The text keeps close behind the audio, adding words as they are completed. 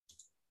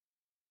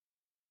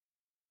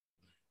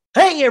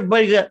Hey,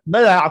 everybody. Hey,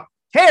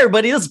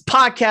 everybody. This is a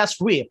podcast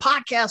for you, a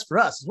podcast for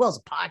us, as well as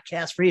a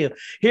podcast for you.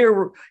 Here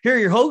are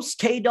your hosts,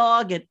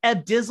 K-Dog and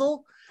Ed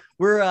Dizzle.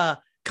 We're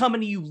coming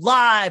to you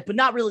live, but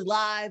not really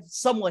live,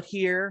 somewhat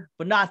here,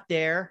 but not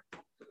there.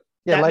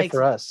 Yeah, live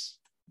for us.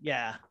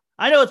 Yeah.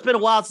 I know it's been a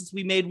while since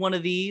we made one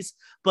of these,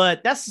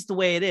 but that's just the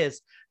way it is.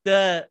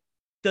 The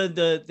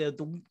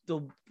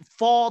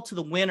fall to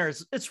the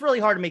winters, it's really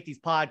hard to make these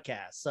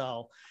podcasts.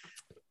 So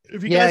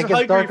if you guys it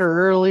gets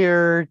darker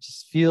earlier. It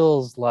just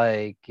feels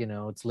like,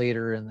 it's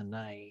later in the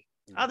night.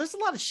 There's a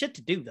lot of shit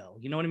to do, though.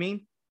 You know what I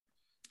mean?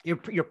 You're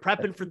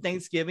prepping for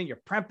Thanksgiving.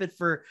 You're prepping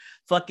for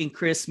fucking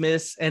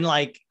Christmas. And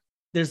like,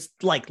 there's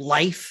like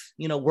life,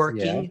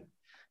 working.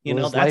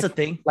 Yeah. That's a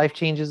thing. Life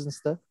changes and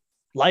stuff.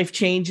 Life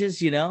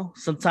changes,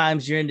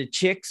 Sometimes you're into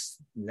chicks.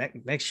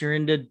 Next you're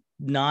into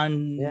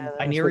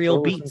non-binary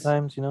beats.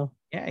 Sometimes, Yeah,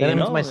 then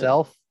it's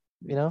myself,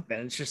 Then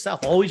it's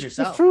yourself. Always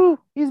yourself. It's true.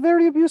 He's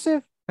very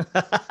abusive.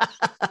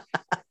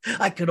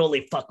 I could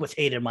only fuck with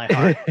hate in my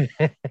heart.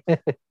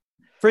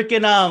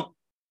 Freaking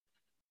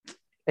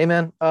Hey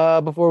man,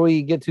 before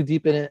we get too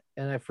deep in it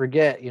and I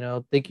forget,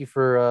 thank you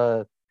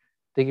for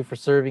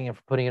serving and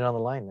for putting it on the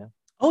line, man.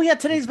 Oh yeah,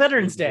 today's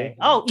Veterans Day.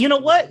 Oh, you know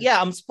what? Yeah,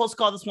 I'm supposed to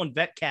call this one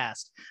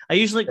Vetcast. I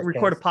usually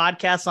record a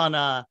podcast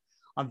on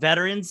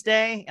Veterans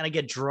Day and I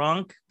get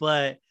drunk,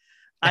 but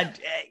I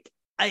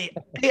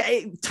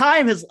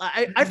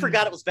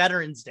forgot it was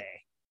Veterans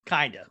Day,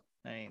 kind of.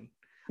 I mean,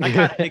 I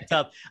kind of picked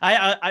up.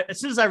 I as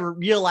soon as I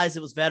realized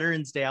it was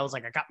Veterans Day, I was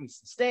like, I got me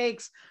some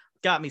steaks,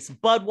 got me some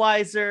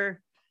Budweiser,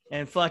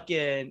 and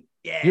fucking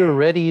yeah. You were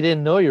ready. You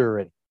didn't know you were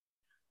ready.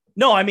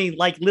 No, I mean,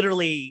 like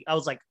literally, I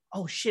was like,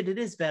 oh shit, it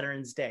is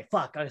Veterans Day.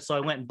 Fuck. So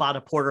I went and bought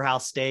a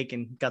porterhouse steak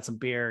and got some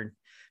beer and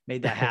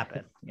made that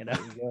happen. Yeah.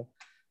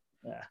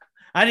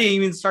 I didn't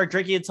even start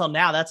drinking until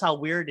now. That's how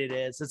weird it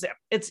is.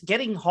 It's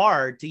getting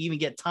hard to even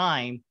get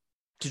time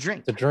to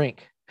drink.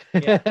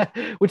 Yeah.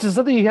 Which is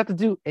something you have to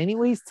do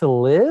anyways to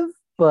live,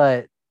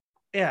 but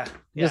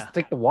just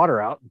take the water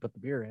out and put the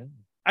beer in.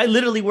 I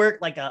literally work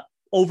like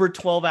over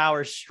 12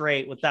 hours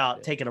straight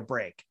without taking a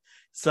break.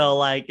 So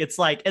like, it's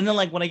like, and then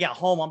like when I get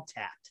home, I'm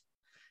tapped.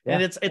 Yeah.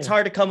 And it's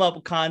hard to come up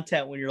with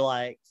content when you're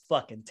like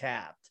fucking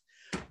tapped,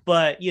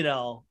 but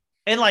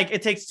and like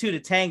it takes two to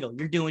tango.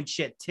 You're doing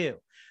shit too.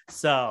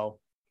 So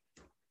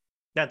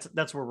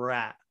that's where we're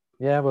at.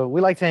 Yeah, but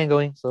we like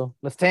tangoing, so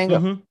let's tango.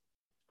 Mm-hmm.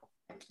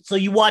 So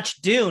you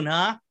watched Dune,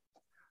 huh?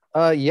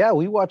 Yeah,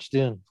 we watched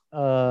Dune. In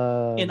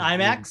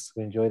IMAX?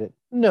 We enjoyed it.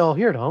 No,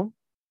 here at home.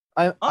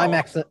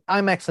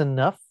 IMAX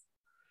enough.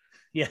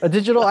 Yeah. A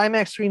digital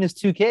IMAX screen is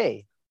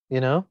 2K,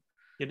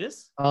 It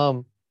is?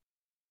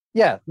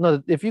 Yeah,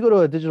 no, if you go to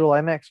a digital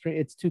IMAX screen,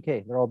 it's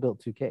 2K. They're all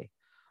built 2K.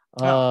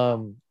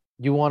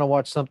 You want to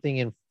watch something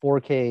in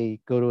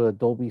 4K, go to a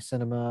Dolby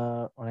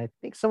Cinema. And I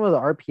think some of the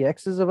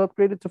RPXs have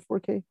upgraded to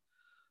 4K.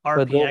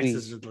 RPX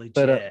is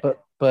legit.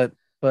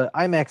 But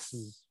IMAX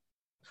is...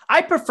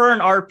 I prefer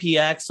an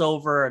RPX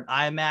over an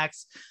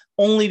IMAX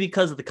only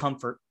because of the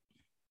comfort.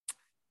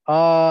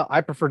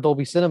 I prefer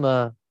Dolby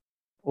Cinema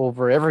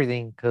over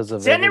everything because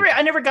of... See, I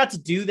never got to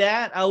do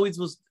that. I always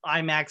was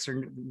IMAX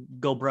or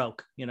go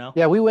broke,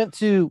 Yeah, we went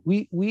to...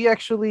 We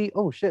actually...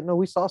 Oh, shit, no,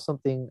 we saw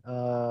something.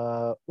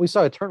 We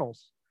saw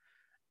Eternals.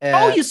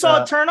 You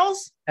saw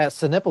Eternals? At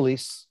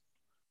Cinepolis.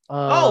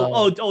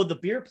 The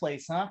beer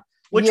place, huh?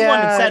 Which one?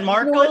 In San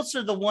Marcos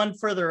or the one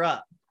further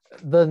up?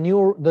 The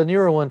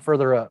newer one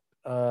further up.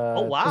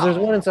 Oh wow! There's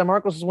one in San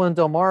Marcos, there's one in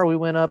Del Mar. We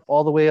went up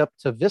all the way up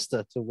to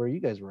Vista, to where you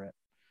guys were at.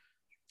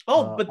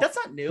 But that's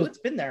not new. It's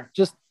been there.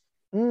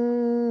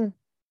 No,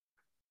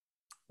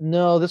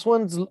 this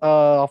one's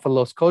off of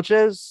Los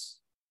Coches.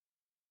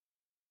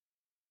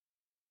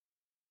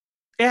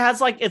 It has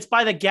it's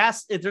by the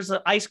gas. There's an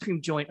ice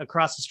cream joint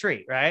across the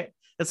street, right?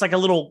 It's like a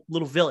little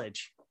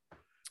village.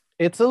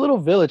 It's a little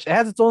village. It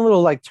has its own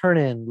little turn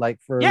in,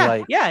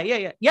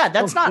 Yeah.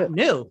 That's not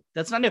new.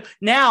 That's not new.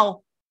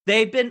 Now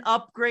they've been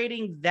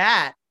upgrading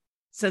that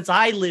since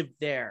I lived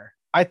there.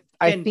 I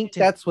think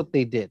that's what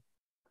they did.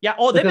 Yeah.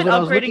 Oh, they've been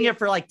upgrading it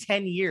for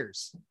 10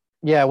 years.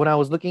 Yeah. When I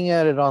was looking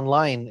at it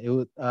online, it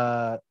was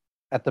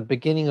at the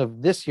beginning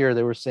of this year,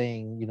 they were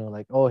saying,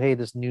 oh, hey,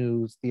 this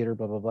new theater,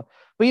 blah, blah, blah.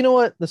 But you know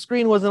what? The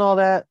screen wasn't all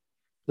that.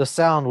 The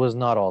sound was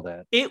not all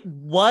that. It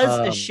was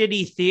a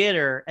shitty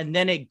theater, and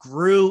then it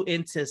grew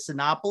into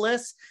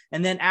Cinépolis,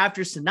 and then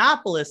after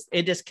Cinépolis,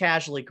 it just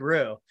casually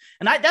grew.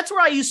 And that's where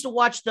I used to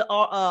watch the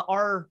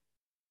RPX.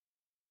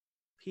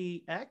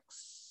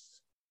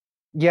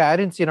 Yeah, I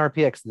didn't see an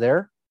RPX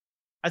there.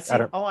 I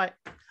saw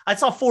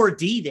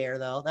 4D there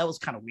though. That was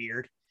kind of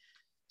weird.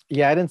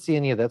 Yeah, I didn't see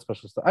any of that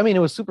special stuff. I mean, it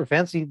was super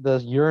fancy. The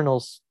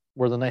urinals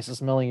were the nicest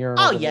smelling urinals.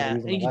 Oh yeah,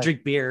 and you can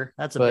drink beer.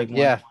 That's a big one.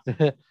 Yeah.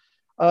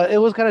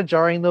 It was kind of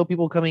jarring though.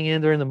 People coming in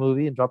during the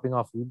movie and dropping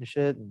off food and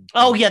shit.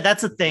 Oh yeah,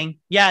 that's a thing.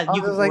 Yeah,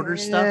 you can order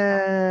stuff.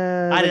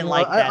 I didn't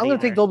like that. I'm gonna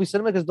take Dolby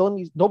Cinema because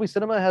Dolby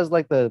Cinema has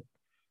the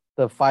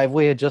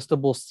 5-way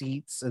adjustable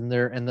seats, and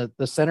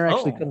the center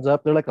actually comes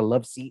up. They're like a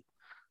love seat.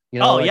 You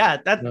know, Oh like, yeah,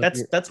 you know,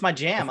 that's my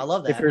jam. I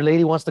love if that. your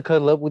lady wants to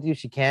cuddle up with you,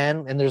 she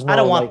can, and there's no I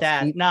don't want like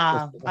that.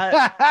 Nah.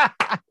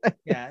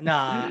 Yeah,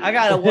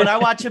 nah. When I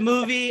watch a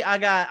movie,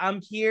 I'm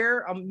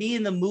here. I'm me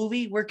in the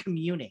movie. We're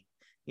communing.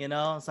 You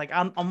know, it's like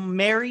I'm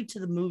married to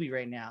the movie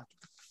right now.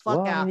 Get the fuck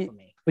Well, I out mean, of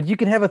me. but you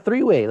can have a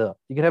three-way though.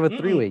 You can have a Mm-mm.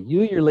 three-way.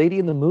 You, your lady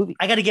in the movie.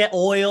 I got to get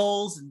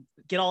oils and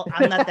get all.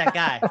 I'm not that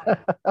guy.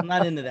 I'm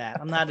not into that.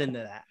 I'm not into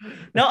that.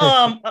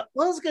 No.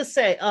 What was I gonna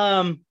say?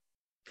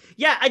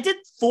 Yeah, I did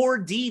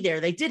 4D there.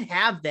 They did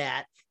have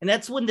that, and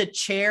that's when the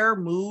chair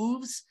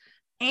moves,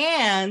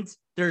 and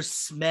there's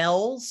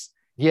smells.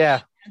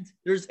 Yeah. And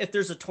if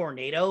there's a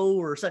tornado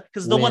or something,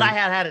 because the one I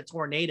had a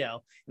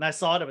tornado, and I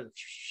saw it, and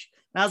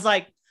I was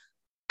like,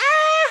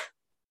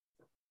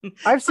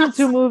 I've seen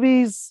two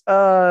movies,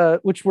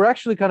 which were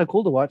actually kind of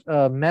cool to watch.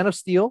 Man of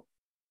Steel.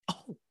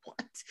 Oh,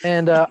 what?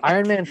 And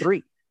Iron Man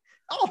 3.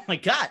 Oh my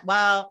god!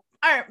 Wow,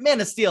 Man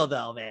of Steel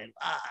though, man.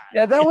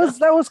 Yeah, that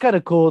was kind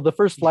of cool. The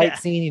first flight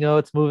scene, you know,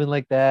 it's moving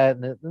like that,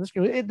 and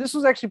this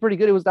was actually pretty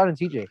good. It was down in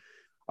TJ.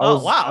 I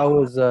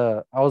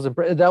was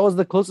impressed. That was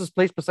the closest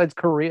place besides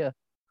Korea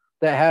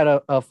that had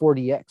a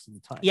 4DX at the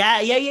time.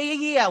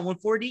 Yeah. When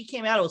 4D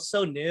came out, it was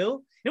so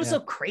new. It was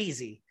so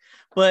crazy.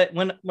 But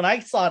when I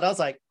saw it, I was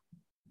like,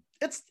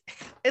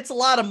 it's a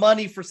lot of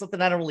money for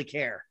something I don't really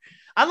care.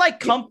 I like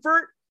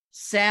comfort,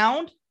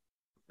 sound,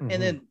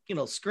 and then, you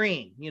know,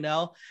 screen, you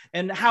know,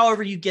 and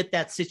however you get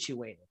that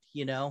situated,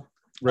 you know.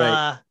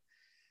 Right.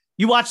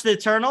 You watch the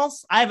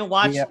Eternals? I haven't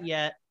watched it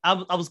yet.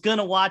 I was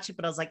gonna watch it,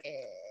 but I was like,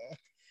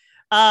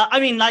 I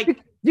mean, like,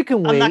 you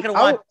can wait. I'm not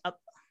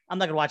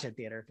gonna watch it in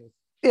theater, dude.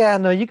 Yeah,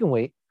 no, you can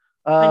wait.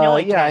 I know.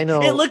 I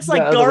know. It looks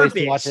like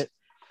garbage.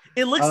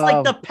 It looks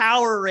like the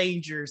Power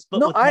Rangers,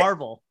 but with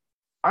Marvel.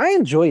 I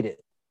enjoyed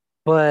it,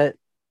 but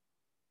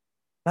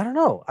I don't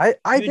know. I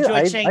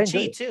enjoyed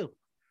Shang-Chi too.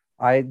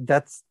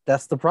 That's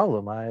the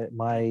problem. I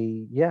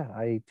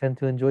tend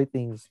to enjoy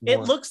things more.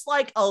 It looks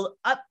like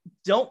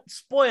don't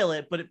spoil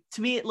it, but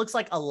to me it looks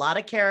like a lot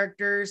of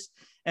characters,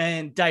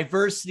 and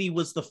diversity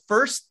was the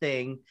first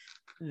thing,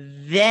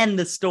 then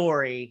the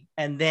story,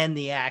 and then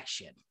the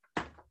action.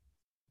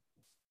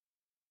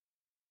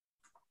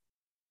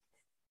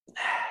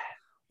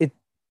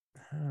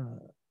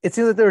 It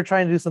seems like they were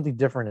trying to do something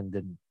different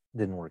and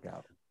didn't work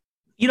out.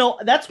 You know,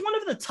 that's one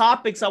of the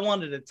topics I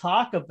wanted to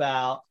talk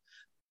about.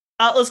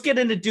 Let's get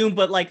into Doom,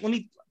 but like,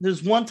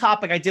 there's one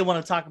topic I did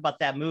want to talk about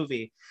that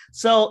movie.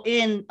 So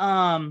hey,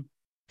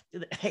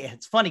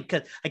 it's funny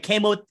because I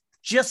came up with,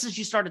 just as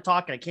you started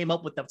talking, I came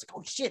up with that. I was like,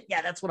 oh shit,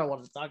 yeah, that's what I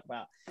wanted to talk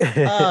about.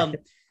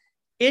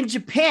 In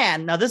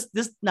Japan, now this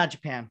not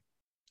Japan,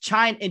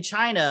 in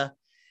China,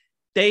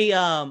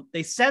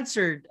 they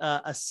censored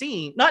a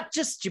scene, not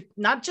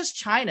just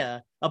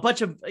China, a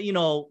bunch of, you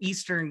know,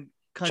 Eastern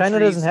countries. China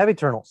doesn't have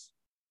Eternals.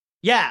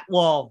 Yeah,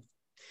 well,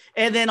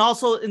 and then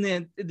also in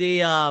the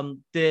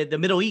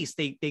Middle East,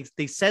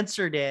 they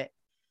censored it,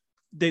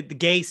 the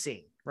gay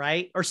scene,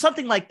 right, or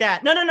something like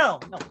that. No,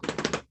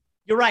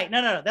 you're right.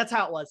 No, that's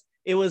how it was.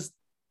 It was,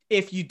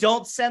 if you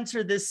don't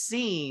censor this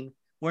scene,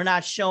 we're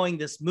not showing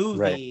this movie,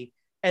 right.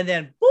 And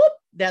then boop,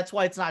 that's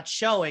why it's not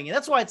showing, and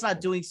that's why it's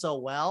not doing so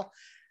well.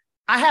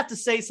 I have to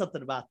say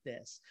something about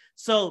this.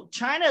 So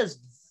China is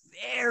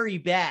very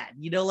bad,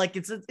 you know, like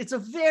it's a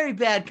very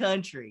bad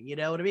country, you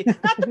know what I mean?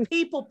 Not the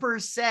people per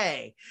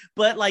se,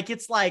 but like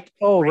it's like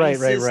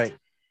racist, right.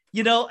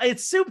 You know,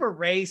 it's super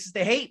racist.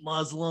 They hate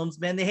Muslims,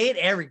 man. They hate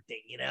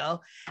everything, you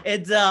know,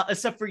 and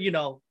except for, you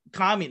know,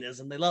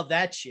 communism. They love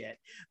that shit.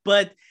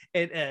 But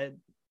it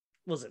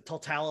was it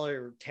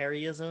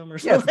totalitarianism or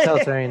something? Yeah,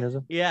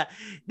 totalitarianism. Yeah.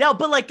 Now,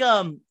 but like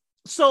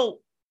so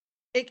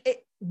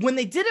when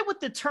they did it with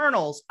the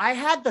Eternals, I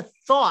had the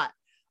thought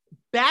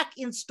back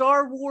in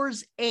Star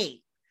Wars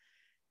 8,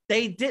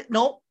 they did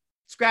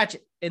scratch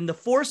it. In The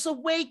Force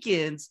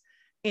Awakens,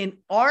 in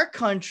our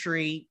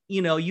country,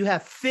 you know, you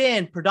have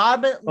Finn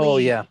predominantly. Oh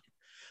yeah.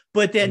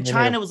 But then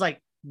China was like,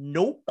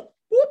 nope.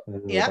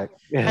 Whoop, yeah.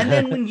 And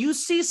then when you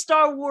see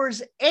Star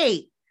Wars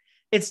 8,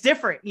 it's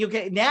different.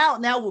 Okay,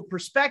 now with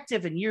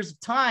perspective and years of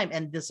time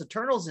and this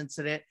Eternals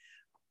incident,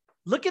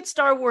 look at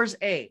Star Wars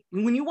 8.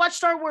 And when you watch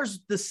Star Wars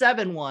the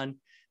 7 one,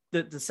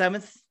 the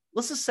seventh,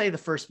 let's just say the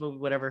first movie,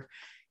 whatever,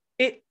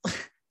 it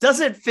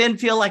doesn't Finn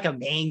feel like a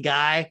main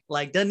guy,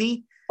 like, doesn't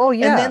he? Oh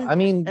yeah, I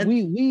mean,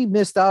 we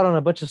missed out on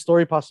a bunch of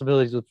story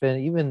possibilities with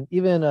Finn.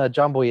 Even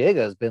John Boyega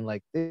has been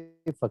like, they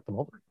fucked him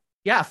over.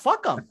 Yeah,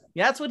 fuck him.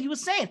 Yeah, that's what he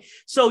was saying.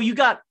 So you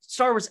got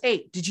Star Wars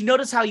 8. Did you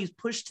notice how he was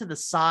pushed to the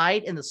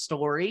side in the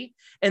story?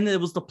 And there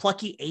was the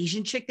plucky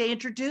Asian chick they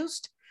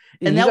introduced.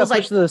 And that was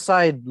like to the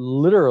side,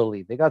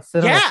 literally. They got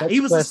sent. Yeah, he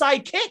was a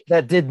sidekick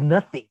that did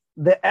nothing.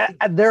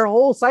 Their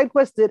whole side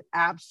quest did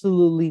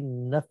absolutely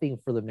nothing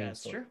for the main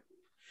story. True.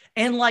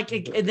 And like,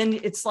 and then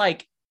it's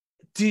like,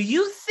 do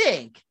you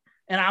think?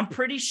 And I'm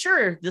pretty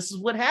sure this is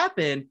what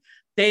happened.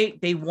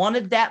 They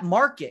wanted that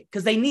market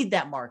because they need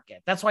that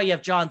market. That's why you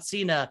have John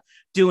Cena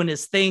doing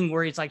his thing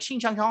where he's like Xing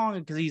Chang Kong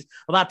because he's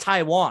about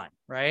Taiwan,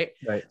 right?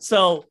 Right.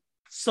 So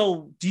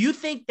do you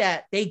think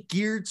that they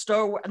geared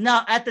Star Wars?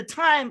 Now, at the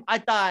time, I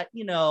thought,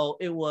 you know,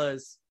 it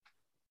was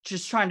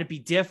just trying to be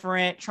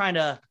different, trying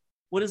to,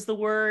 what is the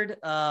word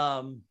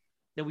that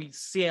we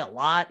see a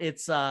lot?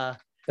 It's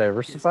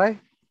diversify.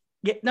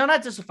 Yeah, no,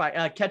 not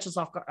justify. Catch us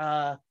off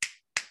guard.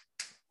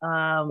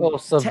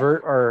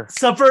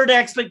 Subvert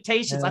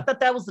expectations. Yeah. I thought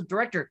that was the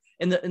director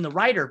and the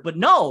writer, but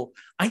no,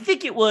 I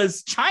think it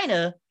was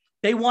China.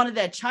 They wanted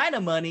that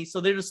China money,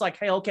 so they're just like,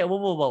 hey, okay,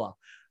 whoa.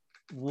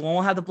 We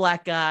won't have the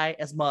black guy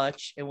as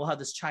much, and we'll have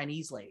this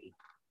Chinese lady.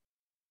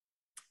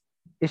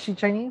 Is she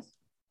Chinese?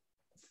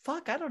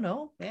 Fuck, I don't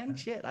know, man.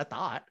 Shit, I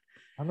thought.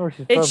 I don't know where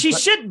she's and from. She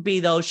shouldn't be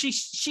though. She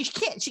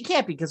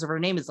can't be because of her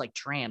name is like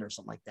Tran or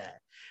something like that.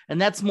 And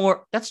that's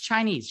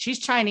Chinese. She's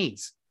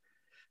Chinese.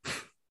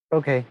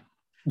 Okay.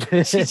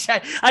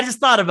 I just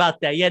thought about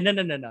that. Yeah,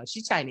 no.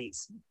 She's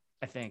Chinese,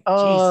 I think.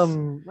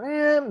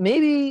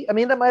 Maybe. I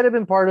mean, that might have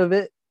been part of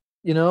it.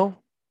 You know,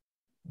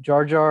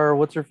 Jar Jar.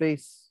 What's her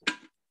face?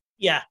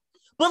 Yeah,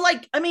 but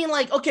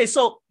okay.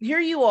 So here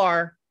you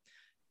are.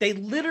 They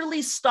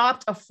literally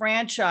stopped a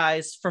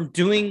franchise from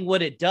doing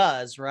what it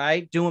does,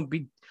 right?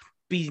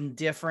 Being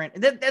different.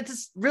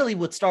 That's really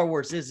what Star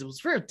Wars is. It was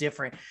very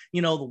different.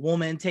 You know, the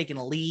woman taking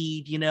a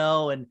lead,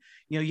 and,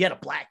 you had a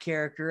black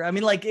character. I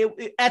mean,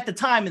 at the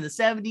time in the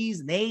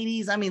 70s and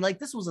 80s, I mean,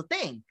 this was a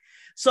thing.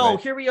 So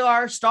Here we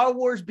are. Star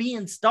Wars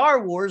being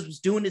Star Wars was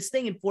doing its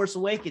thing in Force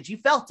Awakens. You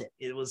felt it.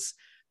 It was,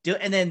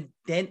 and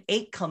then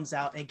 8 comes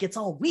out and it gets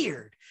all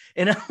weird.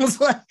 And I was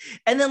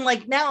and then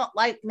now,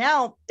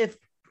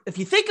 if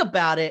you think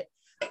about it,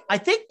 I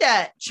think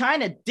that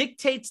China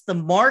dictates the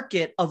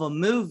market of a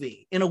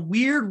movie in a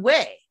weird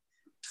way.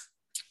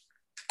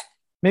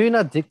 Maybe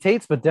not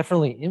dictates, but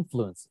definitely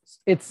influences.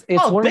 It's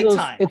one of those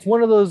time. It's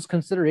one of those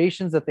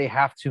considerations that they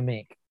have to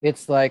make.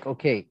 It's like,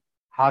 okay,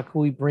 how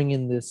can we bring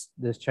in this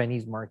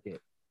Chinese market?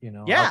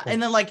 Yeah,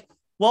 and then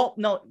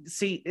no,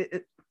 see,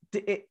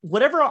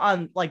 whatever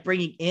on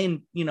bringing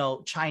in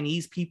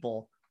Chinese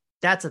people,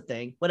 that's a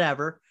thing,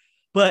 whatever.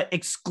 But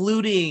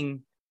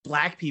excluding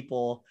black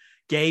people,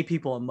 gay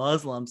people, and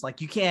Muslims,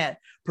 you can't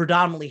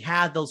predominantly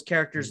have those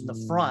characters in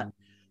the front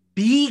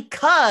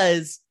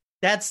because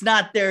that's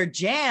not their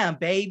jam,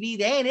 baby.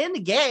 They ain't into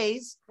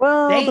gays.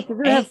 Well, but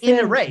they ain't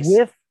into race.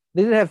 They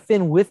didn't have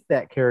Finn with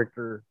that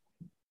character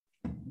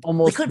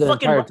almost the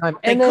entire time.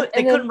 They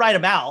couldn't write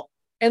him out.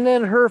 And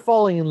then her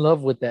falling in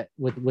love with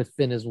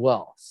Finn as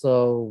well.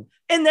 So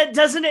and that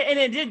doesn't, and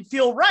it didn't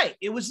feel right.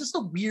 It was just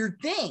a weird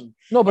thing.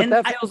 No, but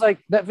that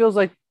feels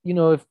like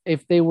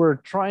if they were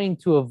trying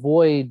to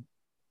avoid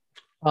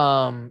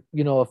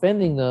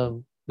offending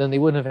them, then they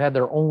wouldn't have had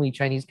their only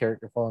Chinese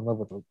character fall in love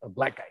with a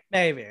black guy.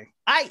 Maybe.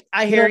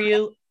 I hear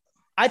you.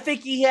 I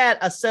think he had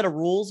a set of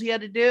rules he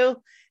had to do,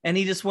 and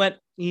he just went.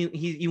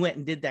 He went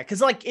and did that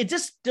because it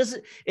just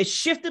doesn't. It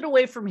shifted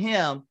away from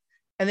him,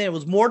 and then it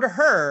was more to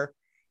her,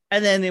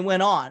 and then they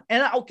went on.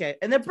 And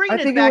and then bringing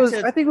it back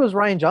I think it was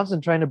Rian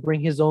Johnson trying to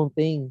bring his own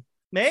thing.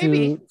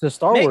 Maybe to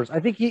Star Wars. I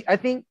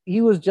think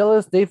he was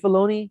jealous. Dave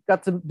Filoni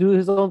got to do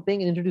his own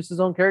thing and introduce his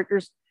own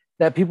characters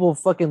that people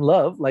fucking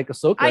love, like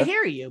Ahsoka. I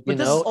hear you, but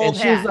this is old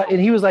hat.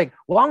 And he was like,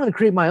 "Well, I'm going to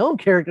create my own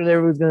character that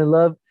everyone's going to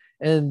love,"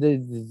 and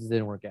it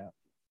didn't work out.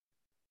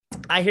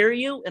 I hear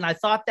you, and I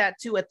thought that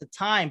too at the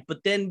time.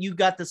 But then you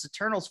got this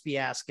Eternals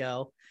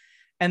fiasco,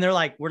 and they're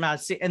like, "We're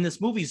not," and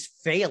this movie's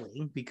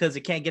failing because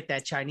it can't get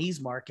that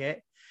Chinese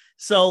market.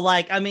 So,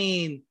 I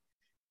mean,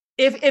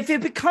 if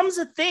it becomes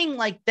a thing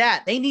like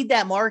that, they need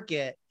that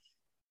market.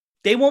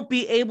 They won't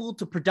be able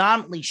to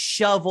predominantly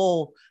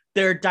shovel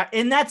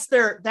and that's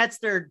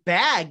their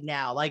bag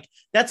now.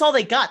 That's all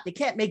they got. They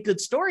can't make good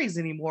stories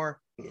anymore.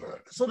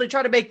 So they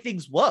try to make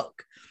things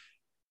woke.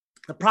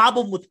 The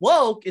problem with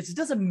woke is it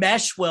doesn't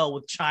mesh well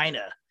with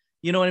China.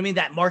 You know what I mean?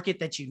 That market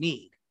that you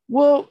need.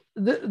 Well,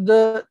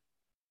 I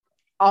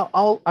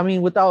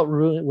mean, without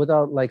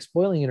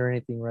spoiling it or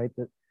anything, right?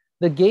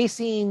 The gay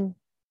scene.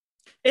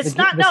 It's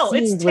not. No,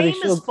 it's tame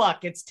as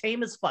fuck. It's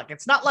tame as fuck.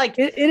 It's not like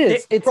it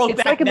is. It's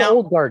like in the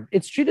old guard.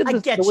 It's treated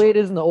the way it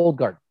is in the old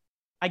guard.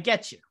 I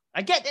get you.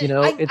 I get it.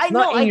 It's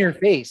not in your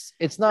face.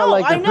 It's not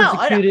like they're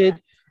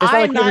persecuted. It's not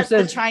like whoever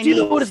says, "Do you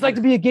know what it's like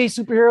to be a gay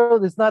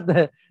superhero?" It's not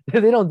that. They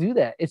don't do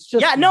that. It's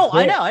just I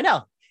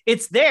know.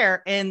 It's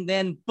there, and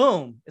then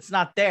boom, it's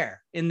not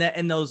there in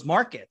those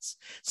markets.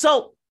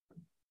 So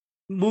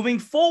moving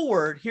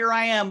forward, here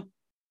I am.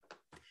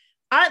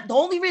 The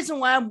only reason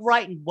why I'm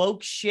writing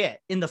woke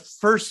shit in the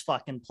first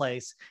fucking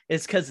place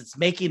is because it's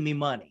making me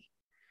money.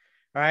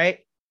 All right.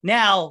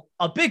 Now,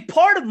 a big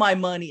part of my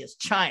money is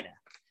China.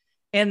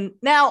 And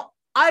now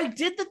I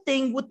did the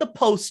thing with the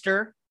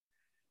poster.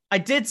 I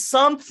did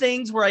some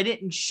things where I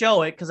didn't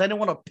show it because I didn't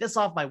want to piss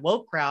off my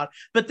woke crowd,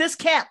 but this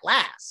can't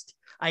last.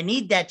 I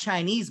need that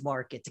Chinese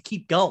market to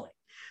keep going.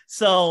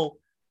 So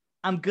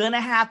I'm going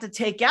to have to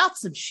take out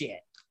some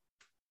shit.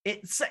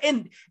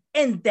 And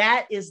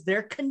that is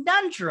their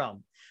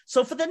conundrum.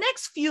 So for the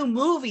next few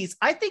movies,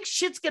 I think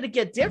shit's going to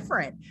get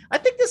different. I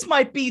think this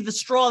might be the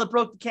straw that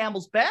broke the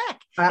camel's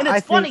back. And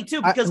it's funny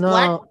too, because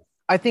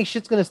I think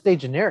shit's going to stay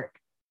generic.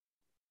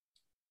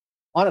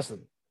 Honestly,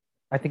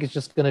 I think it's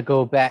just going to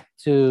go back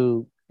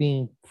to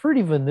being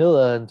pretty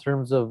vanilla in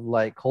terms of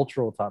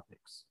cultural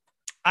topics.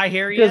 I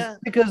hear you.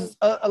 Because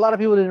a lot of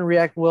people didn't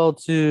react well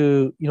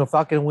to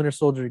Falcon and Winter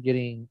Soldier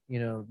getting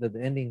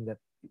the ending, that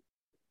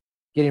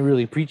getting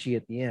really preachy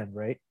at the end,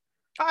 right?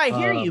 I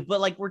hear you, but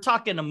like we're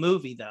talking a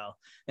movie though,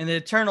 and the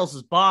Eternals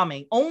is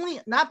bombing only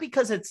not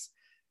because it's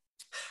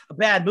a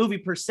bad movie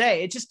per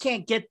se. It just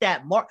can't get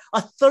that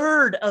a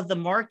third of the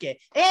market.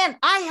 And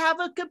I have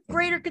a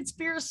greater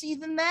conspiracy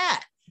than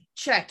that.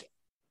 Check it.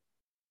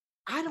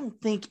 I don't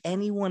think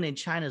anyone in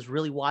China is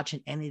really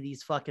watching any of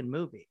these fucking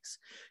movies.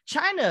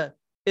 China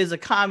is a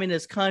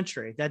communist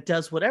country that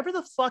does whatever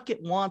the fuck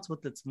it wants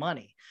with its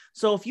money.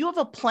 So if you have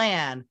a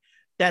plan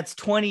that's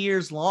 20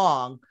 years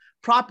long,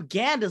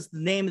 propaganda is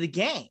the name of the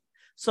game.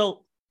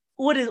 So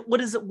what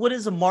is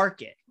a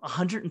market?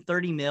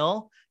 130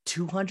 mil,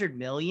 200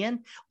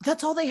 million?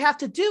 That's all they have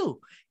to do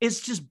is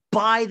just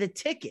buy the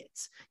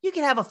tickets. You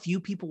can have a few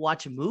people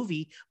watch a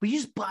movie, but you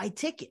just buy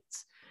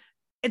tickets.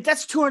 And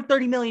that's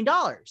 $230 million.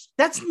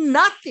 That's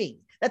nothing.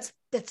 That's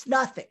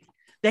nothing.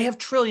 They have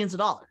trillions of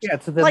dollars. Yeah,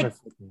 it's a like,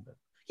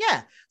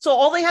 yeah. So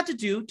all they have to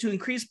do to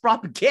increase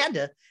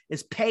propaganda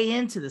is pay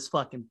into this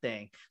fucking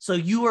thing. So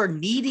you are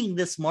needing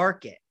this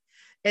market.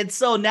 And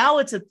so now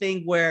it's a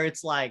thing where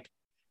it's like,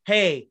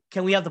 hey,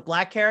 can we have the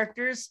black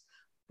characters?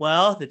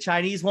 Well, the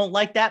Chinese won't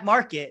like that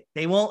market.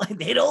 They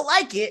don't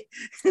like it.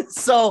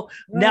 So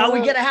now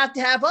we're going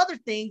to have other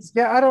things.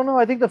 Yeah, I don't know.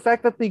 I think the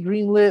fact that they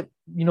greenlit,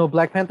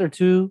 Black Panther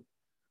 2,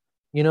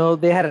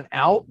 they had an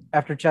out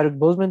after Chadwick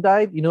Boseman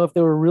died. If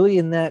they were really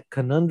in that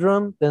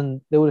conundrum,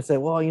 then they would have said,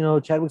 well,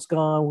 Chadwick's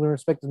gone. We're going to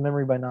respect his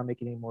memory by not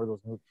making any more of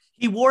those movies.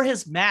 He wore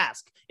his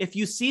mask. If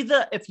you see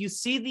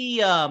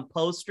the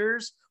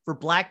posters for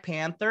Black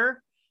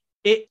Panther,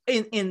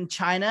 in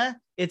China,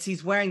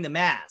 he's wearing the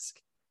mask.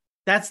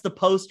 That's the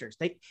posters.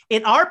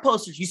 In our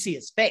posters, you see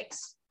his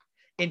face.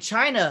 In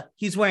China,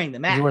 he's wearing the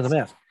mask. He's wearing the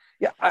mask.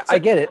 Yeah, I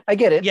get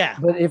it. Yeah.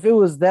 But if it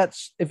was that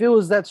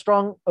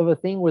strong of a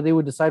thing where they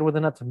would decide whether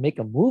or not to make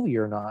a movie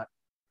or not,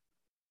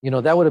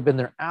 that would have been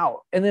their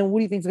out. And then what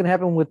do you think is going to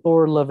happen with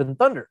Thor: Love and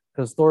Thunder?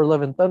 Because Thor: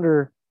 Love and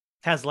Thunder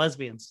has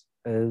lesbians.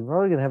 Is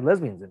probably going to have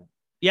lesbians in it.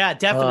 Yeah,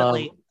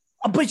 definitely.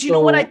 But you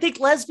know what? I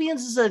think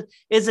lesbians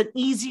is an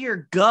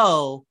easier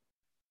go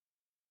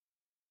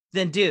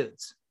than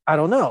dudes. I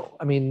don't know.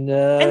 I mean,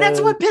 and that's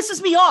what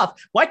pisses me off.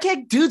 Why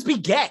can't dudes be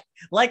gay?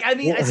 Like, I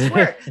mean, I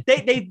swear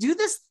they do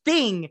this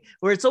thing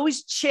where it's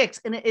always chicks,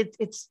 and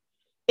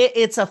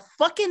it's a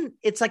fucking,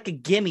 it's like a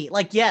gimme.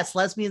 Like, yes,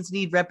 lesbians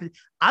need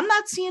I'm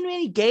not seeing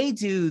any gay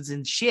dudes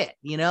and shit,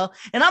 and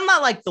I'm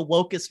not like the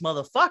wokest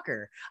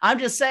motherfucker. I'm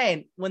just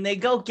saying when they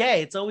go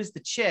gay, it's always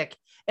the chick,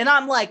 and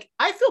I'm like,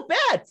 I feel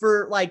bad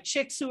for like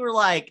chicks who are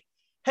like,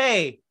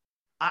 hey,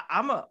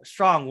 I'm a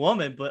strong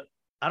woman, but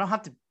I don't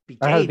have to be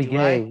gay. I have to be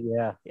gay.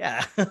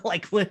 Yeah.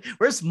 Like,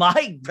 where's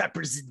my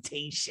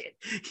representation?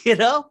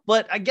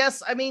 But I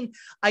guess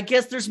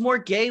there's more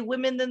gay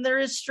women than there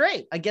is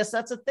straight. I guess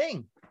that's a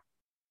thing.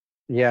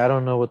 Yeah, I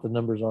don't know what the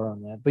numbers are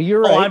on that, but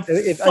you're right.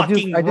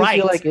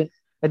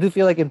 I do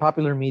feel like in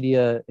popular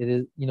media, it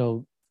is,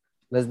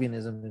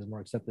 lesbianism is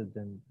more accepted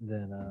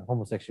than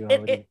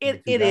homosexuality.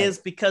 It is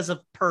because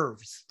of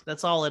pervs.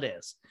 That's all it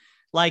is.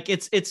 Like,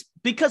 it's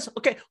because,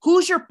 okay,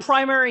 who's your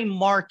primary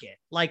market?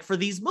 Like, for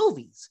these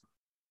movies?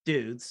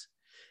 Dudes.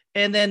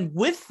 And then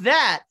with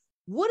that,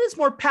 what is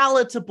more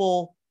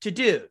palatable to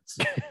dudes?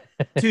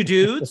 Two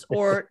dudes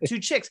or two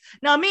chicks?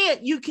 Now,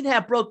 you can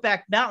have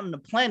Brokeback Mountain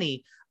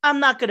aplenty.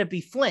 I'm not going to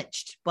be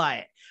flinched by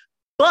it.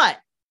 But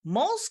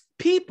most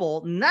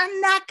people,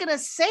 not going to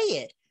say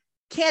it,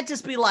 can't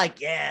just be like,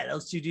 yeah,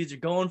 those two dudes are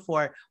going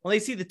for it. When they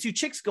see the two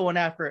chicks going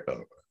after it,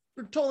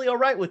 they're totally all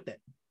right with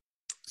it.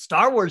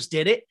 Star Wars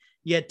did it.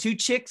 You had two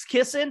chicks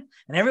kissing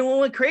and everyone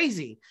went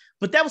crazy.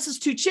 But that was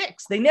just two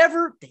chicks. They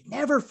never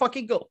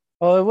fucking go.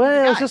 Oh,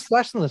 well, it was just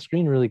flashed on the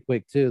screen really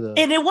quick too, though.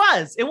 And it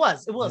was. Yeah,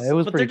 it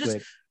was pretty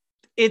quick.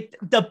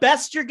 The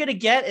best you're gonna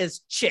get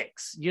is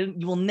chicks. You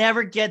will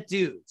never get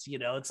dudes.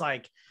 It's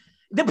like,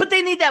 but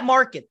they need that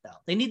market though.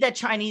 They need that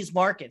Chinese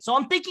market. So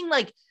I'm thinking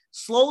like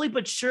slowly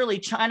but surely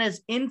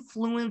China's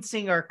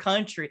influencing our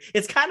country.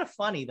 It's kind of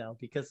funny though,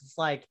 because it's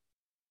like,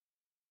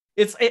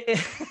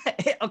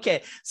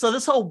 okay. So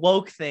this whole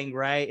woke thing,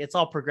 right? It's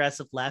all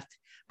progressive left,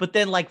 but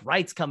then like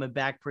right's coming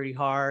back pretty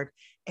hard,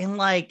 and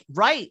like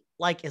right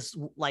like is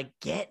like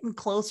getting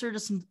closer to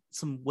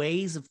some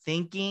ways of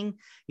thinking.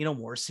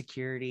 More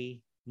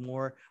security,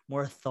 more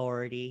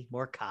authority,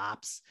 more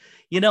cops.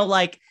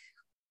 Like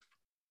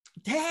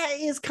that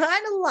is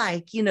kind of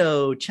like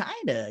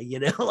China.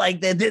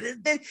 Like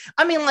that.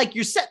 I mean, like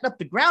you're setting up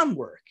the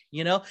groundwork.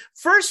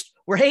 First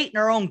we're hating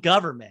our own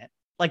government,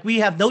 like we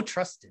have no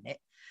trust in it.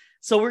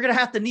 So we're going to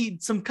have to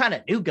need some kind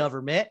of new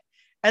government.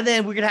 And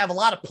then we're going to have a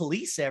lot of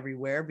police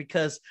everywhere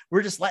because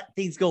we're just letting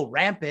things go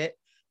rampant,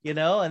 and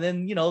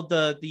then,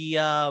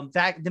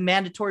 the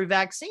mandatory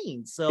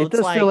vaccines. So it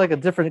does feel like a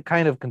different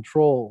kind of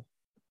control.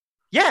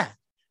 Yeah.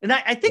 And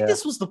I think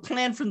this was the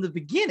plan from the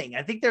beginning.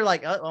 I think they're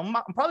like, I'm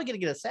probably going to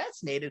get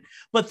assassinated.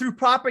 But through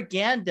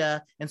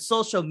propaganda and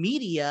social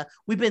media,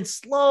 we've been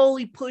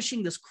slowly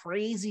pushing this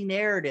crazy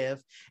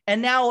narrative.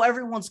 And now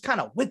everyone's kind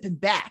of whipping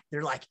back.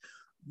 They're like,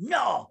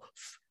 no.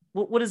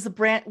 What is the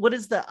brand? What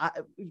is the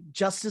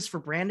justice for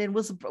Brandon?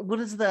 What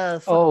is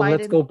the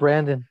let's go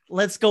Brandon.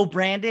 Let's go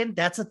Brandon.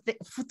 That's a thing.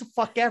 What the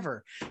fuck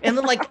ever. And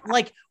then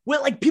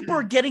like people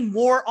are getting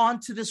more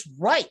onto this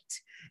right,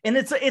 and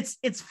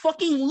it's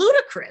fucking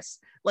ludicrous.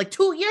 Like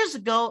 2 years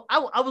ago,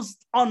 I was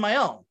on my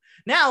own.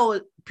 Now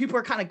people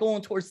are kind of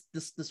going towards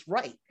this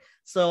right.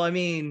 So I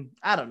mean,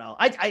 I don't know.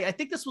 I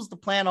think this was the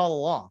plan all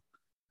along.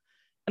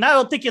 And I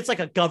don't think it's like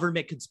a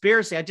government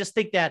conspiracy. I just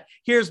think that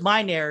here's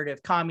my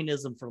narrative: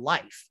 communism for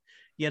life.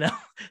 You know,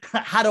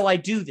 how do I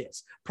do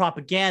this?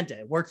 Propaganda.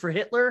 It worked for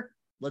Hitler.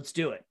 Let's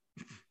do it.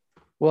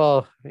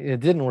 Well,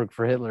 it didn't work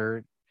for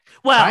Hitler.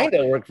 Well, kind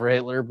of worked for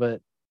Hitler,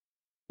 but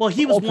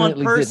he was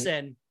one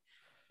person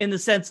in the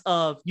sense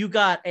of you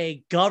got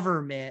a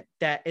government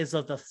that is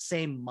of the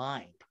same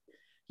mind.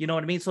 You know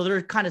what I mean? So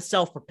they're kind of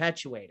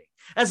self-perpetuating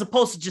as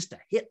opposed to just a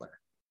Hitler.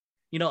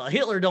 You know, a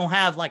Hitler don't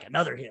have like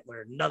another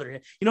Hitler. You know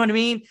what I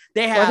mean?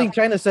 They have. Well, I think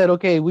China said,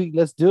 "Okay,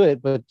 let's do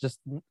it, but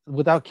just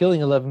without killing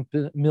 11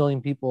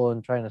 million people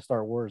and trying to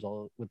start wars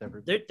all with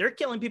everybody." They're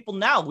killing people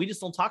now. We just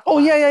don't talk. Oh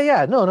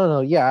yeah. No.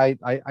 Yeah,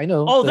 I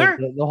know. Oh,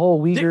 the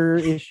whole Uyghur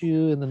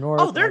issue in the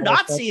north. Oh, they're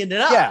Naziing it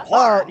up. Yeah.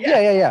 Hard.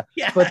 Yeah.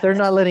 But they're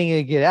not letting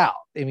it get out.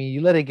 I mean, you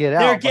let it get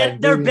out.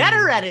 They're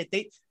better at it.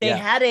 They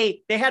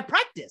had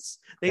practice.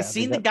 They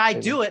seen the guy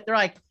do it. They're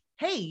like,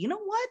 hey, you know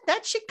what?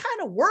 That shit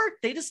kind of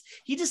worked.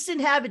 He just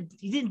didn't have it.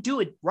 He didn't do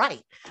it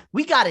right.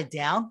 We got it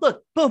down.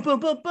 Look, boom, boom,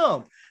 boom,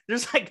 boom.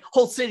 There's like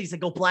whole cities that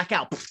go black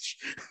out.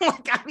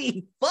 Like, I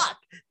mean, fuck,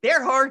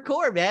 they're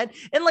hardcore, man.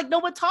 And like, no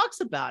one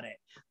talks about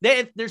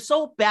it. They're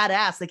so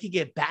badass. They could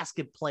get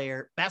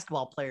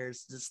basketball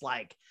players just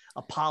like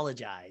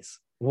apologize.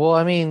 Well,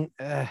 I mean,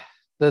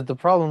 the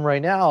problem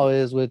right now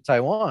is with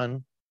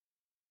Taiwan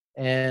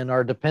and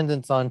our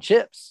dependence on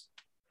chips.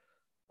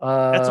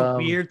 That's a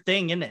weird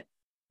thing, isn't it?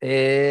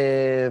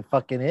 It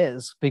fucking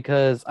is,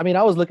 because I mean,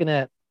 I was looking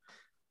at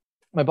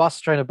my boss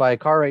is trying to buy a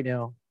car right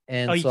now,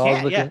 and I was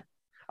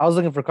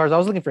looking for cars. I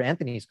was looking for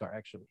Anthony's car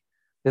actually.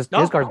 His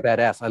car's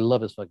badass. I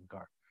love his fucking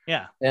car.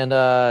 Yeah,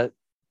 and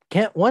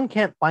can't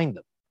find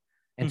them,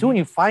 and two, when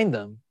you find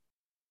them,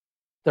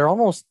 they're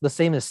almost the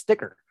same as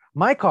sticker.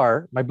 My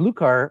car, my blue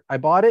car, I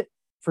bought it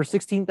for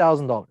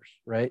 $16,000,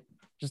 right?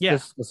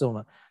 Just the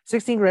Soma,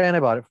 16 grand. I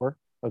bought it for.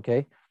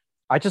 Okay,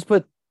 I just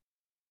put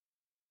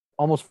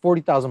almost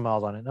 40,000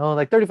 miles on it. No,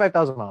 like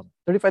 35,000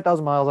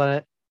 miles on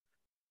it.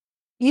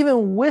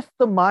 Even with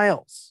the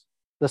miles,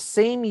 the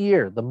same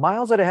year, the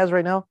miles that it has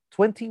right now,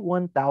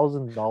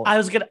 $21,000. I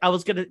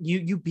was gonna,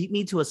 you beat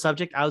me to a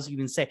subject. I was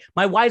even say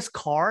my wife's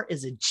car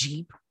is a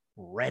Jeep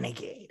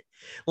Renegade.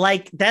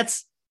 Like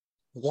that's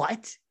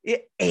what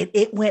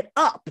it went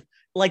up.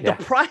 Like the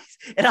price,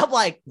 and I'm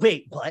like,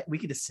 wait, what? We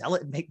can just sell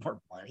it and make more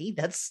money?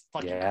 That's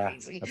fucking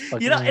crazy.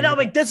 You know, and I'm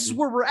like, this is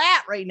where we're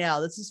at right now.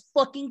 This is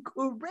fucking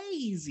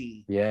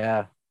crazy.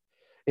 Yeah,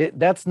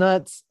 that's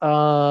nuts.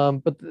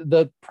 But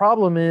the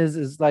problem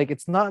is like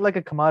it's not like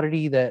a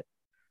commodity that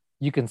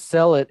you can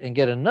sell it and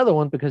get another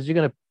one, because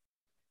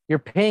you're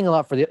paying a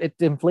lot for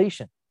it's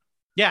inflation.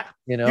 Yeah,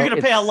 you know, you're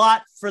gonna pay a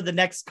lot for the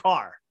next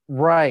car.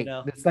 Right. You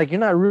know? It's like you're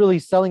not really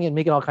selling it and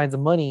making all kinds of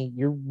money.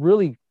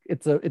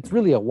 It's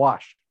really a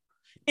wash.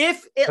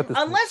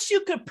 Unless you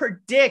could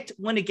predict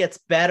when it gets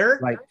better,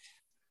 right,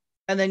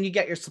 and then you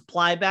get your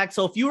supply back.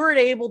 So if you were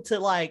able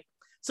to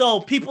so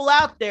people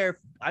out there,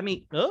 I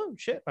mean, oh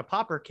shit, my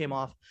popper came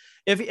off.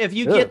 If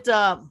you get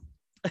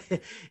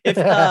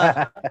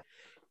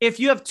if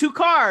you have two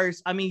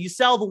cars, I mean, you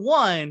sell the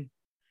one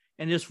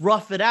and just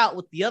rough it out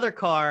with the other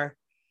car,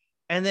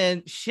 and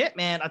then shit,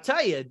 man, I'll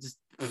tell you, just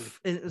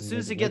as soon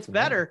as it gets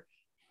better,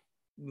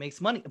 it makes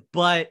money.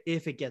 But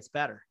if it gets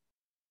better.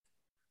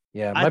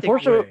 Yeah, my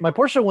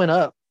Porsche went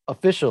up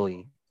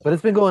officially, but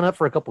it's been going up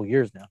for a couple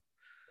years now.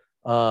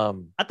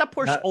 I thought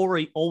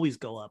Porsche always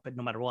go up,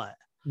 no matter what.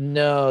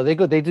 No, they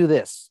do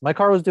this. My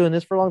car was doing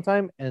this for a long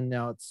time, and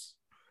now it's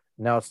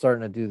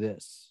starting to do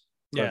this.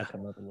 Yeah,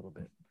 come up a little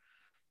bit.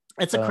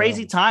 It's a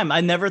crazy time.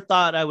 I never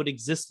thought I would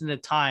exist in a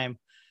time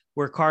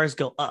where cars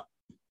go up.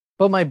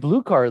 But my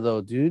blue car, though,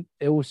 dude,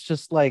 it was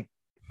just like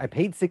I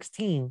paid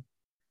 16,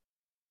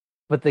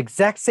 but the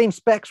exact same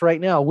specs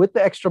right now with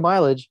the extra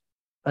mileage.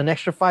 An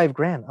extra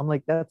 $5,000. I'm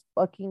like, that's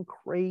fucking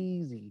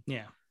crazy.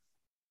 Yeah.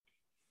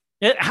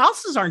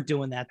 Houses aren't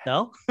doing that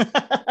though.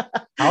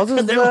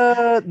 Houses,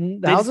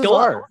 houses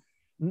are.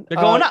 They're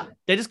going up.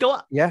 They just go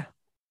up. Yeah.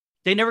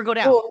 They never go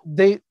down.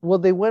 They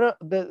went up.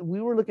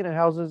 We were looking at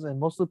houses, and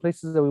most of the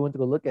places that we went to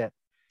go look at,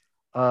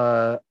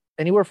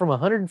 anywhere from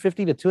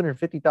 $150,000 to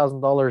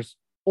 $250,000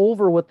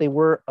 over what they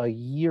were a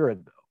year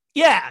ago.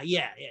 Yeah.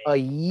 A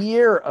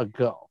year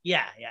ago.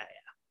 Yeah.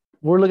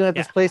 We're looking at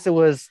this place. It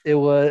was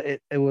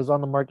on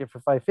the market for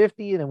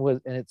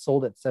 $550, and it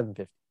sold at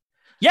 $750.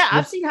 Yeah,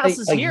 I've seen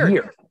houses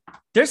here.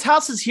 There's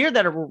houses here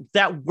that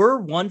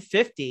were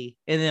 $150,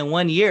 and then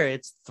 1 year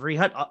it's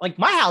 $300. Like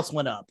my house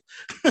went up.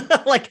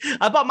 Like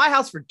I bought my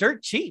house for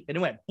dirt cheap, and it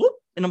went whoop,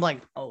 and I'm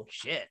like, oh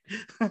shit.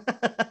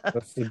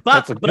 That's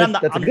a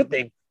good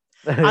thing.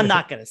 I'm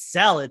not gonna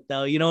sell it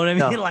though. You know what I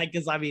mean? No. Like,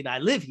 because I mean, I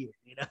live here.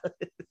 You know.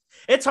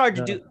 It's hard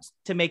to No. do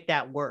to make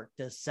that work,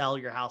 to sell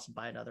your house and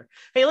buy another.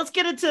 Hey, let's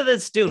get into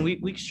this,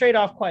 dude. We strayed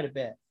off quite a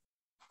bit.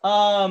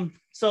 So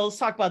let's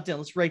talk about Dune.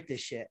 Let's rate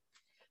this shit.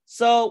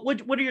 So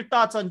what are your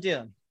thoughts on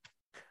Dune?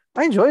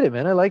 I enjoyed it,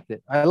 man. I liked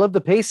it. I love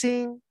the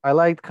pacing. I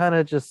liked kind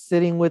of just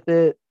sitting with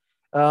it.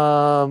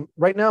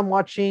 Right now I'm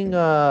watching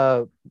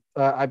I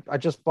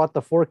just bought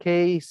the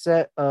 4K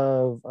set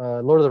of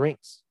Lord of the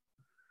Rings.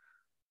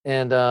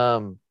 And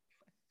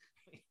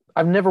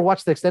I've never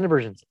watched the extended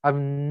versions. Oh,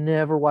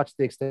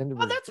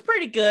 that's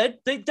pretty good.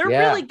 They're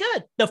really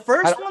good. The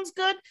first one's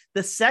good.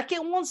 The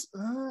second one's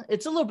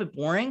it's a little bit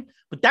boring,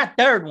 but that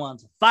third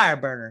one's a fire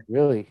burner.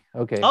 Really?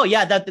 Okay. Oh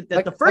yeah,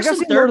 the first I've and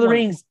seen third Lord of the one-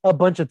 Rings a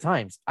bunch of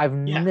times. I've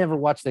never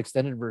watched the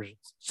extended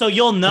versions. So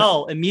you'll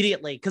know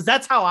immediately, because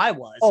that's how I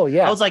was. Oh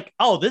yeah. I was like,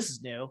 oh, this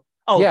is new.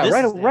 Oh yeah, this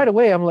right, is new. right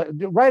away.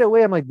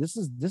 I'm like, this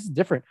is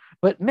different.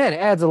 But man, it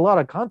adds a lot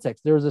of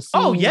context. There was a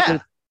scene. Oh yeah.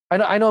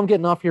 I know I'm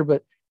getting off here,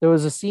 but there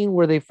was a scene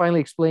where they finally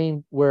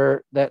explained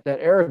where that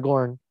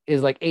Aragorn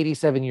is like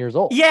 87 years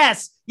old.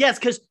 Yes,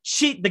 because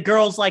the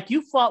girl's like,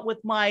 you fought with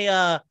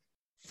my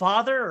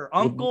father or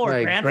uncle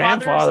or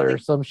grandfather or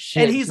some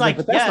shit. And he's like,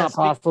 but that's not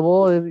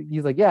possible. And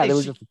he's like, yeah, they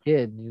were just a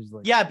kid. And he was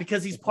like, yeah,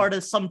 because he's part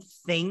of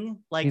something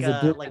like he's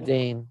a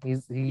Dane.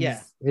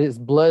 His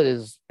blood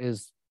is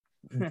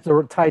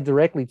tied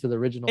directly to the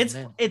original.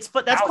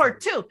 But that's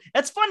part two.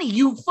 That's funny.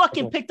 You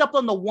fucking picked up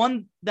on the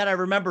one that I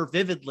remember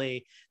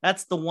vividly.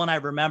 That's the one I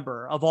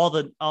remember of all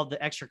the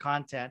extra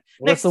content.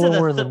 Well, that's the one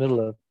we're in the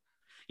middle of.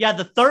 Yeah,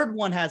 the third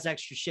one has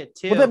extra shit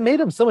too. Well, that made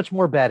him so much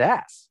more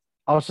badass.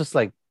 I was just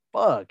like,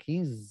 fuck,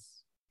 he's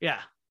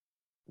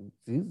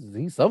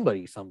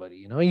somebody,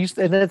 you know.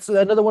 And that's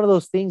another one of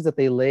those things that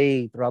they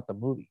lay throughout the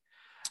movie.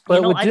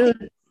 But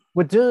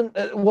with Dune,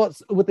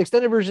 with the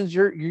extended versions,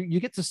 you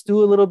get to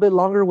stew a little bit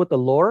longer with the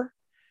lore.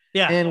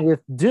 Yeah. And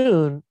with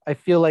Dune, I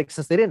feel like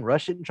since they didn't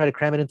rush it and try to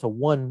cram it into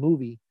one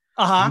movie,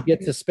 you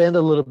get to spend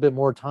a little bit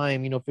more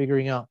time, you know,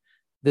 figuring out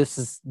this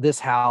is this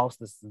house,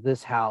 this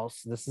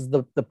is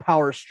the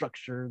power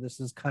structure,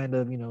 this is kind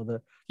of, you know,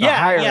 the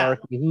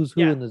hierarchy, who's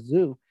who in the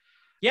zoo.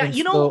 Yeah, and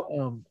you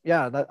know,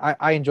 that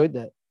I enjoyed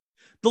that.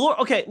 The Lord.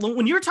 Okay,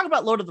 when you were talking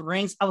about Lord of the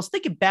Rings, I was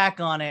thinking back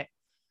on it.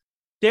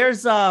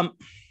 There's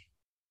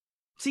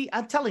see,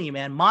 I'm telling you,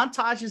 man,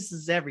 montages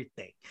is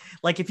everything.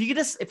 Like if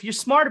you're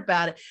smart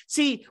about it.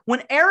 See, when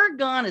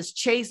Aragorn is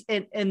chased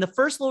in the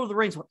first Lord of the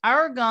Rings, when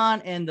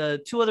Aragorn and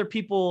the two other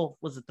people,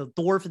 was it the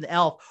dwarf and the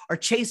elf, are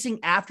chasing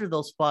after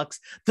those fucks,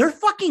 they're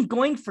fucking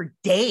going for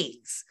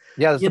days.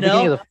 Yeah, that's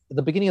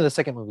the beginning of the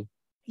second movie.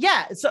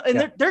 Yeah, so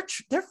and they're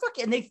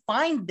fucking, and they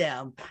find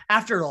them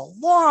after a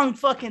long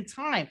fucking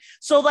time.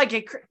 So like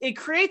it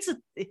creates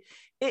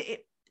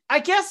I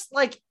guess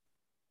like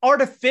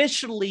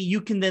artificially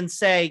you can then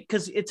say,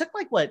 because it took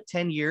like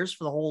 10 years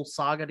for the whole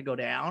saga to go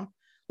down,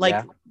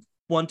 like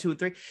 1, 2, and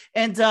 3,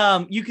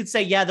 and you could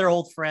say they're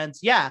old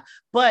friends,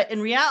 but in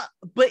reality,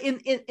 but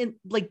in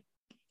like,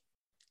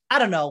 I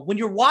don't know, when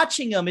you're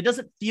watching them, it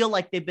doesn't feel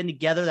like they've been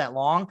together that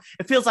long.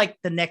 It feels like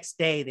the next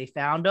day they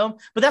found them,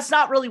 but that's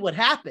not really what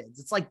happens.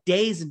 It's like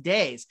days and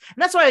days,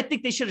 and that's why I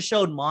think they should have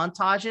showed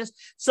montages.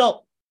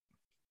 So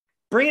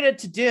bringing it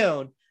to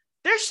Dune,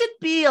 there should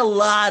be a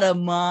lot of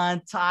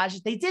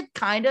montages. They did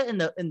kind of in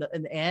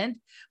the end,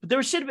 but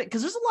there should have been,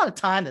 because there's a lot of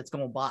time that's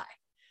going by,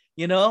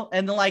 you know,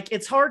 and like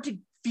it's hard to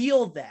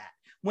feel that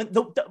when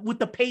with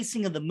the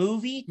pacing of the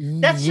movie.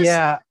 That's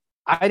just,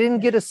 I didn't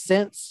get a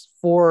sense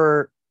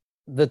for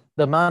the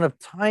amount of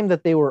time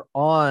that they were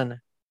on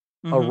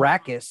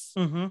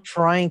Arrakis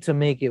trying to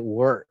make it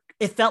work.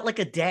 It felt like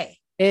a day.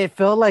 It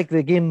felt like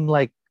they gave him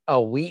like a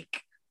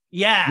week.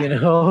 Yeah, you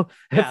know,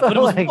 it felt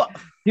like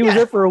he was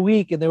there for a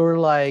week, and they were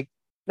like,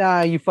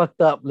 "Nah, you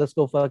fucked up. Let's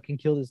go fucking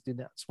kill this dude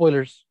now."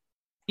 Spoilers.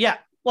 Yeah,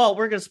 well,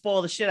 we're gonna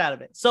spoil the shit out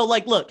of it. So,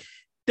 like, look,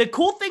 the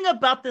cool thing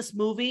about this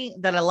movie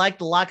that I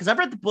liked a lot, because I've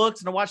read the books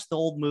and I watched the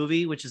old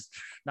movie, which is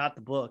not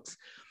the books.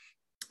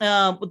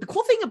 But the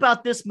cool thing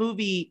about this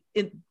movie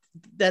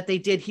that they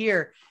did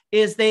here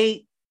is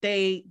they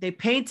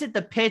painted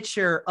the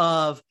picture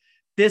of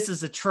this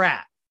is a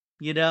trap,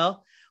 you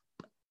know.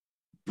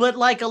 But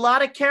like a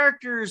lot of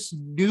characters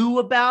knew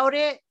about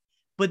it,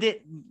 but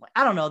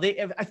I don't know.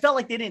 I felt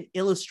like they didn't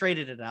illustrate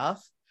it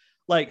enough.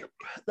 Like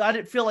I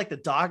didn't feel like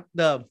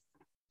the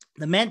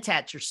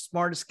Mentat, your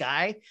smartest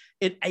guy,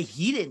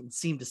 he didn't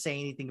seem to say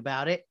anything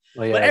about it,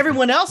 but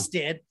everyone else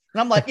did.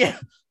 And I'm like,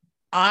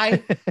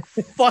 I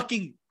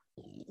fucking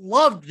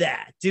loved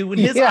that, dude. When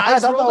his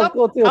eyes rolled up,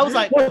 cool, I was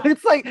like,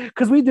 it's like,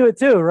 because we do it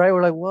too, right?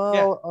 We're like,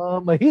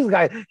 well,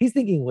 he's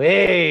thinking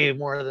way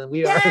more than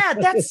we are. Yeah,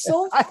 that's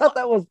so I thought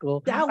that was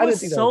cool. That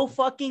was so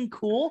fucking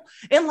cool.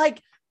 And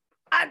like,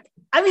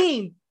 I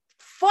mean,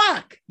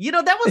 fuck, you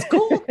know, that was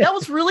cool. That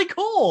was really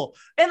cool.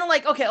 And I'm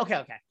like, okay.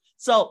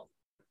 So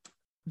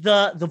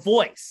the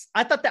voice,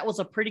 I thought that was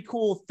a pretty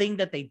cool thing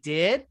that they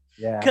did.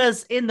 Yeah.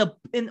 Because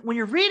when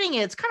you're reading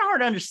it, it's kind of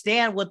hard to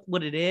understand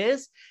what it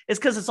is. It's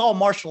because it's all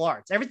martial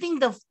arts. Everything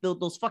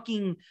those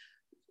fucking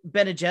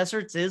Bene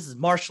Gesserit is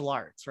martial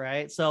arts,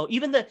 right? So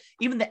even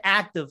the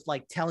act of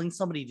like telling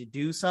somebody to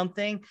do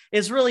something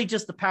is really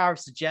just the power of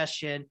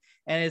suggestion,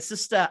 and it's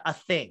just a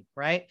thing,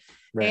 right?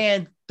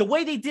 And the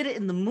way they did it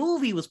in the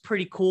movie was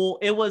pretty cool.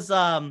 It was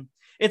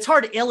it's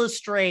hard to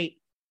illustrate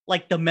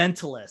like The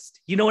Mentalist.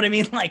 You know what I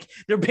mean? Like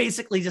they're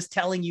basically just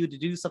telling you to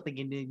do something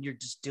and then you're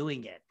just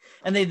doing it.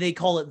 And they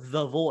call it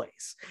The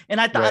Voice. And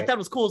I thought that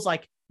was cool. It's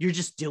like, you're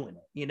just doing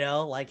it, you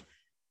know, like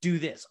do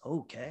this.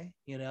 Okay.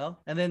 You know?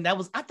 And then I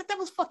thought that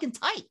was fucking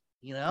tight,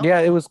 you know? Yeah,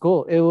 it was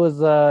cool. It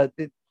was,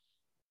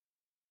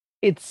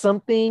 it's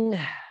something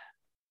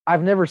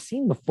I've never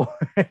seen before.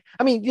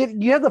 I mean,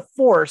 you have the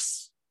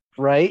Force,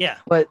 right? Yeah.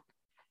 But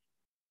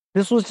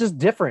this was just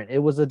different. It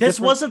was this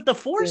wasn't the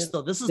Force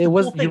though. This is it the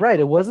was cool thing. You're right.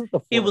 It wasn't the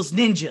Force. It was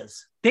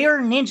ninjas. They are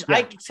ninjas.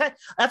 Yeah.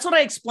 That's what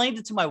I explained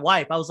it to my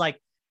wife. I was like,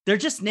 they're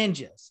just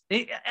ninjas.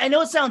 I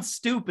know it sounds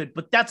stupid,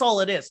 but that's all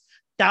it is.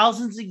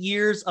 Thousands of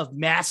years of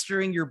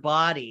mastering your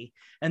body.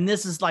 And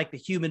this is like the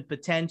human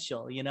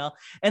potential, you know?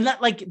 And that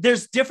like,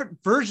 there's different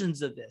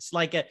versions of this.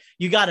 Like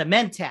you got a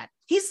Mentat.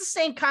 He's the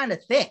same kind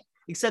of thing.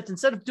 Except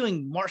instead of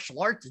doing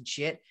martial arts and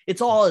shit,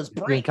 it's all his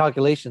brain. Doing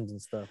calculations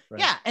and stuff. Right?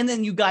 Yeah. And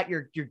then you got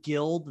your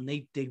guild and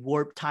they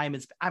warp time.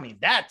 I mean,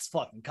 that's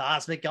fucking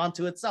cosmic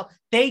onto itself.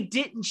 They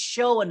didn't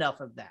show enough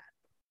of that.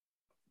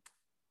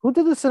 Who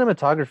did the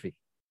cinematography?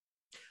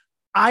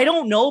 I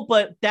don't know,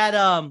 but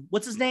that,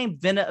 what's his name?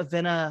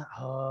 The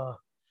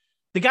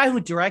guy who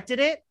directed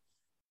it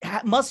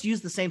must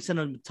use the same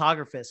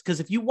cinematographer.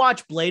 Because if you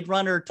watch Blade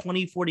Runner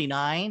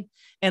 2049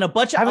 and a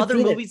bunch of other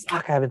movies,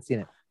 I haven't seen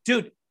it.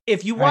 Dude,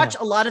 if you watch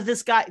a lot of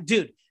this guy,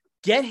 dude,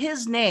 get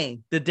his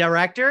name, the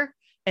director,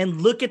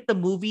 and look at the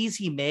movies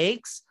he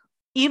makes.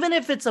 Even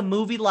if it's a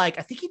movie like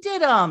I think he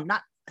did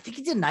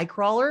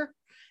Nightcrawler,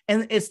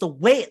 and it's the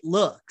way it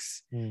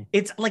looks.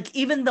 It's like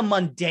even the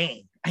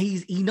mundane.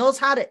 He knows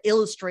how to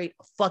illustrate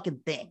a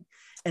fucking thing.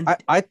 And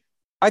I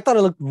thought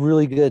it looked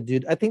really good,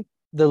 dude. I think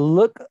the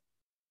look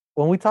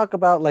when we talk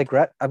about like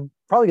I'm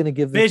probably gonna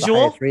give this visual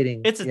the highest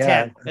rating. It's a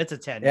 10. It's a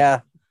 10.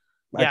 Yeah.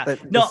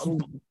 No.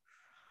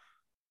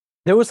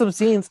 There were some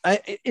scenes.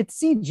 It's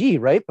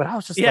CG, right? But I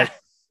was just like,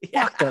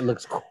 "Fuck, that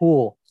looks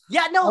cool."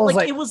 Yeah, no,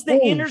 like it was the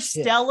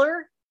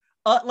Interstellar.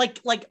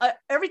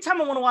 Every time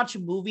I want to watch a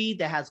movie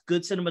that has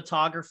good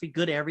cinematography,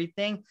 good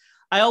everything,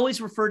 I always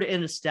refer to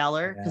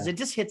Interstellar because it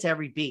just hits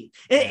every beat.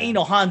 You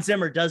know, Hans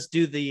Zimmer does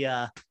do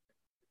the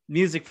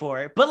music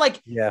for it, but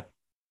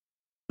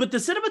But the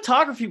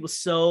cinematography was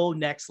so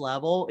next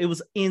level. It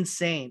was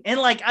insane. And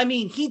like, I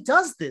mean, he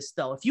does this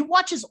though. If you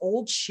watch his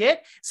old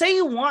shit,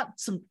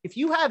 if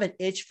you have an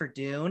itch for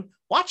Dune,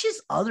 watch his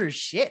other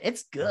shit.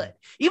 It's good.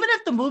 Even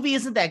if the movie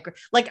isn't that great.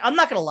 Like, I'm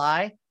not going to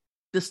lie.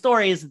 The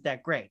story isn't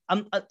that great.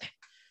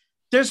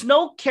 There's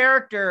no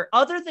character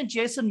other than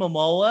Jason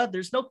Momoa.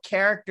 There's no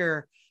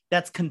character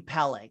that's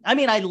compelling. I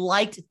mean, I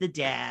liked the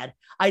dad.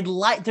 I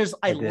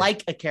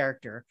like a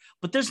character,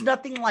 but there's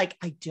nothing like,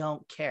 I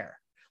don't care.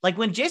 Like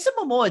when Jason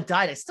Momoa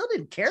died, I still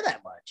didn't care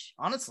that much,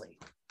 honestly.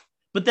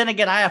 But then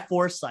again, I have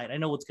foresight. I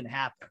know what's going to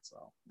happen.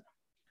 So,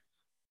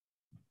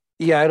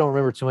 yeah, I don't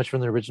remember too much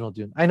from the original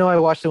Dune. I know I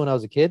watched it when I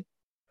was a kid.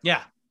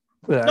 Yeah.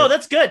 No,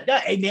 that's good.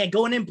 Hey, man,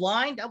 going in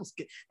blind, that was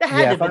good. That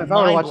had if I were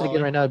to watch it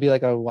again right now, it'd be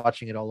like I was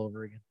watching it all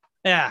over again.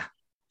 Yeah.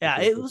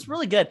 Yeah, it was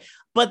really good.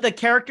 But the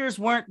characters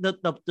weren't,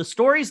 the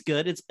story's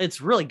good.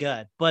 It's really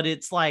good. But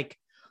it's like,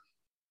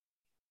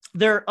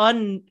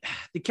 the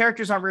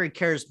characters aren't very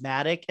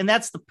charismatic, and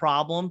that's the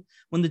problem.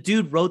 When the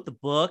dude wrote the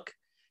book,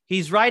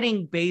 he's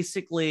writing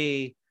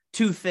basically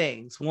two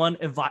things. One,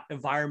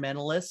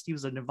 environmentalist. He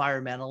was an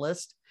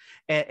environmentalist,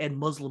 and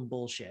Muslim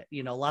bullshit,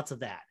 you know, lots of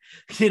that,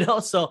 you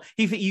know. So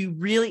you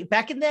really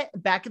back in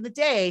the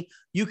day,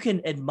 you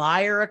can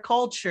admire a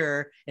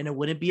culture and it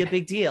wouldn't be a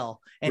big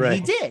deal. And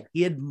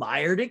he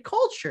admired a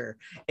culture,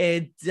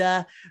 and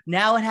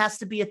now it has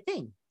to be a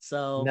thing.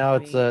 So now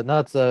it's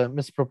a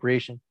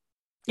misappropriation.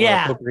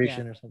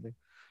 Appropriation or something.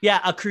 Yeah,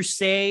 a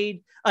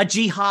crusade, a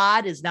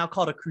jihad is now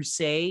called a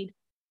crusade.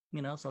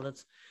 You know, so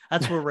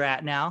that's where we're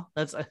at now.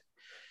 That's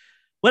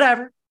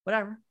whatever.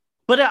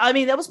 But I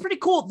mean, that was pretty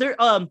cool. There,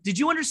 did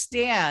you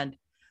understand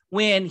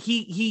when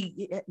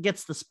he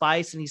gets the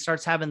spice and he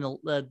starts having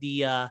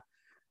the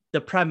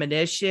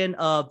premonition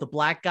of the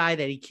black guy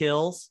that he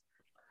kills?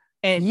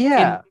 And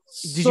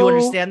did you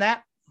understand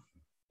that?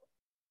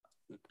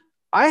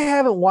 I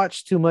haven't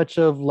watched too much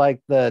of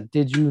like the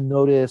did you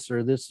notice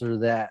or this or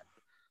that.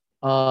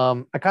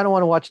 I kind of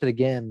want to watch it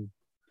again.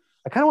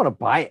 I kind of want to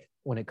buy it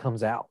when it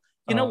comes out.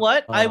 You know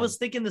what? I was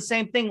thinking the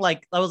same thing.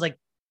 Like I was like,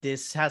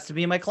 this has to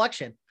be in my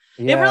collection.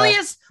 Yeah. It really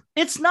is.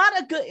 It's not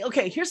a good.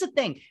 Okay, here's the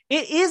thing.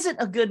 It isn't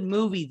a good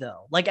movie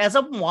though. Like as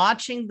I'm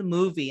watching the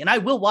movie, and I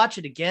will watch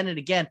it again and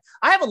again.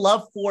 I have a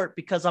love for it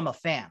because I'm a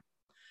fan.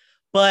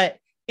 But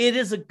it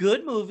is a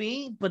good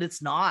movie, but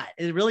it's not.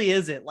 It really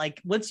isn't.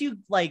 Like once you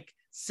like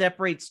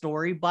separate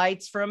story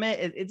bites from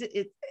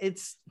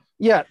it's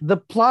the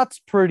plot's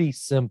pretty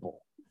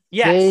simple.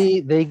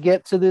 Yes. They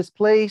get to this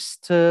place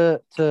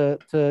to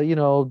you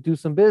know do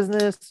some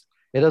business.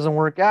 It doesn't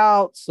work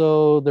out,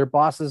 so their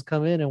bosses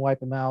come in and wipe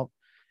them out,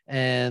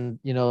 and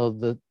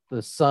the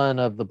son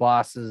of the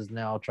boss is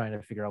now trying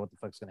to figure out what the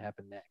fuck's gonna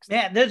happen next.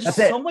 Man, there's just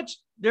so much.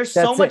 There's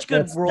so much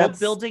good world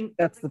building.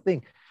 That's the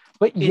thing.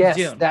 But yes,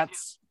 Dune.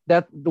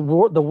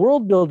 the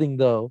world building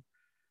though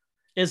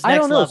is I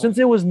don't know, level. since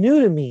it was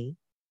new to me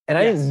and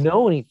I didn't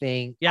know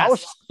anything. I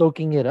was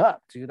soaking it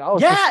up, dude. I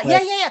was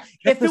yeah.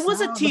 If it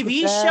was a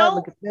TV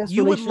show,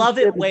 you would love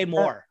it way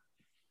more.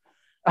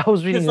 I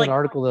was reading an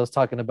article that was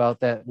talking about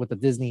that with the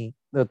Disney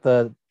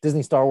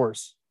Star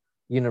Wars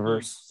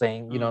universe,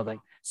 saying like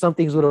some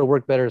things would have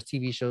worked better as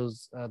TV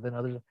shows than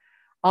others.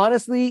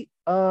 Honestly,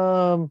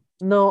 no,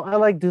 I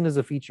like Dune as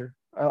a feature.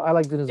 I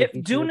like Dune as a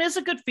feature. Dune is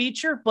a good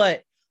feature,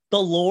 but the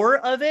lore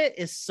of it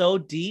is so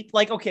deep.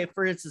 Like, okay,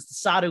 for instance, the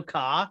Sadu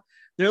Ka,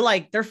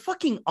 they're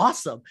fucking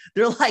awesome.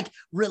 They're like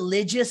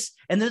religious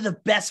and they're the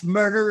best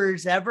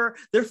murderers ever.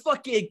 They're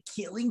fucking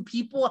killing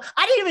people.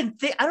 I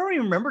don't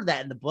even remember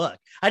that in the book.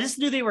 I just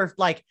knew they were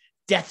like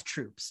death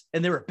troops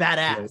and they were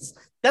badass.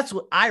 Right. That's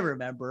what I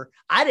remember.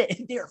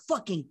 They're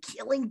fucking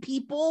killing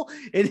people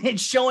and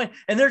showing,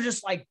 and they're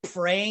just like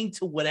praying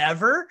to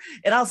whatever.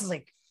 And I was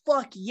like,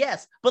 fuck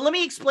yes. But let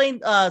me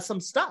explain some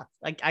stuff.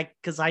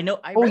 Because I know.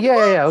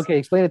 Okay,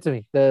 explain it to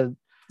me. I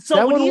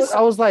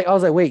was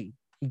like, wait,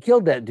 he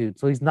killed that dude,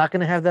 so he's not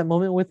gonna have that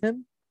moment with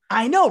him.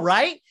 I know,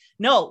 right?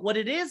 No, what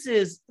it is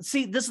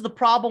see, this is the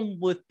problem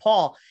with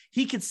Paul.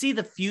 He can see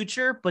the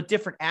future, but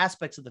different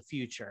aspects of the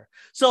future.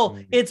 So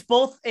it's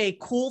both a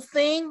cool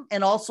thing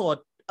and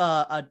also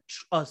a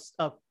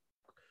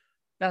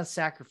not a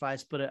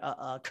sacrifice, but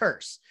a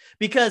curse.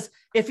 Because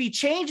if he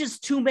changes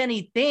too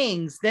many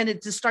things, then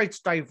it just starts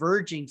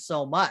diverging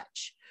so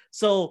much.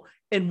 So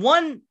in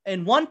one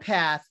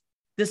path,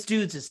 this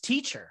dude's his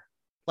teacher,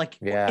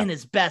 and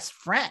his best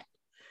friend.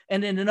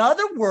 And in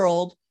another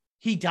world,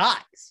 he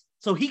dies.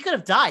 So he could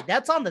have died.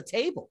 That's on the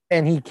table.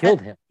 And he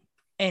killed him.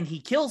 And he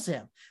kills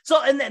him.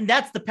 So, and then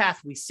that's the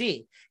path we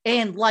see.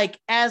 And like,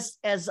 as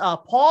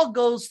Paul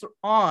goes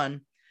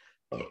on,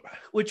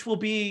 which will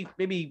be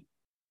maybe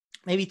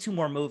 2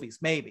 more movies,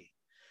 maybe,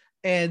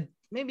 and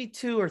maybe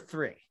 2 or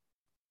 3.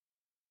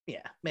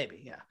 Yeah,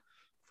 maybe. Yeah.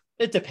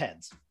 It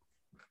depends.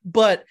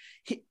 But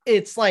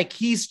it's like,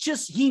 you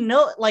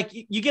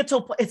get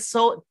to, it's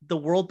so, the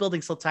world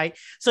building so tight.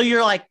 So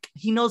you're like,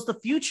 he knows the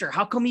future.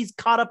 How come he's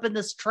caught up in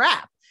this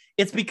trap?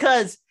 It's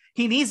because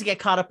he needs to get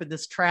caught up in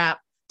this trap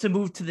to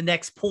move to the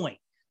next point,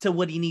 to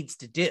what he needs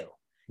to do.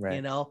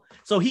 Right.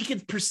 So he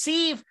can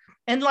perceive,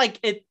 and like,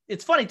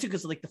 it's funny too,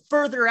 because like the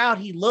further out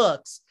he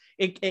looks,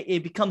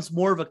 it becomes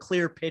more of a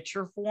clear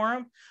picture for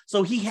him.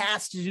 So he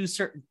has to do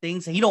certain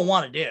things that he don't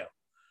want to do.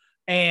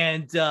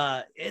 And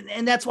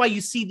that's why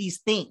you see these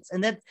things.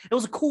 And that it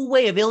was a cool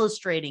way of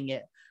illustrating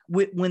it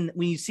when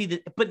you see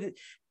that. But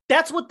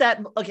that's what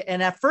okay.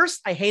 And at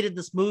first I hated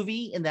this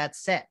movie in that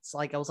sense.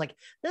 Like, I was like,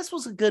 this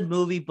was a good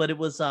movie, but it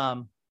was,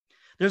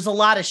 there's a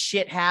lot of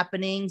shit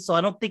happening. So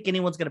I don't think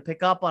anyone's going to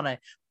pick up on it.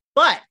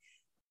 But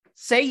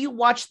say you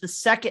watch the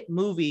second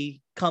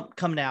movie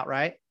coming out,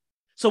 right?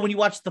 So when you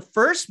watch the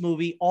first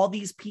movie, all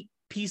these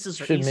pieces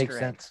are Easter eggs.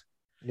 Sense.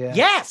 Yeah.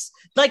 Yes.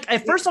 Like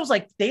at first I was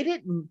like, they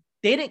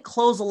didn't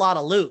close a lot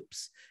of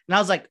loops. And I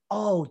was like,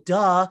 oh,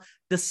 duh.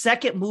 The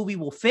second movie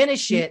will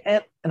finish it.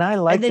 And I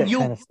like that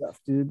kind of stuff,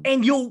 dude.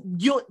 And you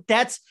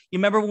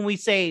remember when we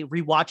say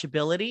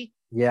rewatchability?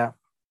 Yeah.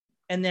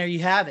 And there you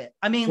have it.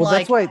 I mean,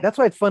 that's why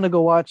it's fun to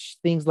go watch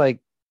things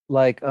like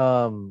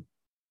now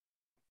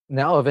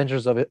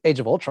Avengers of Age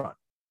of Ultron.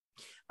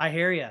 I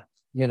hear you.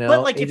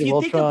 But like, if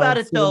you think about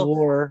it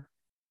though,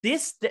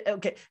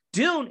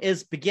 Dune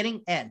is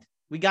beginning end.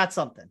 We got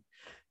something.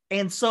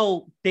 And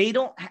so they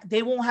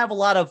won't have a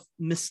lot of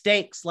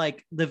mistakes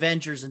like the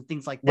Avengers and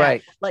things like that.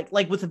 Right.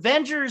 Like with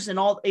Avengers and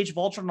all Age of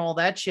Ultron and all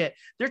that shit,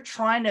 they're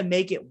trying to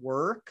make it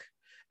work.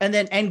 And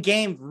then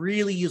Endgame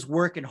really is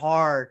working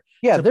hard.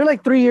 Yeah, they're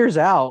like 3 years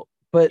out,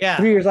 but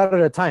 3 years out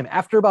at a time.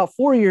 After about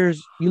 4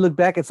 years, you look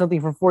back at something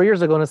from 4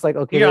 years ago and it's like,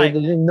 okay, they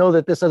didn't know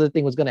that this other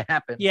thing was going to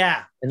happen.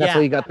 Yeah. And that's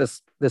why you got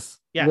this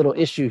little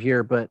issue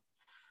here, but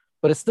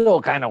it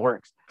still kind of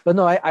works. But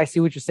no, I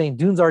see what you're saying.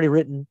 Dune's already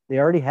written. They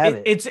already have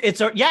it.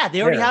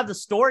 They already have the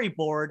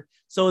storyboard,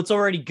 so it's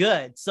already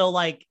good. So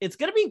like, it's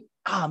gonna be,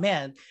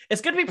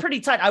 it's gonna be pretty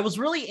tight. I was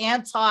really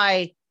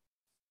anti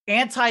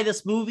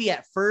this movie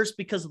at first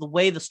because of the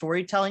way the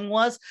storytelling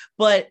was,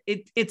 but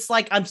it's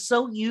like, I'm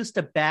so used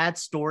to bad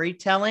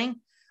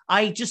storytelling.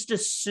 I just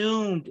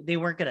assumed they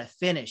weren't gonna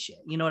finish it.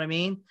 You know what I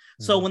mean?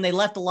 Mm-hmm. So when they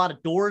left a lot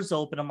of doors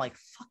open, I'm like,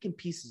 fucking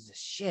pieces of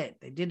shit.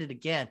 They did it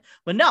again.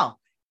 But no,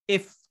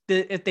 if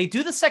they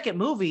do the second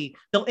movie,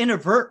 they'll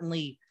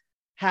inadvertently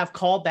have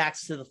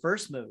callbacks to the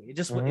first movie. It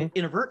just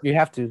inadvertently. You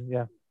have to,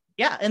 yeah.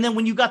 Yeah, and then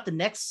when you got the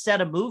next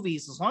set of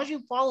movies, as long as you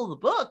follow the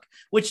book,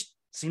 which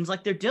seems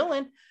like they're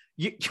doing,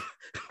 you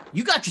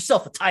got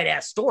yourself a tight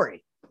ass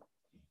story.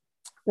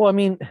 Well, I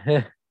mean,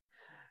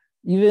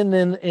 even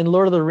in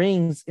Lord of the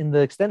Rings, in the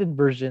extended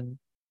version,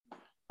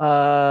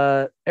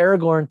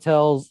 Aragorn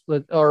tells,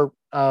 or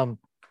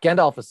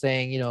Gandalf is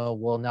saying,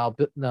 well,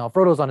 now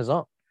Frodo's on his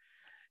own.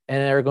 And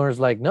Aragorn's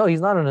like, no,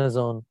 he's not on his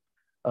own.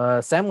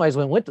 Samwise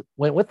went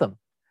with them.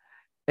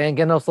 And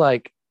Gandalf's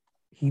like,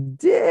 he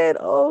did.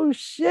 Oh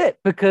shit!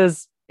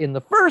 Because in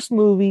the first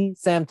movie,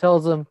 Sam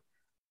tells him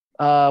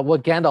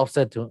what Gandalf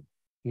said to him.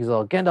 He's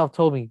all, Gandalf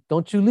told me,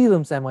 "Don't you leave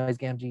him, Samwise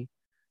Gamgee.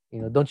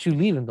 Don't you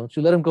leave him. Don't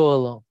you let him go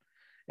alone."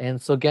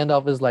 And so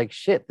Gandalf is like,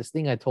 "Shit! This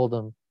thing I told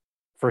him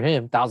for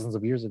him thousands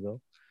of years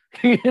ago,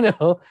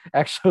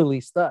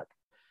 actually stuck."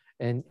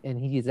 And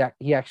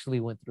he actually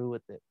went through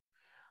with it.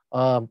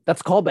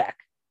 That's a callback.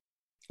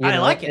 I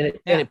like and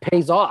it. and it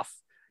pays off.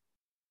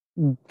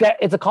 That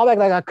it's a callback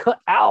that got cut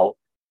out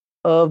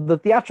of the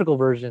theatrical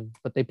version,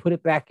 but they put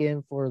it back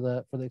in for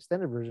the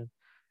extended version,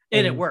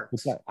 and it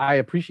works. I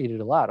appreciate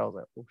it a lot. I was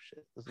like, oh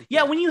shit.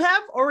 Yeah, when you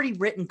have already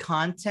written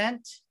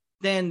content,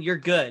 then you're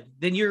good.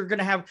 Then you're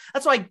gonna have.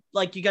 That's why,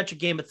 like, you got your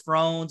Game of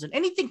Thrones and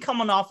anything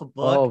coming off a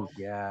book. Oh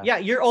yeah,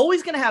 you're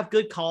always gonna have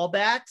good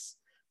callbacks.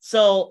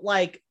 So,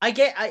 like,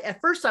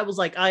 at first I was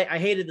like, I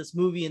hated this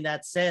movie in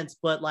that sense,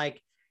 but like,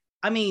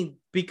 I mean,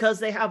 because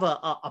they have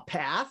a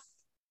path,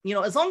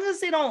 as long as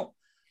they don't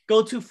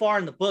go too far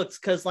in the books,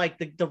 because like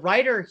the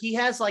writer, he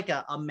has like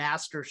a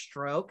master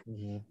stroke,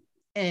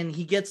 and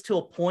he gets to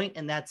a point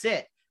and that's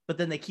it. But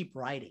then they keep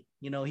writing,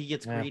 he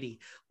gets greedy.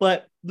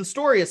 But the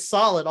story is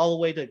solid all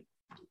the way to,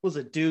 was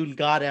it Dune,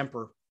 God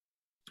Emperor?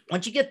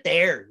 Once you get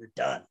there, you're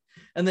done.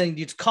 And then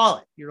you just call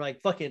it. You're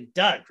like, fucking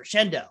done,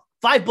 crescendo,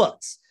 5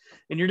 books,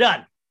 and you're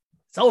done.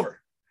 It's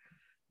over.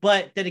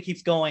 But then it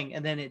keeps going,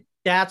 and then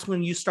that's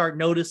when you start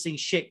noticing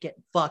shit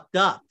getting fucked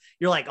up.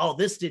 You're like, oh,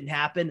 this didn't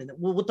happen. And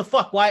well, what the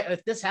fuck? Why,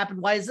 if this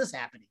happened, why is this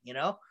happening?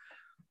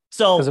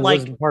 So because it like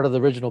wasn't part of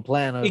the original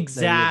plan.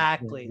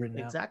 Exactly.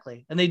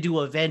 And they do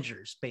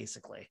Avengers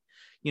basically,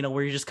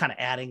 where you're just kind of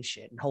adding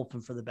shit and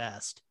hoping for the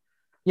best.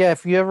 Yeah.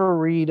 If you ever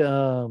read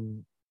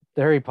the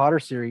Harry Potter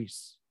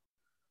series,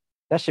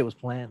 that shit was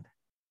planned.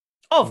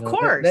 Oh, of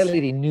course. That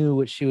lady knew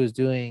what she was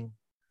doing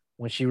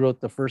when she wrote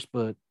the first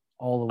book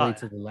all the way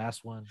to the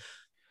last one.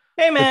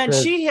 Hey man,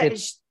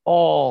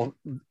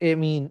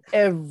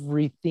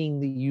 everything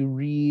that you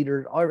read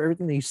or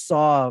everything that you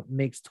saw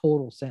makes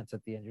total sense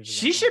at the end.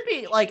 She should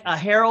be like a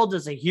herald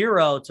as a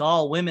hero to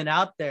all women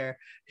out there.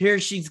 Here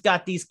she's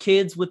got these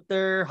kids with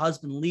her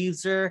husband,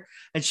 leaves her,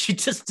 and she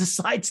just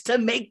decides to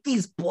make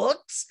these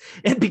books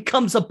and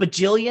becomes a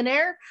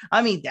bajillionaire.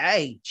 I mean,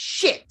 hey,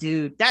 shit,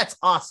 dude, that's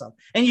awesome.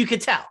 And you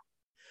could tell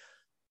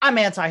I'm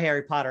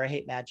anti-Harry Potter. I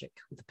hate magic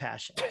with a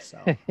passion. So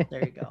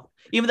there you go.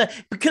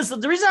 Because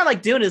the reason I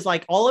like doing it is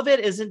like all of it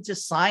isn't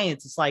just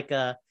science. It's like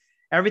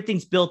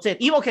everything's built in.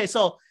 Okay,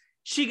 so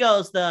she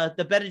goes, the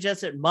Bene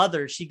Gesserit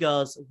mother, she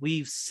goes,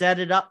 we've set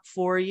it up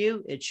for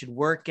you. It should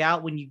work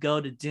out when you go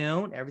to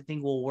Dune.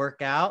 Everything will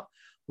work out.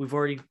 We've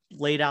already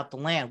laid out the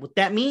land. What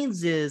that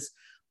means is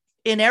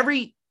in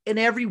every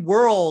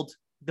world,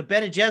 the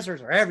Bene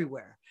Gesserits are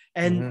everywhere.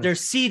 And they're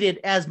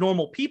seated as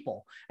normal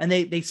people. And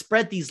they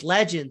spread these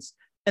legends.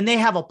 And they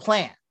have a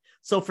plan.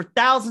 So for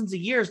thousands of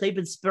years, they've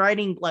been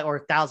spreading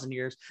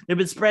they've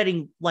been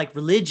spreading like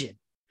religion,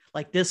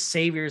 like this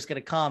savior is going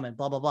to come and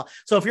blah, blah, blah.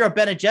 So if you're a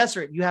Bene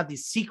Gesserit, you have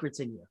these secrets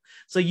in you.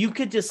 So you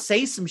could just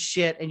say some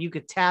shit and you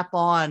could tap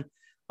on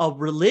a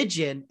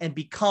religion and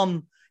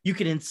you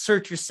could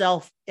insert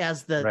yourself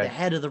as the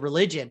head of the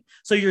religion.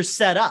 So you're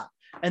set up.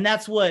 And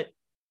that's what,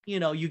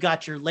 you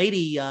got your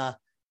Lady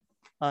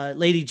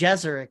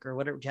Gesserit or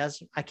whatever.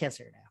 I can't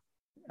say her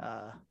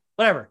now.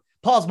 Whatever.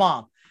 Paul's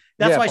mom.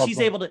 That's why she's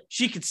able to,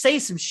 she could say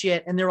some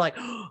shit and they're like,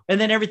 oh, and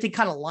then everything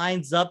kind of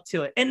lines up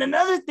to it. And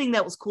another thing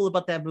that was cool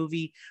about that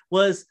movie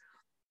was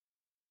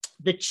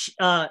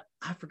I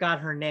forgot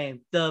her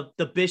name, the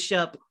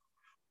bishop.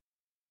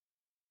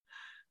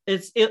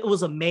 It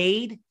was a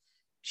maid.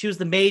 She was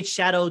the maid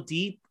Shadow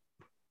Deep.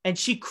 And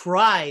she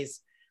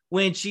cries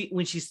when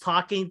she's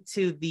talking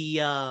to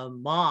the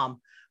mom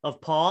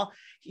of Paul.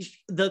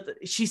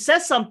 She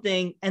says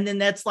something and then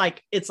that's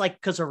like, it's like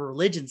because her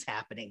religion's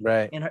happening,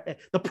 right? And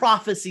the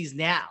prophecies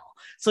now.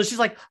 So she's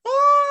like,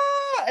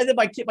 and then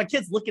my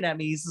kid's looking at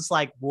me. He's just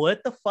like,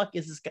 what the fuck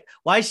is this guy?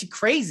 Why is she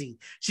crazy?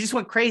 She just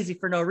went crazy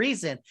for no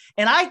reason.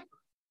 And I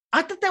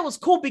thought that was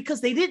cool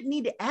because they didn't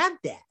need to add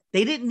that.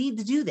 They didn't need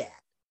to do that.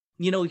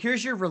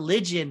 Here's your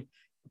religion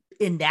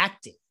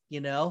enacted,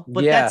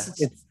 but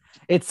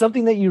it's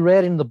something that you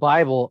read in the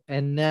Bible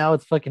and now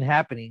it's fucking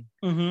happening.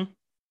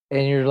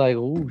 And you're like,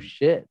 oh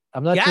shit.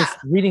 I'm not just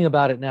reading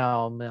about it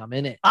now. I'm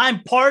in it.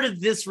 I'm part of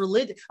this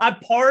religion. I'm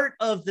part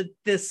of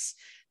this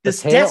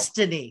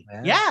destiny.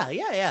 Man.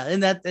 Yeah.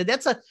 And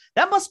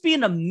that must be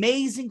an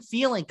amazing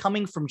feeling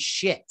coming from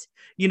shit,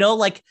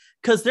 like,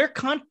 cause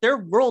their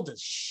world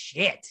is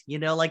shit,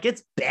 like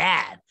it's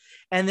bad.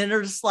 And then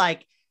they're just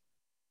like,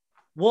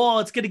 well,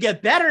 it's going to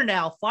get better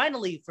now.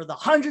 Finally, for the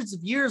hundreds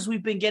of years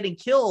we've been getting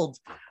killed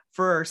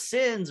for our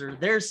sins or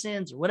their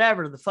sins or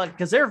whatever the fuck,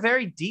 because they're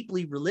very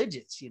deeply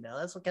religious,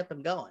 that's what kept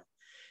them going.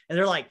 And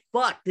they're like,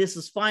 fuck, this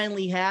is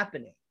finally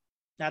happening.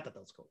 I thought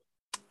that was cool.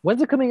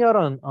 When's it coming out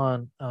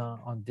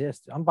on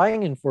disc? I'm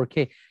buying in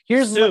 4K.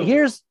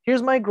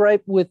 Here's my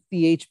gripe with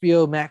the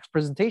HBO Max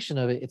presentation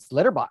of it. It's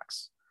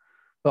letterbox,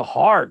 but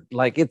hard,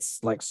 like it's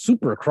like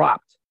super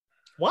cropped.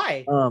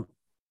 Why?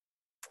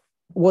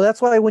 Well,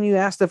 that's why when you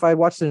asked if I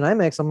watched it in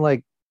IMAX, I'm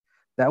like,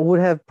 that would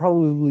have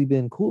probably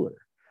been cooler.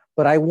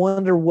 But I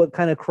wonder what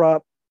kind of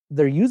crop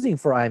they're using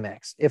for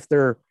IMAX. If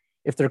they're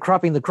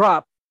cropping the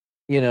crop,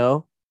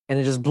 and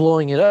it's just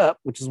blowing it up,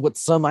 which is what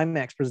some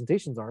IMAX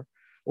presentations are,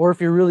 or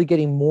if you're really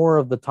getting more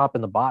of the top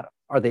and the bottom.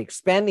 Are they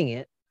expanding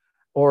it,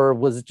 or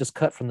was it just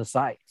cut from the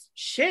sides?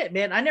 Shit,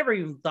 man, I never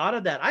even thought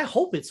of that. I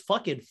hope it's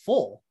fucking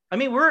full. I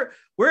mean, we're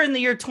in the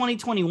year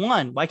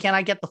 2021. Why can't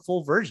I get the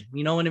full version?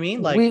 You know what I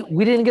mean? Like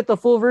we didn't get the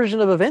full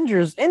version of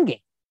Avengers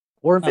Endgame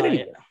or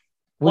Infinity War.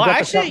 Well,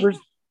 actually,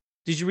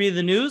 did you read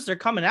the news? They're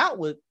coming out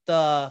with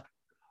the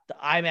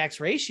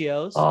IMAX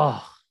ratios.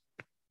 Oh,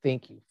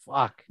 thank you.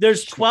 Fuck.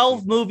 There's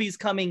 12 movies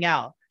coming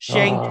out.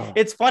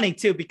 It's funny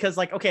too because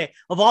like, okay,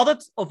 of all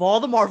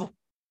the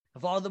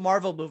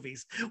Marvel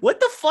movies, what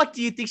the fuck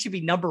do you think should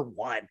be number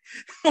one?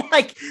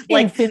 like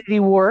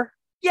Infinity War.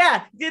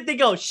 Yeah, they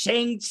go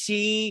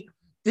Shang-Chi,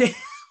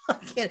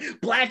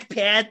 Black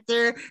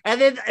Panther,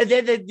 and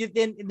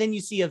then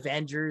you see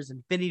Avengers,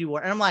 Infinity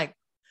War, and I'm like,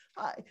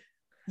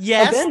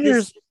 yes,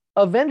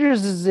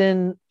 Avengers is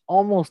in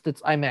almost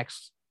its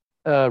IMAX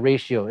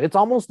ratio. It's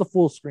almost the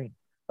full screen.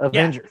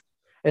 Avengers. Yeah.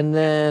 And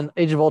then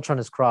Age of Ultron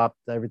is cropped.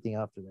 Everything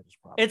after that is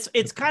cropped.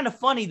 It's kind of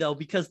funny though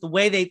because the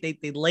way they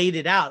laid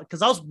it out.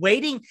 Because I was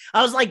waiting,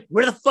 I was like,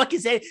 "Where the fuck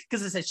is it?"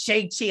 Because it said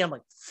Shang-Chi. I'm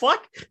like,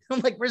 "Fuck!" I'm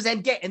like, "Where's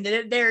Endgame?" And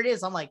then there it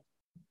is. I'm like,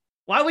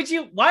 "Why would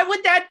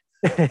that?"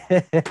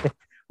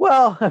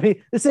 Well, I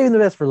mean, they're saving the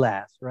best for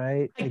last,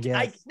 right? I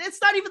guess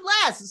it's not even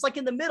last. It's like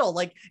in the middle.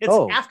 Like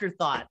it's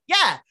afterthought.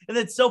 Yeah, and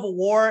then Civil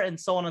War and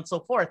so on and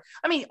so forth.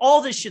 I mean,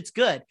 all this shit's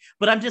good,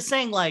 but I'm just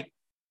saying, like.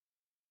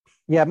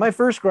 Yeah, my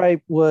first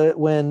gripe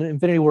when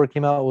Infinity War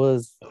came out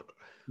was,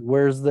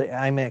 where's the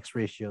IMAX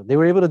ratio? They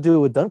were able to do it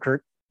with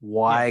Dunkirk.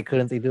 Why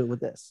couldn't they do it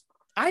with this?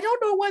 I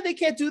don't know why they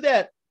can't do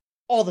that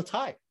all the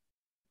time.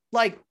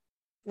 Like,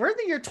 we're in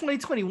the year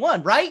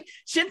 2021, right?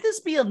 Shouldn't this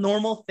be a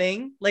normal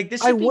thing? Like,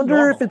 this should be wonder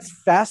normal. If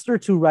it's faster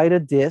to write a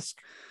disc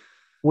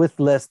with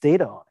less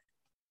data on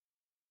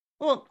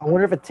it. Well, I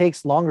wonder if it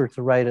takes longer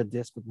to write a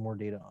disc with more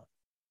data on it.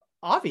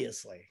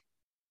 Obviously.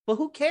 But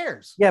who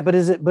cares? Yeah, but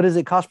is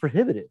it cost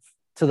prohibitive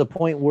to the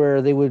point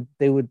where they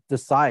would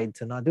decide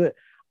to not do it?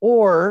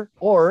 Or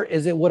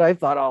is it what I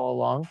thought all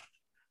along?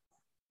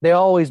 They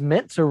always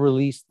meant to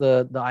release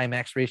the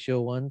IMAX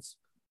ratio ones,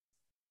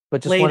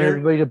 but just want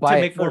everybody to buy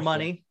to make more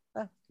money.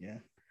 Yeah.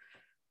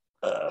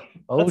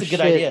 That's a good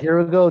idea.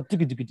 Here we go.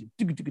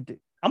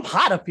 I'm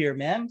hot up here,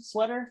 man.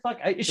 Sweater. Fuck.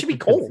 It should be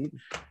cold.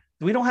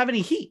 We don't have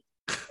any heat.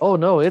 Oh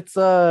no, it's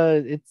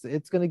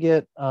gonna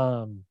get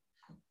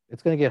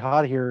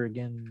hot here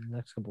again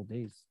next couple of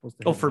days.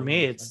 For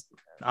me,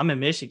 I'm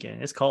in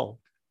Michigan. It's cold.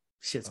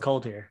 Shit's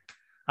cold here.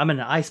 I'm in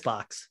an ice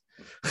box.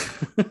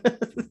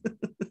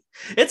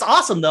 It's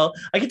awesome though.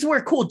 I get to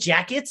wear cool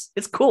jackets.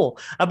 It's cool.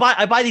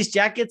 I buy these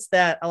jackets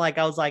that I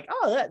was like,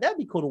 oh, that'd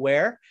be cool to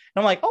wear.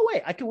 And I'm like, oh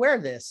wait, I can wear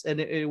this, and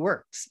it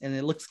works, and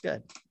it looks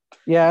good.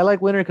 Yeah, I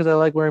like winter because I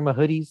like wearing my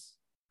hoodies.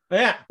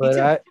 Yeah,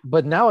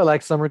 but now I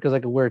like summer because I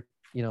can wear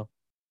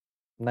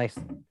nice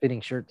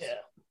fitting shirts. Yeah.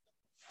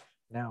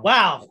 Now.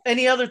 Wow.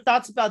 Any other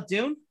thoughts about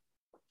Dune?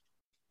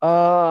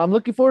 I'm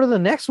looking forward to the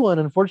next one.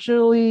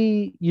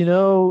 Unfortunately,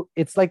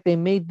 it's like they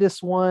made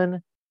this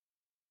one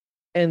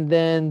and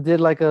then did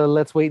like a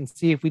let's wait and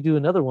see if we do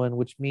another one,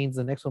 which means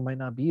the next one might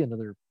not be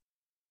another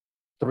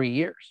 3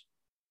 years.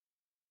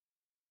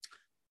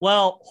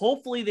 Well,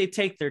 hopefully they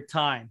take their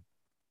time.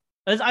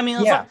 I mean,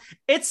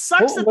 it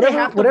sucks that they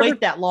have to wait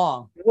that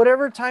long.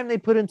 Whatever time they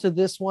put into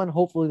this one,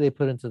 hopefully they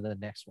put into the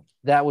next one.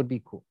 That would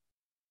be cool.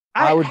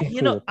 I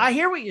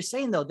hear what you're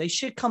saying though. They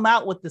should come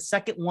out with the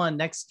second one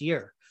next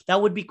year. That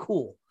would be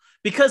cool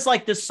because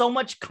like there's so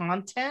much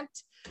content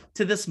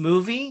to this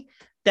movie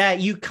that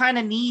you kind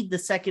of need the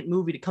second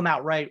movie to come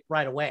out right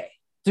away.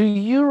 Do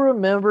you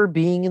remember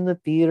being in the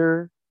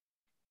theater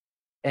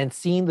and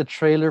seeing the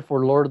trailer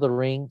for Lord of the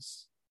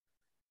Rings?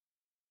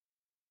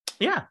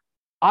 Yeah.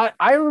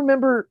 I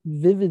remember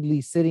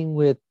vividly sitting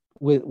with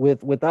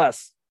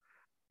us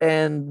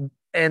and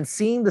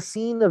seeing the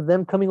scene of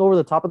them coming over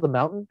the top of the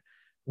mountain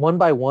one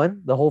by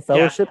one, the whole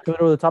fellowship coming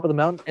over the top of the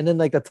mountain, and then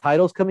like the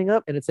titles coming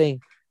up and it's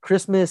saying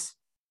Christmas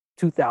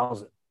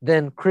 2000,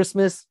 then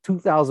Christmas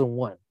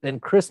 2001, then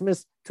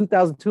Christmas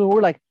 2002, and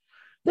we're like,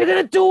 they're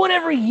gonna do one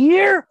every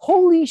year.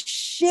 Holy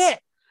shit!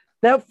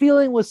 That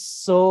feeling was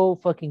so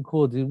fucking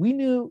cool, dude. We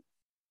knew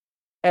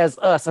as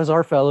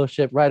our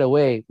fellowship right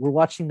away, we're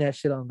watching that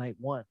shit on night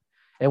one.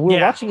 And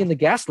we're watching in the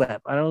gas lab.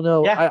 I don't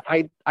know. Yeah.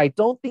 I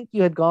don't think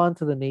you had gone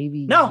to the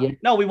Navy.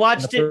 No, we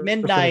watched it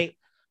midnight.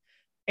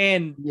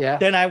 And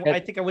then I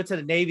think I went to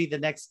the Navy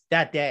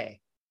that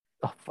day.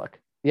 Oh, fuck.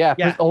 Yeah.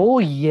 Oh,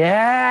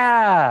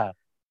 yeah.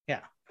 Yeah.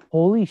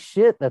 Holy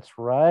shit. That's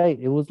right.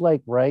 It was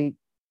like right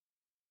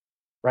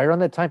around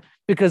that time.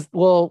 Because,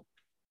 well,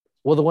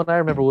 the one I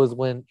remember was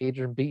when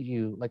Adrian beat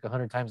you like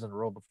 100 times in a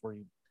row before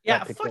you.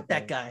 Yeah, fuck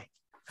that guy.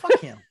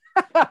 Fuck him.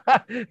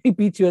 He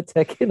beat you at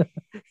Tekken.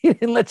 He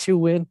didn't let you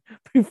win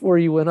before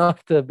you went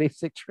off to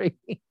basic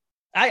training.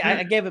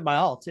 I gave it my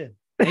all too.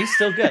 And he's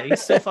still good.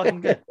 He's still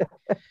fucking good.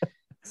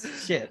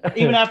 Shit.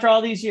 Even after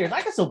all these years,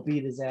 I can still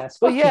beat his ass.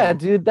 But Fuck yeah, him.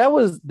 dude, that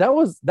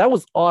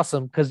was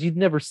awesome because you'd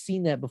never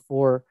seen that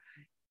before.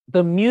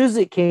 The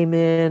music came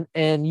in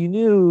and you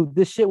knew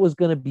this shit was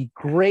going to be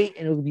great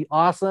and it would be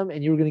awesome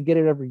and you were going to get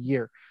it every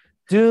year.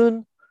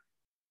 Dune,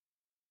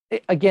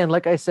 again,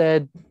 like I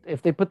said,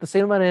 if they put the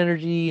same amount of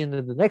energy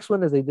into the next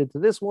one as they did to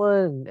this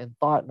one and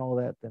thought and all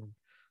that,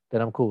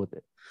 then I'm cool with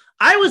it.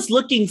 I was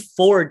looking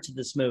forward to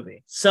this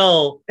movie.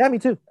 So yeah, me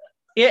too.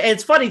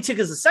 It's funny too,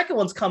 because the second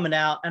one's coming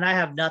out and I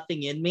have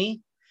nothing in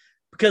me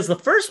because the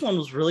first one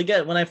was really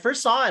good. When I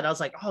first saw it, I was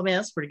like, oh man,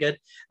 that's pretty good.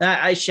 And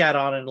I shat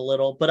on it a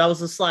little, but I was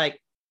just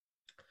like,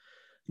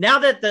 now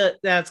that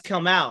that's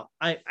come out,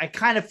 I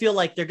kind of feel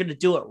like they're going to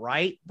do it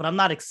right, but I'm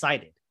not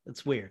excited.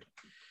 It's weird.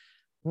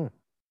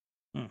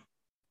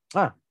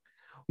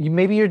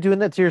 Maybe you're doing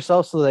that to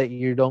yourself so that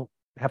you don't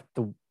have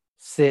to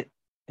sit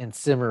and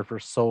simmer for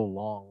so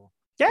long.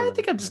 Yeah, I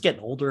think I'm just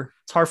getting older.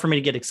 It's hard for me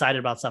to get excited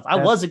about stuff. I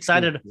was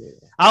excited.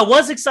 I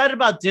was excited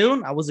about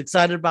Dune. I was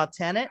excited about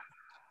Tenet.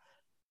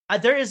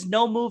 There is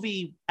no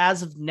movie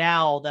as of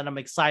now that I'm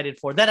excited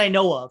for that I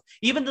know of.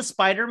 Even the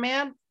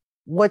Spider-Man.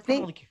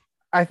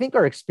 I think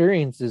our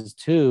experiences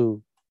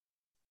too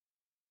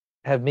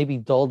have maybe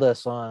dulled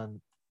us on,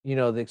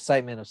 the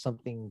excitement of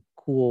something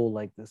cool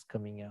like this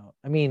coming out.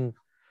 I mean,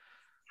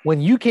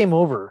 when you came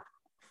over,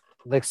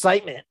 the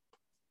excitement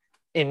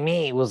in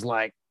me was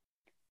like,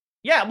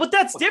 yeah, but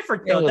that's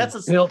different though. That's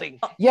a building.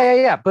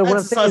 Yeah. But what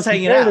I'm saying is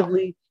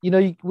comparatively,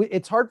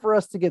 it's hard for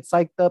us to get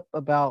psyched up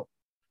about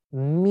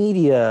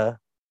media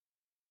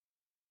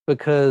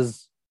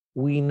because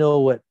we know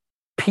what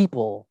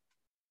people,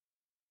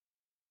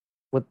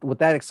 what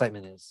that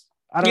excitement is.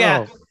 I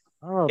don't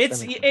know.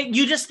 It's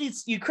you just need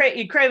you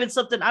craving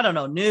something, I don't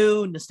know,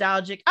 new,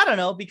 nostalgic. I don't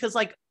know, because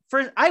like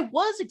I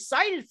was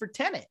excited for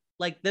Tenet.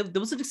 Like there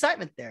was an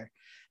excitement there.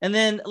 And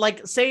then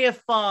like say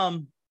if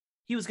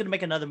he was going to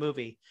make another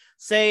movie,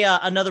 say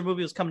another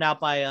movie was coming out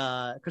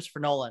by Christopher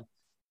Nolan,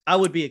 I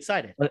would be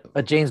excited.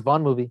 A James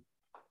Bond movie.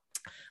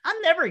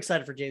 I'm never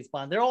excited for James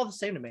Bond. They're all the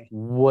same to me.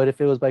 What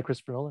if it was by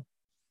Christopher Nolan?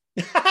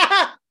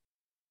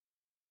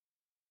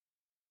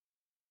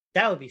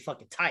 That would be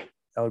fucking tight.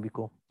 That would be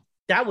cool.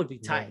 That would be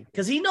tight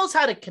because he knows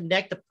how to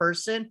connect the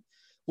person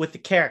with the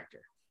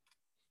character,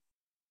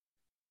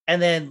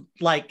 and then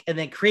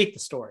create the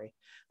story.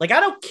 Like I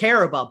don't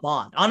care about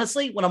Bond.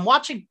 Honestly, when I'm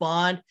watching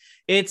Bond,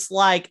 it's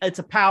like it's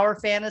a power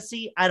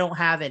fantasy I don't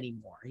have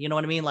anymore. You know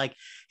what I mean? Like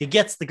he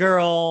gets the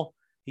girl,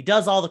 he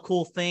does all the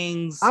cool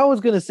things. I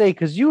was gonna say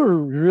because you were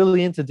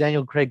really into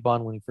Daniel Craig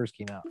Bond when he first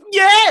came out.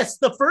 Yes,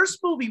 the first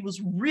movie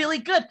was really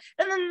good,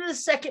 and then the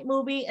second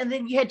movie, and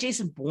then you had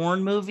Jason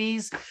Bourne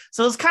movies.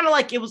 So it's kind of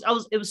like it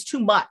was too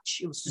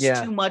much. It was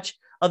just too much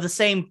of the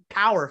same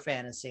power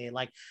fantasy.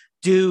 Like,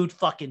 dude,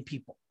 fucking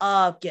people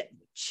up, getting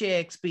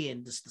chicks,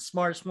 being just the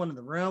smartest one in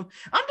the room.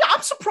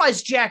 I'm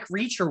surprised Jack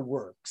Reacher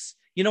works.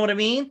 You know what I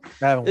mean?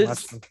 I haven't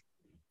watched him.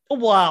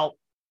 Wow,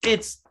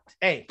 it's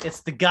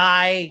the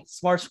guy,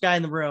 smartest guy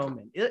in the room.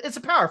 And it's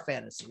a power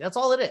fantasy. That's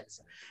all it is.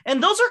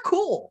 And those are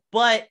cool,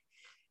 but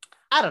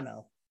I don't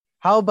know.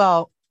 How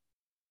about,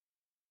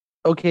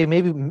 okay,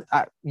 maybe,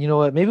 you know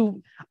what? Maybe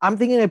I'm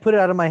thinking I put it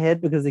out of my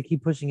head because they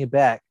keep pushing it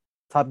back.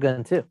 Top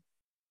Gun 2.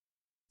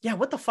 Yeah,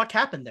 what the fuck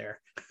happened there?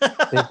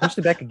 They pushed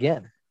it back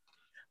again.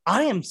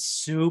 I am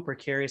super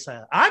curious.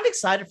 I'm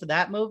excited for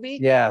that movie.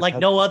 Yeah. Like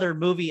no other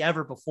movie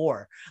ever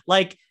before.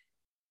 Like,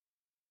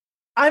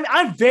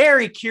 I'm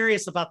very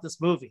curious about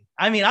this movie.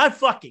 I mean, I'm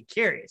fucking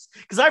curious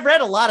because I've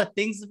read a lot of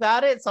things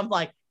about it. So I'm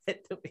like,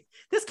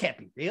 this can't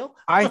be real.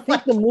 I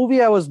think the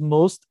movie I was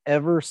most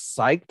ever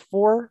psyched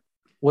for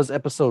was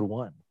episode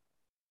 1.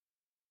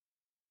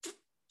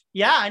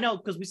 Yeah, I know,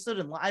 because we stood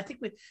in line. I think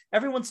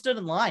everyone stood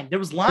in line. There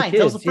was lines.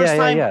 That was the first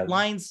time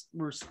lines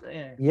were.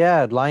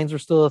 Yeah, lines were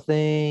still a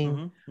thing.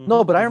 Mm-hmm,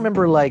 no, but I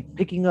remember like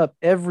picking up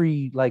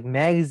every like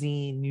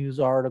magazine, news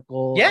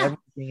article,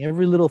 everything,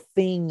 every little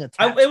thing.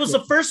 It was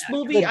the first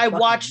movie I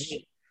watched.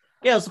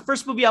 Yeah, it was the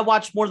first movie I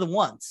watched more than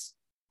once.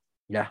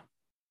 Yeah.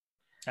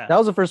 That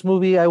was the first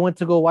movie I went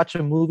to go watch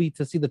a movie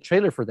to see the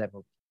trailer for that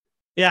movie.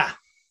 Yeah.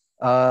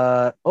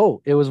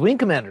 It was Wing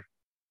Commander.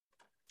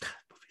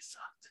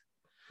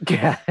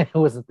 Yeah, it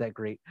wasn't that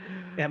great.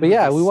 But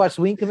yeah, we watched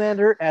Wing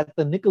Commander at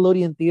the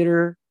Nickelodeon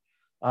Theater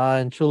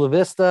in Chula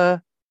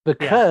Vista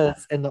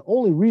because, and the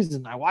only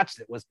reason I watched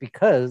it was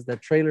because the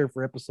trailer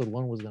for episode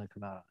 1 was going to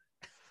come out.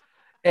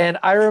 And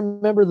I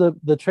remember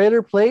the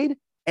trailer played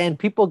and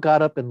people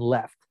got up and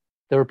left.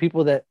 There were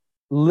people that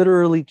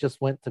literally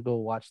just went to go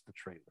watch the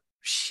trailer.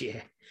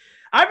 Shit.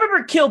 I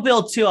remember Kill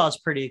Bill 2 I was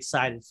pretty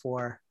excited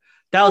for.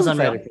 That was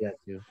unreal.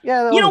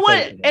 Yeah, you know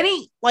what?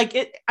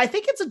 I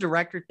think it's a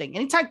director thing.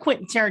 Anytime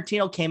Quentin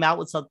Tarantino came out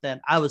with something,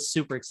 I was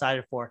super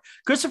excited for.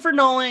 Christopher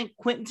Nolan,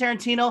 Quentin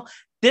Tarantino,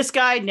 this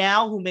guy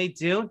now who made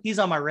Dune, he's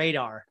on my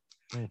radar.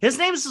 His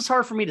name is just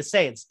hard for me to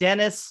say. It's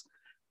Denis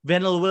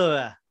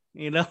Villeneuve.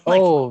 You know?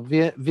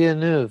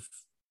 Villeneuve.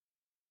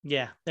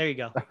 Yeah, there you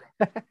go.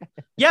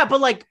 Yeah,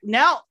 but like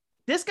now,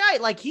 this guy,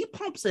 like he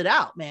pumps it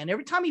out, man.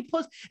 Every time he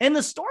puts, and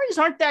the stories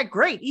aren't that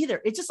great either.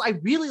 It's just I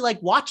really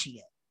like watching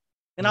it.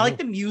 And I like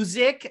the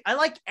music. I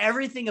like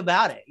everything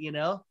about it, you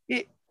know?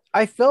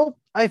 I felt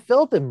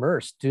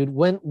immersed, dude.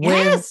 When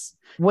Yes.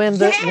 when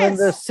the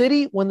Yes.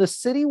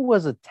 city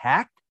was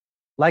attacked,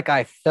 like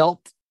I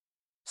felt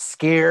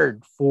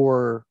scared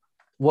for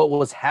what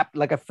was happening.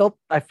 Like I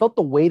felt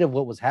the weight of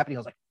what was happening. I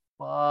was like,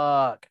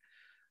 fuck.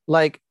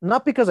 Like,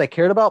 not because I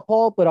cared about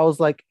Paul, but I was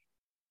like,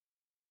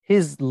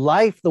 his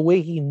life, the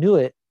way he knew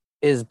it,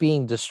 is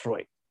being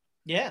destroyed.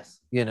 Yes.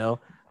 You know,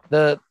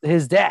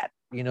 his dad,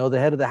 you know, the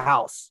head of the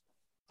house.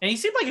 And he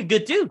seemed like a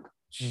good dude.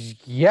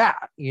 Yeah,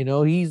 you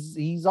know,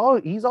 he's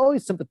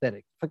always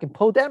sympathetic. Fucking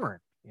Poe Dameron,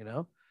 you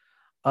know.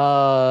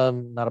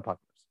 Not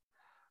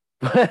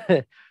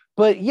Apocalypse.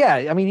 But yeah,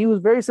 I mean, he was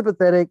very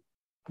sympathetic.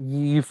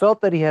 You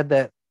felt that he had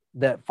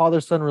that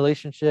father-son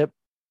relationship,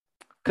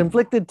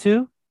 conflicted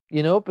too,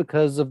 you know,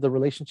 because of the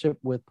relationship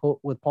with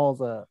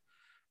Paul's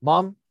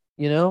mom,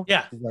 you know.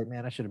 Yeah. He's like,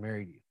 man, I should have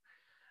married you.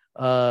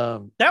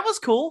 That was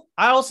cool.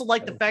 I also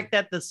like the fact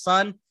that the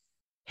son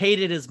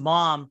hated his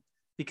mom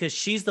because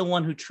she's the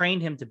one who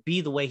trained him to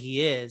be the way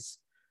he is.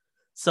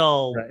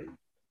 So, right.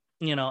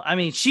 You know, I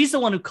mean, she's the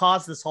one who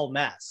caused this whole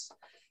mess.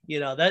 You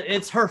know, that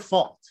it's her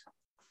fault.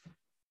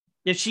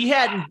 If she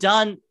hadn't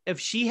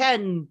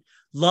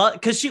loved,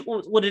 because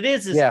what it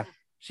is yeah,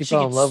 she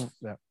fell in love.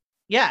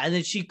 Yeah, and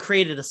then she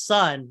created a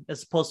son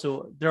as opposed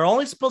to, they're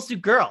only supposed to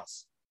be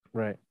girls.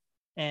 Right.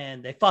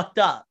 And they fucked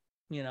up,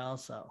 you know,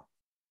 so,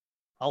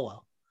 oh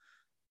well.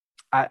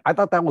 I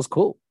thought that was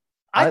cool.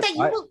 I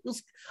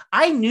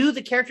knew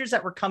the characters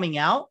that were coming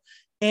out,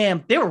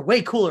 and they were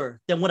way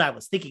cooler than what I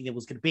was thinking it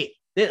was going to be.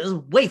 It was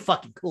way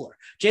fucking cooler.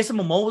 Jason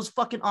Momoa was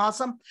fucking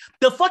awesome.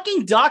 The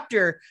fucking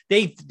doctor,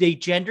 they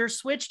gender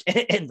switched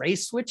and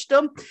race switched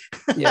them.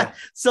 Yeah.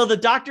 So the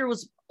doctor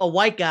was a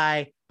white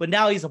guy, but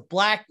now he's a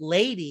black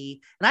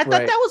lady. And I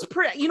thought that was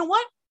pretty, you know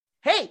what?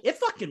 Hey, it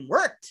fucking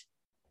worked.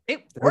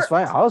 It worked.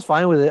 Fine. I was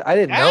fine with it. I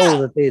didn't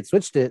know that they had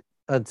switched it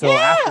until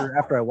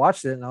after I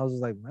watched it. And I was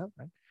just like, well,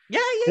 right. Yeah.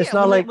 It's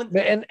not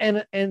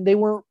and they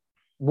weren't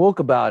woke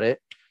about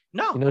it.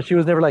 No. You know, she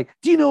was never like,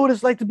 do you know what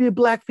it's like to be a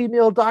black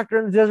female doctor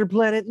on a desert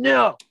planet?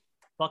 No.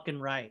 Fucking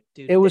right,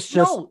 dude. It was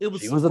just, it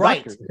was, she was a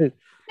right. doctor.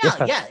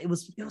 Yeah, it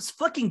was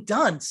fucking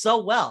done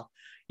so well.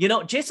 You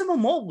know, Jason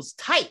Momoa was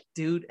tight,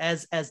 dude,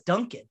 as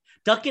Duncan.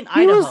 Duncan,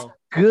 he Idaho. Was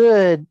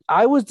good.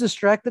 I was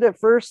distracted at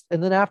first,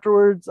 and then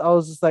afterwards, I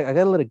was just like, I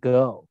gotta let it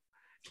go.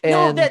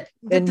 And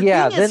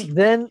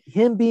then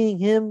him being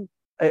him,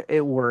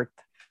 it worked.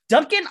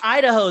 Duncan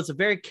Idaho is a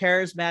very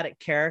charismatic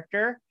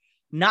character,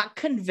 not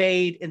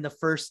conveyed in the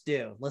first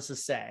Dune, let's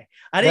just say.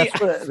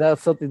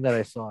 That's something that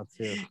I saw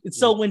too.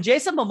 So when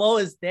Jason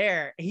Momoa is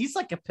there, he's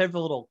like a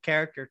pivotal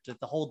character to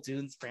the whole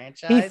Dunes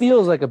franchise. He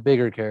feels like a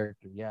bigger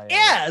character.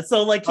 Yeah.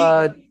 So like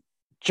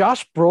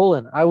Josh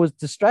Brolin, I was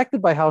distracted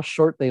by how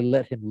short they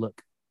let him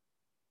look.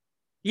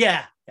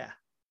 Yeah.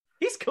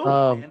 He's cool,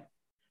 man.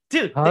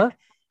 Dude.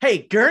 Hey,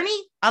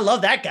 Gurney, I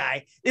love that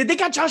guy. They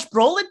got Josh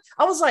Brolin.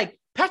 I was like,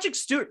 Patrick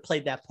Stewart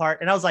played that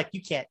part, and I was like,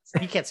 you can't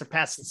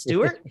surpass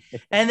Stewart.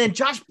 And then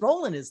Josh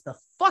Brolin is the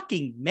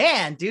fucking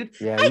man, dude.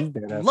 Yeah, I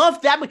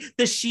love that movie.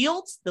 The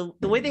shields, the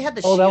way they had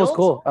the shields. Oh, that was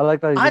cool. I like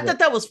that. I thought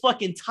that was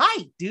fucking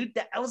tight, dude.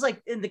 I was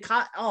like in the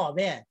oh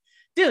man,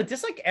 dude,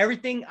 just like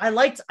everything. I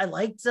liked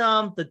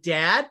the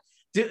dad.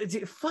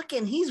 Dude,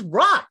 fucking, he's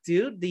rock,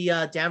 dude. The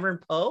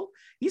Dameron Poe.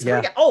 He's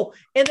pretty good. Oh,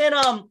 and then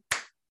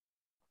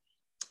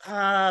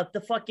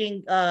the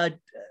fucking the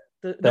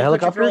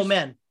helicopters.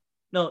 Men.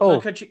 No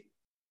country.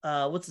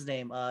 What's his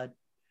name?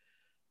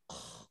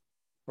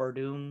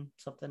 Bardem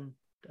something.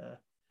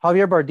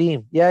 Javier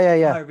Bardem. Yeah.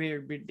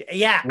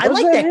 Yeah, I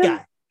like that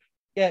guy.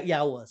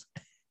 Yeah, it was.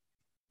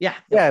 Yeah,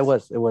 it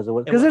was.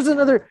 Because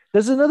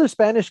there's another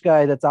Spanish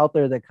guy that's out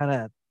there that kind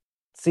of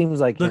seems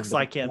like looks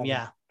like him.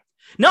 Yeah.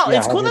 No,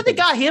 it's cool that they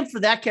got him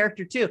for that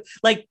character too.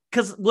 Like,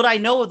 because what I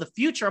know of the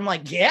future, I'm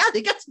like, yeah,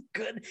 they got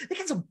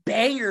some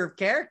banger of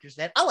characters,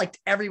 man. I liked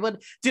everyone,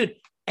 dude.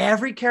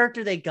 Every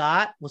character they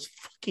got was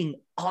fucking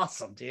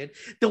awesome, dude.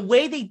 The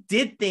way they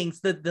did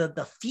things,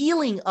 the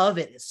feeling of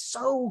it is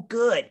so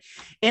good.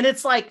 And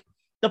it's like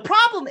the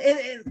problem,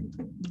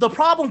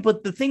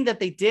 but the thing that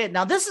they did,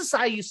 now this is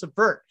how you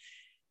subvert.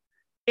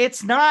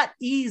 It's not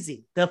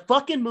easy. The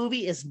fucking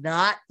movie is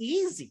not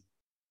easy.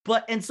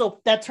 And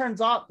so that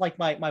turns off, like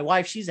my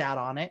wife, she's out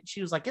on it.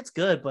 She was like, it's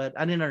good, but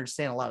I didn't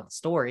understand a lot of the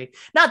story.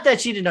 Not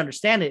that she didn't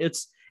understand it.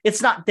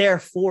 It's not there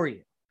for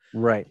you.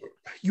 Right.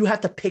 You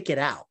have to pick it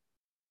out.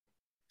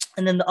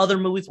 And then the other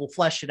movies will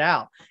flesh it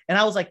out. And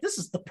I was like, this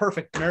is the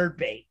perfect nerd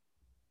bait.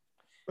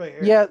 Right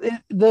here.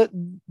 Yeah.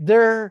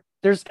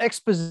 There's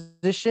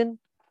exposition,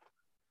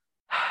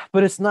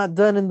 but it's not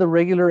done in the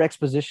regular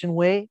exposition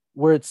way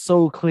where it's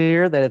so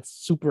clear that it's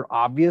super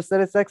obvious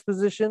that it's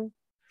exposition.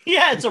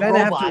 Yeah, it's a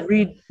robot.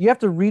 You have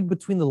to read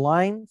between the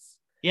lines.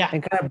 Yeah.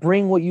 And kind of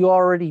bring what you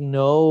already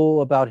know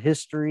about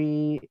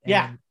history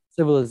and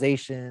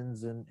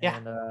civilizations and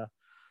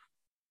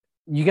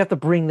you have to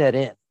bring that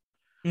in.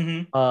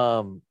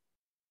 Mm-hmm.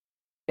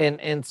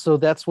 And so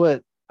that's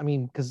what I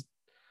mean, because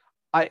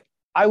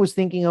I was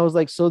thinking, I was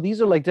like, so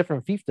these are like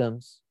different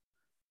fiefdoms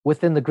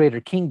within the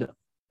greater kingdom.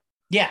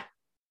 Yeah.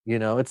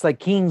 It's like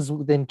Kings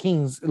within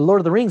Kings. Lord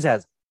of the Rings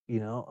has it.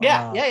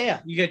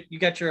 Yeah. You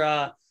got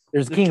your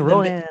there's King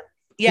Rohan,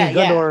 yeah, King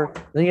Gondor.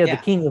 Then you have the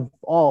yeah. king of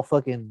all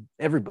fucking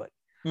everybody.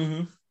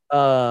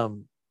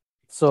 Mm-hmm.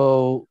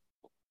 So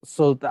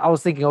I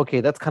was thinking,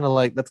 okay, that's kind of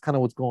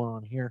what's going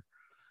on here.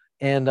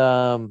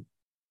 And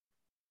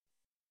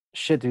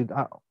shit, dude,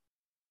 I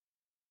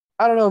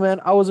don't know,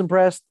 man. I was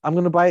impressed. I'm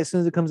gonna buy it as soon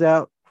as it comes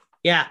out.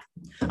 Yeah.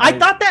 I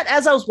thought that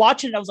as I was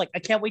watching it, I was like, I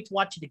can't wait to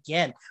watch it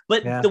again.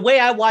 But the way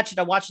I watched it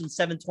in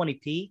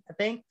 720p, I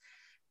think.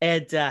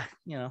 And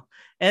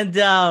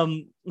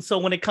so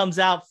when it comes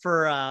out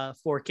for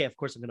 4K, of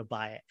course I'm gonna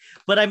buy it.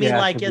 But I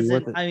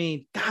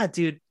mean, God,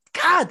 dude,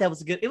 it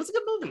was a good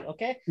movie.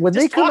 Okay. When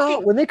they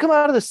come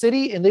out of the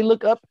city and they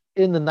look up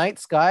in the night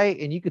sky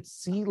and you could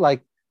see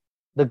like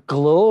the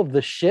glow of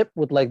the ship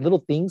with like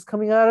little things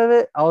coming out of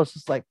it, I was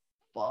just like,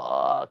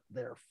 fuck,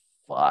 they're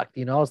fucked.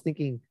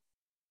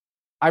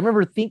 I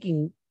remember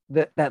thinking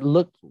that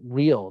looked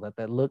real,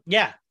 that looked.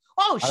 Yeah.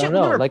 Oh shit. I don't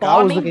know. Like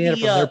I was looking at it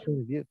from their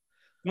point of view.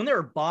 When they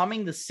were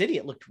bombing the city,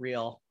 it looked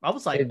real. I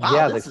was like, wow.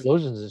 Yeah, the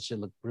explosions and shit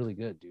looked really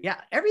good, dude.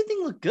 Yeah, everything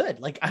looked good.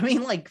 Like, I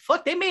mean, like,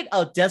 fuck, they made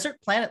a desert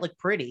planet look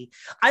pretty.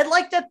 I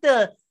like that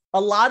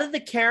a lot of the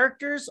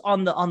characters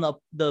on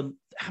the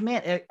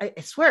man, I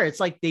swear,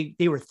 it's like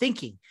they were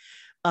thinking.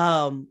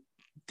 The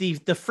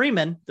free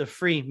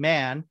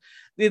man,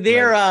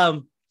 they're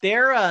all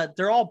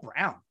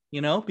brown,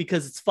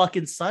 because it's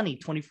fucking sunny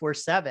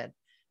 24/7.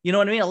 You know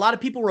what I mean? A lot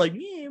of people were like,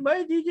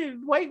 why did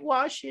you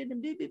whitewash it?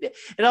 And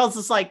I was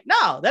just like,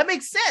 no, that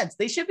makes sense.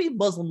 They should be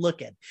Muslim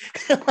looking.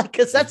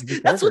 Because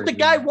that's what the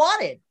guy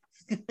wanted.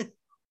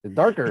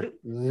 Darker.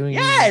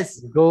 Yes.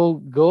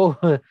 Go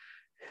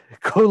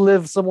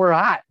live somewhere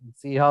hot and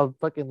see how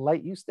fucking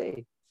light you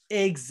stay.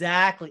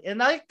 Exactly.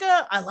 And I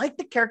like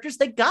the characters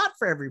they got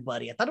for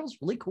everybody. I thought it was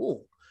really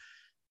cool.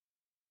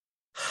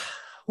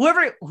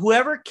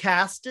 Whoever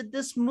casted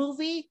this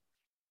movie,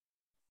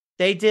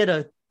 they did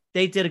a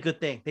good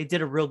thing. They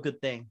did a real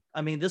good thing.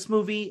 I mean, this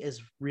movie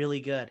is really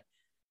good.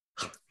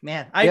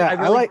 Man, I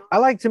like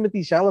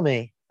Timothée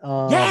Chalamet.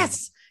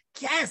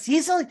 Yes,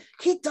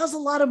 he does a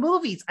lot of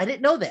movies. I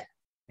didn't know that.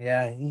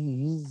 Yeah,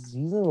 he's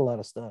in a lot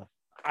of stuff.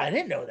 I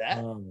didn't know that.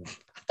 I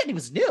thought he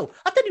was new.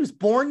 I thought he was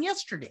born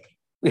yesterday.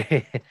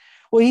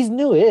 Well, he's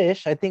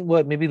newish. I think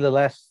maybe the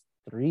last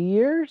 3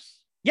 years.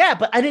 Yeah,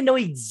 but I didn't know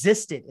he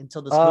existed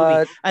until this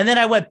movie. And then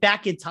I went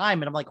back in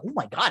time and I'm like, oh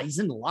my God, he's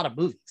in a lot of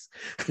movies.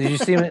 Did you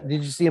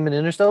see him in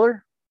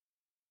Interstellar?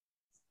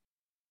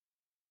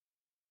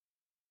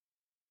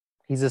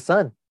 He's his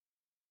son.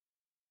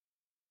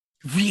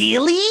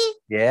 Really?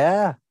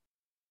 Yeah.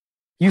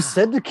 You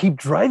said to keep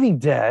driving,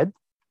 Dad.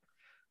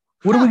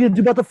 What are we gonna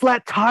do about the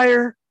flat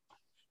tire?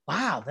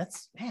 Wow,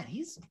 he's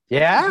he's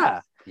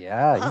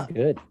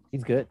good.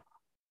 He's good.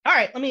 All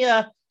right, let me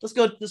let's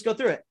go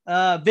through it.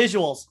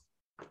 Visuals.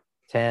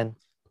 10.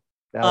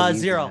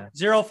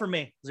 0 for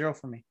me. 0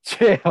 for me.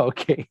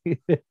 Okay.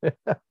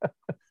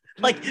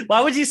 Like,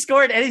 why would you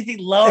score it anything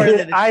lower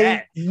than a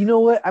 10? You know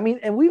what? I mean,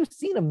 and we've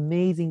seen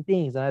amazing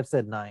things, and I've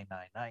said 9,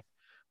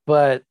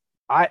 but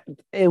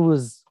it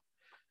was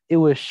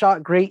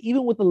shot great.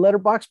 Even with the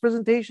letterbox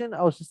presentation,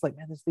 I was just like,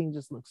 man, this thing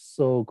just looks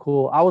so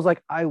cool. I was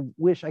like, I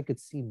wish I could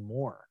see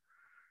more.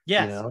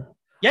 Yes.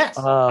 Yes.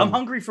 I'm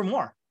hungry for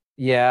more.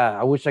 Yeah,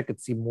 I wish I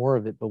could see more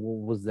of it, but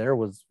what was there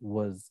was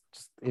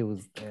just it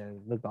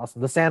looked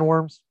awesome. The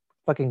sandworms,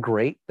 fucking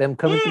great. Them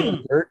coming through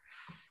the dirt,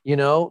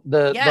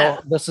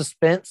 the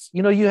suspense.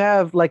 You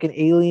have like in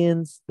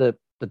Aliens, the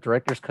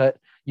director's cut.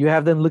 You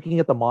have them looking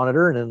at the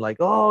monitor and then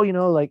like,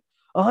 like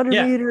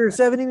 100 meters,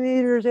 70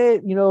 meters,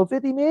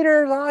 50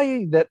 meters.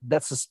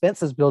 That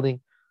suspense is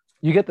building.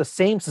 You get the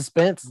same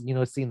suspense,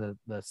 seeing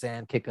the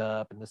sand kick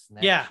up and this and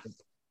that. Yeah,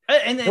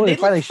 and then they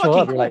finally show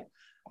up. You're like.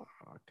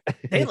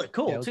 They look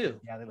cool too.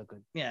 Yeah, they look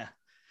good. Yeah,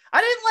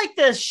 I didn't like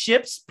the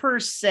ships per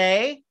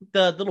se,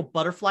 the little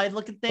butterfly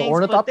looking things. The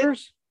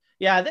ornithopters.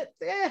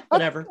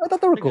 Whatever. I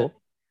thought they were cool.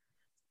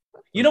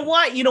 You know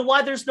why? You know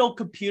why there's no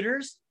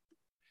computers?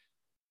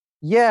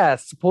 Yeah,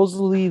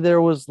 supposedly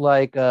there was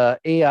like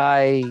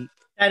AI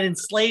that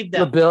enslaved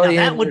them. Rebellion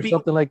that would be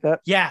something like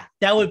that. Yeah,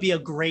 that would be a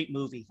great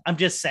movie. I'm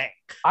just saying.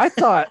 I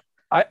thought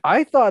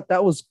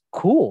that was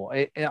cool.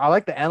 I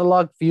like the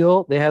analog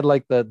feel. They had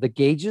like the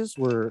gauges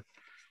were.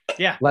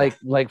 Yeah,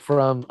 like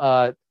from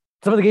some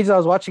of the gauges I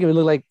was watching, it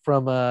looked like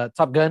from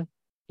Top Gun.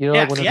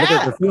 Like when they look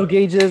at the fuel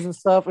gauges and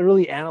stuff, it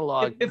really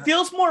analog. It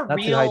feels more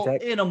real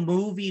in a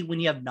movie when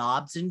you have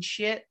knobs and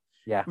shit.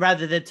 Yeah,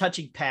 rather than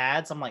touching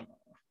pads. I'm like,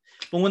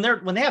 but when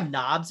they have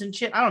knobs and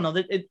shit, I don't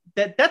know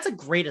that's a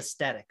great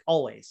aesthetic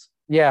always.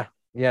 Yeah,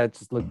 it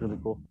just looked really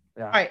cool.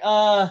 Yeah. All right,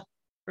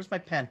 where's my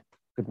pen?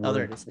 Good word.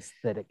 There it is.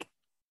 Aesthetic.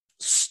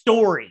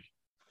 Story.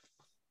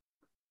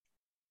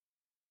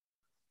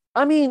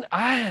 I mean,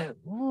 I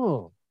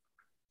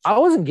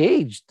was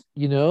engaged,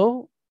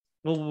 Well,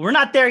 we're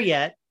not there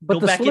yet. But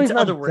go back into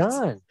other words.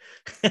 Done.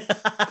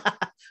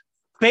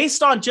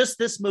 Based on just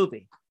this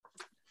movie,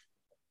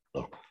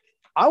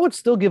 I would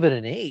still give it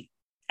an 8.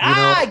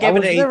 I gave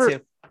it an 8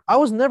 too. I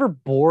was never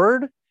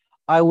bored.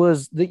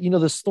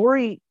 the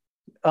story,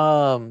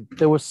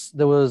 there was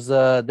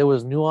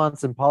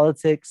nuance in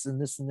politics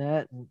and this and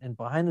that and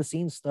behind the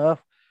scenes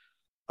stuff,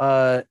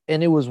 and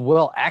it was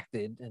well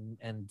acted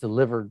and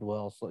delivered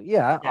well. So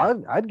yeah.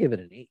 I'd give it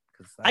an 8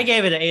 because I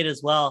gave it an 8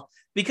 as well,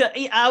 because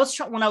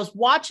when I was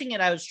watching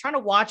it, I was trying to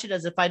watch it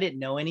as if I didn't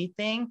know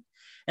anything.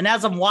 And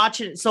as I'm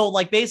watching it, so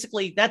like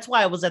basically that's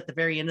why I was at the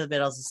very end of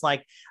it. I was just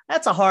like,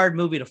 that's a hard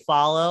movie to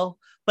follow.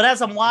 But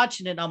as I'm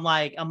watching it, I'm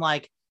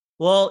like,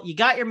 well, you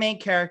got your main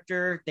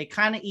character. They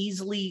kind of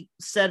easily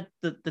set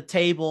the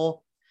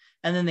table,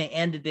 and then they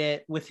ended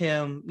it with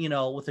him,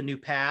 with a new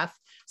path.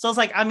 So I was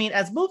like, I mean,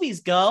 as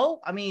movies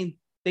go, I mean,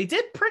 they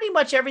did pretty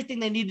much everything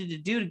they needed to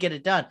do to get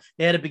it done.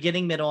 They had a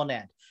beginning, middle, and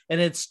end. And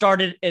it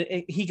started,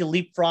 he could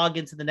leapfrog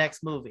into the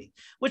next movie,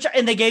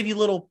 and they gave you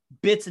little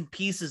bits and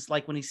pieces.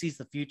 Like when he sees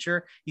the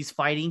future, he's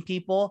fighting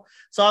people.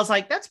 So I was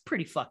like, that's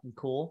pretty fucking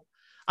cool.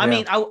 I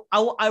mean,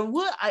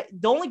 the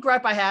only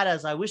gripe I had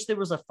is I wish there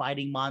was a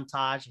fighting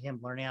montage of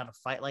him learning how to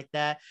fight like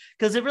that.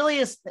 Cause it really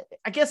is,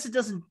 I guess it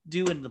doesn't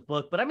do it in the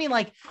book, but I mean,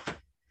 like,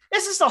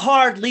 this is a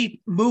hard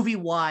leap movie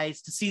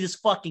wise to see this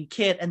fucking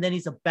kid. And then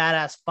he's a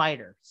badass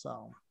fighter.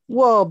 So,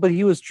 well, but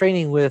he was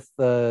training with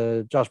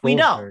Josh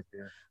Brolin's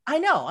character. I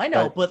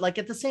know, but like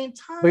at the same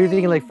time, but you're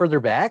thinking like further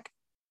back.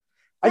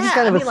 I just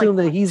kind of assume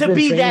that he's been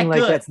training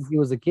like that since he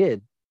was a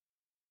kid.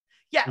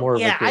 Yeah,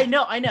 I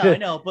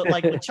know. But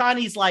like when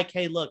Chani's like,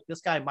 hey, look,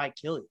 this guy might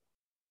kill you.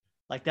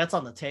 Like that's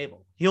on the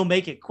table. He'll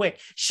make it quick.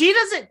 She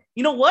doesn't,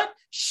 you know what?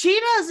 She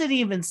doesn't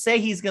even say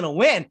he's going to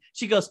win.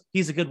 She goes,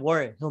 he's a good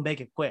warrior. He'll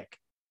make it quick.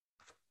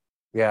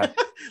 Yeah.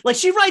 Like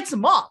she writes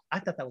him off. I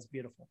thought that was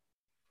beautiful.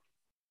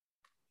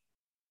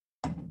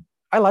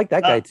 I like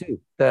that guy too.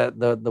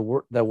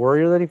 The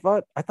warrior that he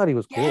fought. I thought he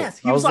was cool. Yes,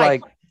 he was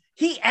like,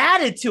 he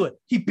added to it.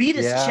 He beat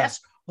his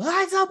chest.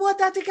 What's up with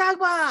that?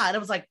 And it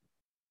was like,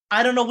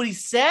 I don't know what he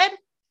said.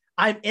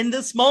 I'm in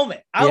this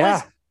moment. I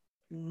was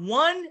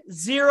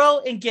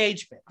 1-0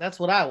 engagement. That's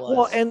what I was.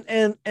 Well,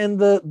 and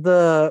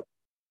the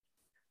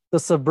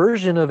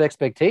subversion of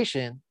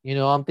expectation.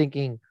 I'm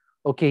thinking,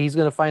 okay, he's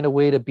gonna find a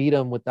way to beat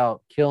him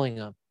without killing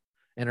him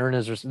and earn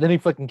his respect. Then he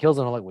fucking kills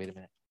him. I'm like, wait a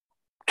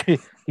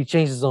minute. He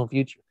changed his own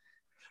future.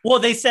 Well,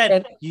 they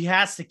said he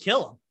has to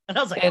kill him. And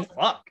I was like, oh,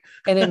 fuck.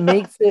 And it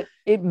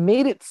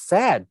made it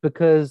sad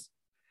because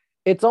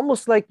it's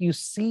almost like you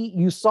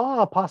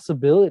saw a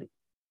possibility,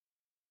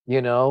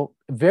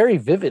 very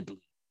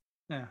vividly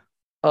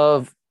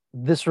of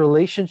this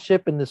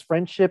relationship and this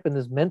friendship and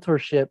this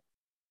mentorship,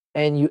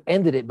 and you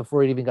ended it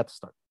before it even got to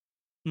start.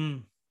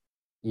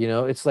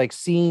 It's like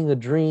seeing a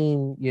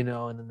dream,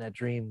 and then that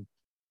dream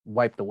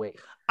wiped away.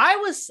 I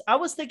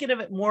was thinking of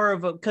it more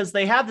of because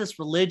they have this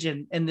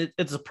religion and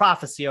it's a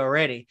prophecy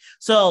already.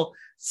 So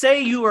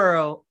say you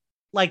were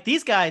like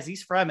these guys,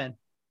 these Fremen,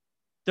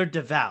 they're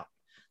devout.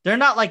 They're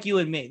not like you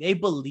and me. They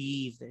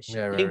believe this shit.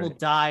 Yeah, they will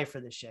die for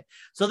this shit.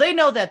 So they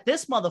know that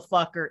this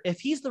motherfucker, if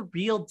he's the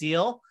real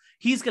deal,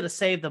 he's going to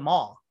save them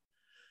all.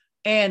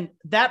 And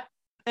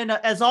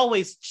as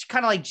always,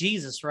 kind of like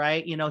Jesus,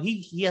 right?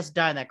 He has to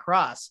die on that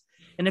cross.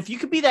 And if you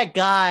could be that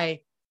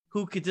guy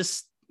who could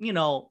just,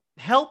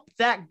 help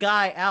that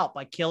guy out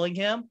by killing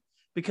him,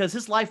 because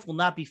his life will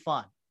not be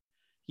fun,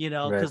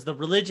 because the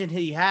religion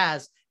he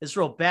has is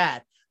real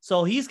bad.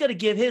 So he's going to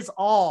give his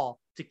all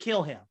to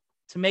kill him,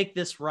 to make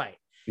this right.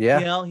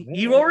 Yeah.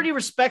 He already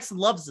respects and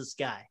loves this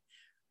guy.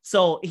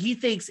 So he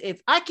thinks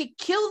if I could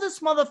kill this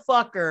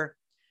motherfucker,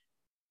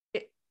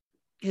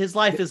 his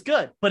life is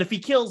good. But if he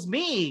kills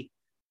me,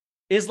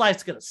 his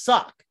life's going to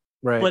suck.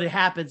 Right. But it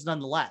happens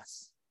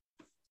nonetheless.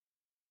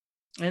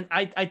 And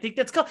I think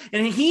that's cool.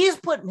 And he is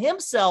putting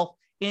himself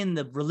in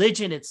the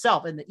religion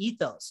itself, in the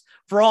ethos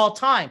for all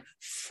time,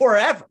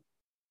 forever.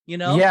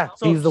 Yeah,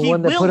 so he's the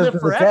one that put him to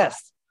the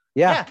test.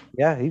 Yeah,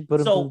 he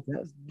put him to the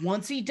test.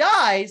 Once he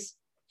dies,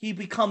 he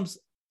becomes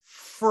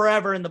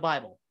forever in the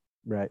Bible.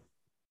 Right.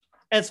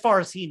 As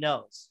far as he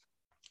knows.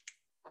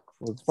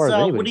 Well, as far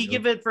as what do you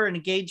give it for an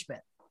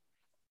engagement?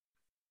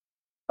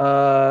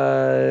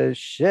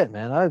 Shit,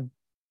 man.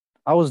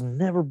 I was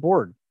never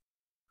bored.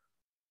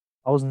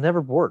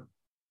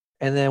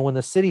 And then when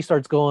the city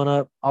starts going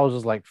up, I was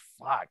just like,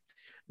 fuck.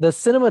 The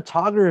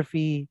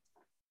cinematography,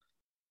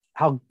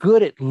 how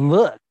good it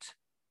looked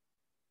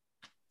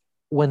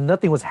when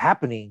nothing was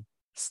happening,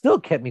 still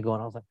kept me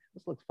going. I was like,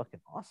 this looks fucking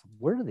awesome.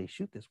 Where do they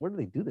shoot this? Where do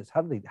they do this?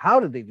 How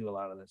did they do a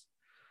lot of this?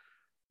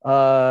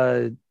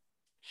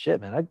 Shit,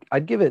 man.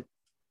 I'd give it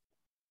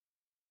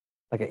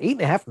like an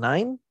 8.5,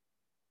 9.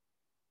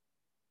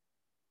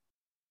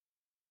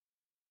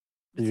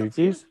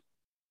 It's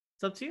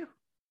up to you.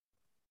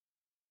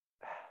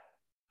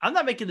 I'm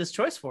not making this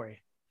choice for you.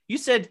 You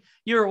said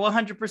you were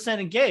 100%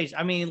 engaged.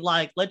 I mean,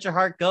 like, let your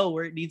heart go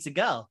where it needs to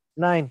go.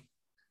 9.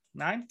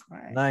 9? All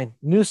right. 9.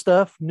 New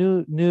stuff,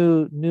 new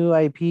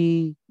IP,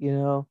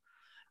 Your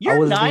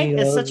 9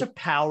 is such a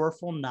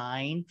powerful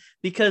 9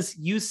 because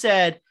you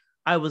said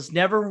I was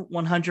never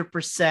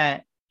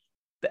 100%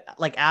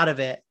 like out of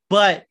it,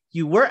 but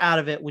you were out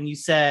of it when you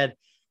said,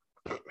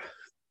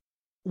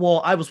 well,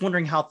 I was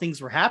wondering how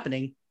things were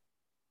happening.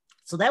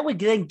 So that would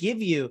then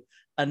give you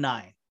a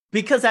 9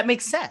 because that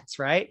makes sense,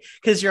 right?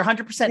 Because you're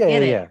 100% Yeah,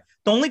 in it. yeah.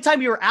 The only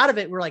time you were out of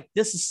it, we're like,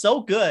 this is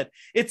so good.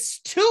 It's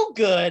too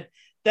good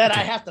that I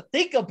have to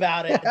think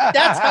about it.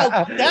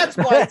 That's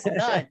why it's a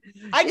 9.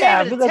 I gave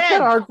it a 10. That's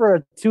kind of hard for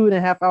a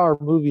 2.5 hour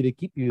movie to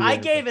keep you there. I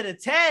gave it a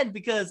 10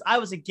 because I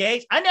was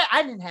engaged. I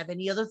didn't have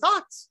any other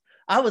thoughts.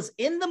 I was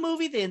in the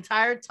movie the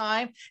entire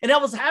time and I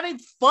was having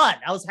fun.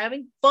 I was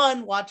having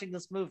fun watching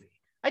this movie.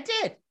 I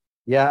did.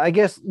 Yeah, I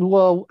guess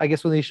when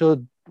they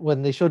showed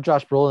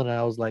Josh Brolin,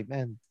 I was like,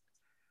 man,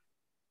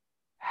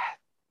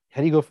 how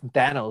do you go from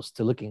Thanos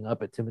to looking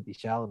up at Timothée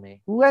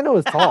Chalamet, who I know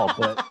is tall,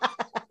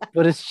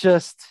 but it's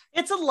just,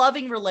 it's a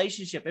loving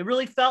relationship. It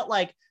really felt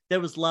like there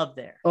was love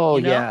there. Oh,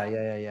 you know?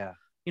 Yeah.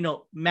 You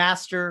know,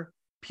 master,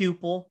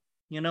 pupil,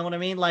 you know what I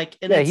mean? Like,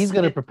 and he's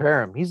going to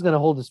prepare him. He's going to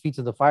hold his feet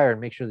to the fire and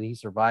make sure that he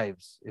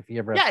survives if he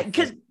ever. Yeah,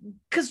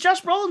 because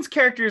Josh Brolin's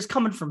character is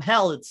coming from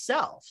hell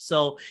itself.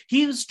 So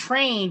he was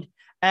trained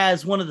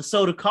as one of the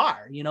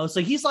Sodokar, you know?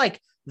 So he's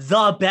like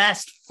the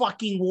best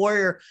fucking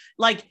warrior.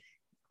 Like,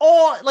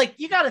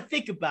 you got to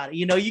think about it.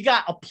 You know, you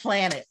got a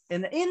planet,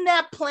 and in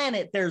that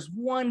planet, there's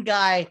one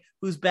guy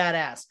who's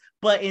badass.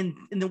 But in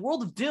the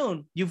world of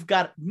Dune, you've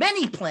got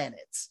many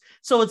planets.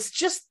 So it's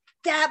just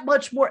that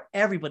much more.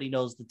 Everybody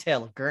knows the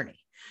tale of Gurney.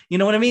 You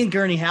know what I mean?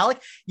 Gurney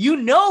Halleck. You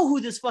know who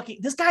this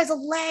guy's a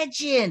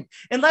legend.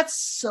 And that's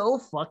so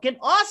fucking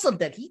awesome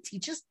that he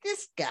teaches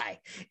this guy.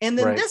 And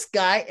then this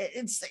guy,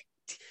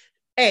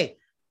 hey,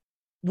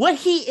 what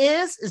he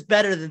is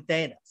better than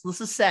Thanos. Let's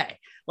just say.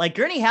 Like,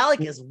 Gurney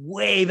Halleck is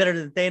way better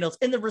than Thanos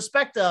in the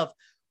respect of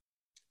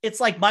it's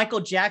like Michael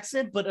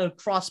Jackson, but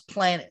across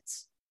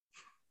planets.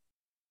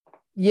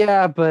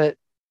 Yeah, but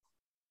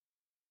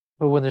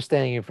when they're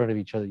standing in front of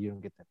each other, you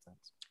don't get that sense.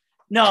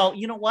 No,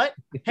 you know what?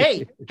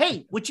 Hey,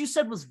 what you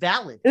said was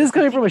valid. It is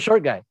coming from a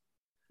short guy.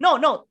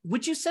 No,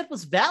 what you said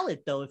was valid,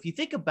 though, if you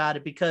think about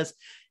it, because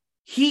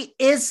he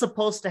is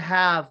supposed to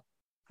have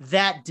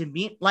that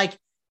demeanor. Like,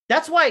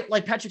 that's why,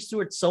 like, Patrick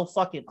Stewart's so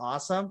fucking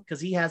awesome, because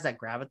he has that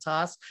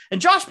gravitas. And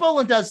Josh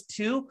Brolin does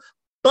too.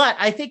 But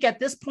I think at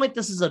this point,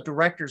 this is a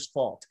director's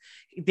fault.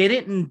 They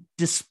didn't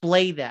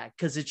display that,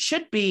 because it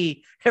should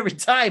be every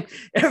time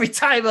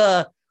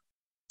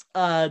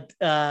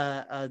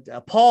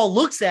Paul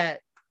looks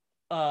at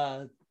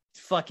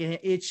fucking,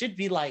 it should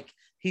be like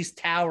he's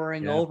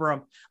towering over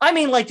him. I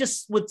mean, like,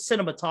 just with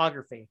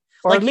cinematography.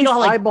 Or like, at least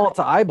eyeball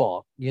to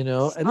eyeball, you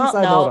know, at least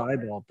eyeball to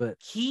eyeball. But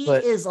he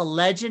is a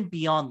legend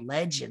beyond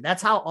legend.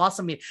 That's how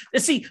awesome he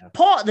is. See,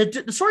 Paul,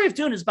 the story of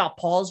Dune is about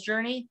Paul's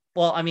journey.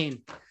 Well, I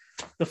mean,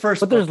 the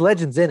first, but there's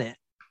legends in it.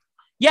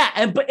 Yeah,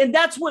 and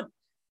that's what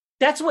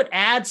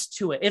adds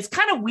to it. It's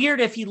kind of weird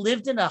if he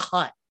lived in a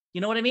hut. You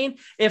know what I mean?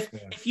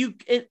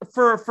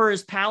 For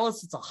his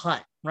palace, it's a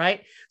hut,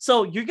 right?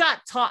 So you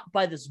got taught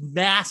by this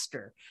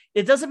master.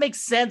 It doesn't make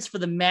sense for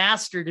the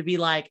master to be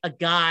like a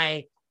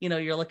guy, you know,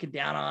 you're looking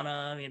down on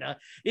him, you know,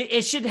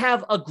 it should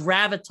have a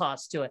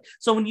gravitas to it.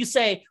 So when you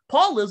say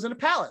Paul lives in a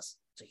palace,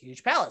 it's a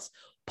huge palace.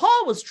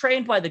 Paul was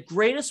trained by the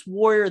greatest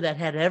warrior that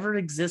had ever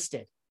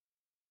existed.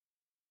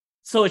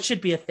 So it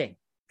should be a thing.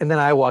 And then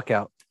I walk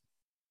out.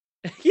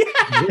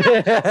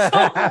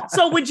 Yeah.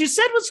 So what you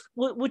said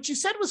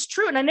was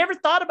true. And I never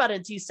thought about it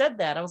until you said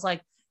that. I was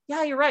like,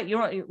 yeah, you're right.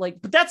 You're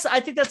like, but I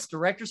think that's the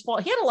director's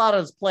fault. He had a lot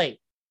on his plate.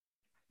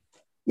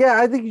 Yeah,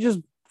 I think you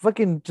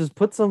just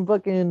put some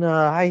fucking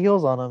high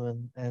heels on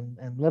him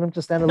and let him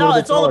just stand a little bit. No,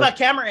 it's all about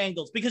camera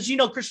angles, because you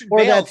know Christian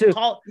Bale's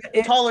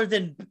taller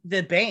than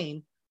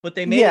Bane, but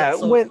they made it.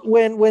 So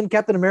when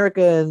Captain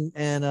America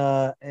and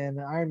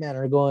Iron Man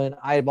are going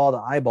eyeball to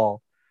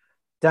eyeball,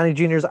 Downey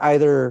Jr.'s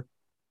either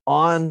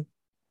on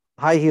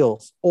high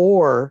heels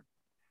or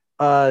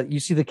you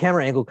see the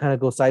camera angle kind of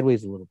go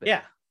sideways a little bit.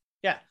 Yeah.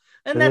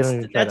 And that's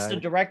the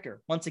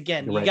director. Once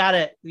again, you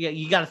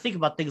gotta think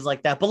about things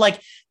like that. But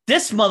like,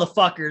 this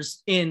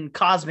motherfucker's in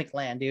cosmic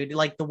land, dude.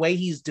 Like, the way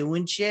he's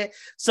doing shit.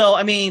 So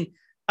I mean,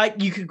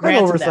 you could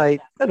grant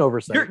an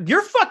oversight.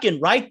 You're fucking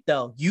right,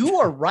 though. You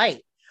are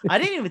right. I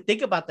didn't even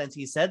think about that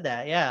until you said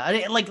that. Yeah, I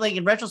didn't like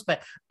in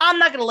retrospect. I'm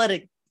not gonna let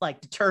it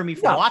like deter me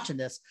from watching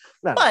this.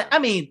 No. But I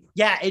mean,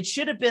 yeah, it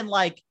should have been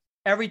like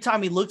every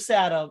time he looks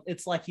at him,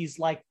 it's like he's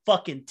like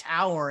fucking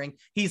towering.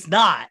 He's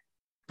not,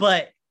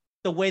 but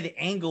the way the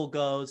angle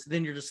goes,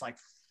 then you're just like,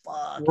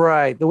 fuck.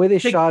 Right. The way they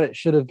shot it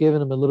should have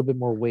given him a little bit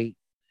more weight.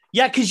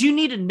 Yeah, because you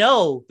need to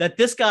know that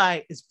this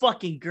guy is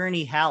fucking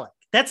Gurney Halleck.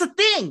 That's a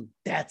thing.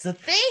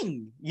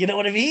 You know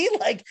what I mean?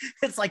 Like,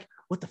 it's like,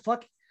 what the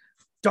fuck?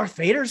 Darth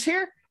Vader's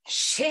here?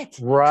 Shit.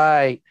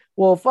 Right.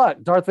 Well,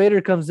 fuck. Darth Vader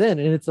comes in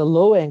and it's a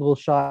low angle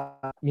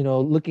shot, you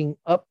know, looking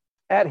up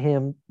at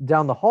him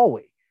down the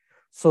hallway.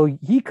 So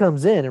he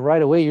comes in and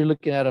right away you're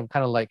looking at him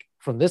kind of like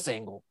from this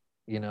angle.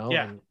 You know,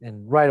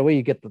 and right away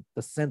you get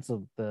the sense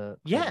of the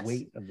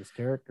weight of this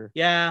character.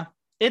 Yeah,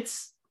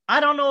 I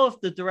don't know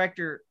if the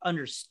director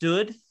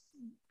understood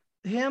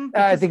him.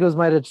 I think it was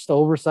might have just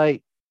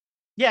oversight.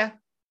 Yeah,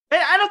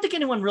 I don't think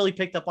anyone really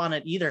picked up on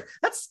it either.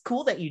 That's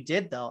cool that you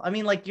did, though. I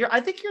mean, like I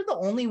think you're the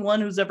only one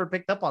who's ever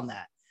picked up on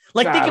that.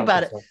 Like, Nah, I think don't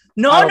about think it. so.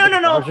 No, I don't no,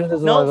 think no, so. I'm no, sure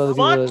there's a lot of no. other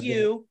people that Fuck do.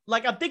 you.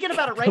 Like, I'm thinking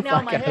about it right Get the now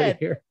in my fuck outta head.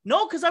 here.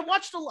 No, because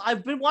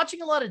I've been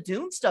watching a lot of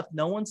Dune stuff.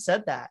 No one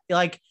said that.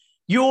 Like,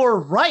 you're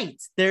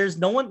right. There's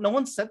no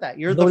one said that.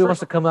 You're Nobody the wants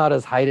first. to come out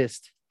as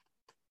heightest.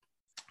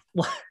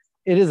 What?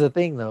 It is a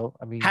thing, though.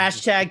 I mean,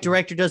 Hashtag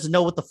director doesn't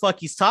know what the fuck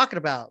he's talking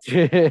about.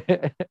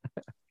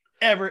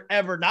 Ever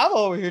Nava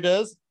over here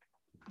does.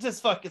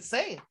 Just fucking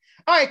saying.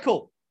 All right,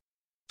 cool.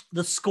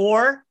 The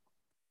score.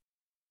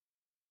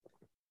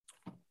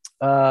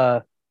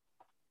 I'm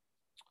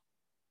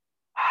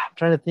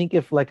trying to think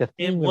if like a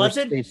It theme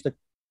wasn't. stage took-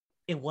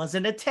 It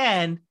wasn't a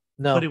 10,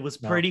 No, but it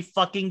was no. pretty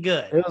fucking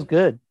good. It was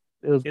good.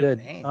 It was good.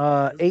 Man, it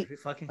was 8.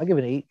 pretty fucking. I give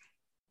it an 8.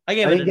 I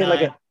gave I it a didn't get 9.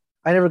 like a.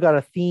 I never got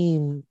a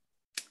theme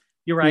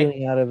You're right.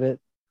 feeling out of it,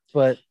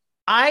 but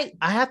I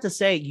have to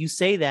say, you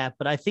say that,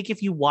 but I think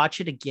if you watch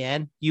it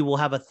again, you will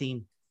have a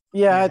theme.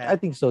 yeah, Yeah. I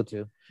think so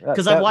too.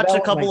 Because I watched a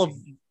couple of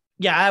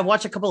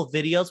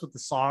videos with the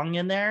song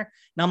in there,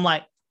 and I'm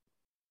like,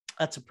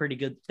 that's pretty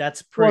good.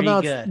 That's pretty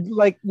good.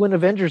 Like when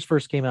Avengers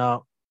first came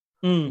out,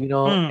 and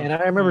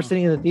I remember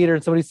sitting in the theater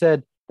and somebody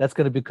said that's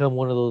going to become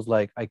one of those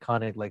like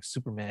iconic like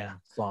Superman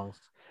songs,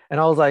 and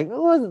I was like, it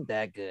wasn't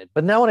that good.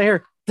 But now when I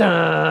hear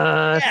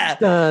dun,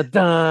 dun,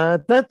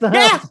 dun, dun, dun,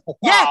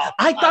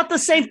 I thought the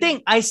same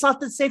thing. I thought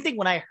the same thing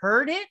when I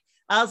heard it.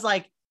 I was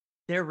like,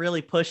 they're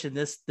really pushing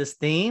this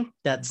theme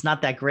that's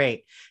not that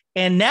great.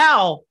 And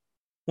now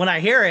when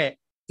I hear it,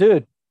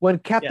 dude, when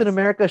Captain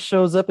America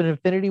shows up in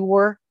Infinity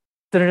War,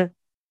 like,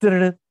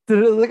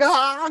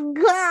 oh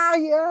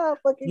god, yeah.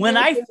 When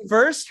I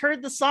first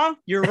heard the song,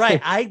 you're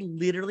right. I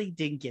literally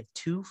didn't give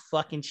two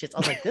fucking shits. I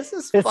was like, this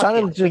is it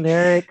sounded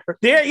generic.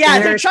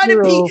 They're trying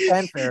to be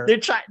fanfare.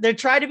 they're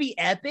trying to be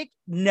epic.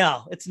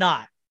 No, it's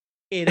not.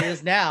 It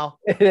is now.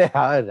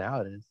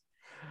 Now it is.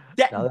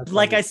 That,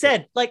 like I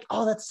said, like,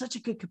 oh, that's such a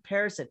good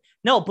comparison.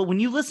 No, but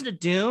when you listen to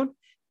Dune,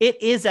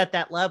 it is at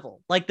that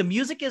level. Like the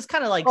music is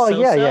kind of like,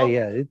 yeah.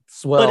 It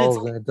swells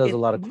and it does a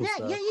lot of cool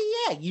stuff. Yeah.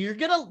 You're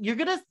gonna.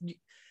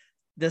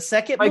 The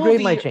second my movie,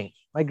 grade might change.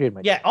 My grade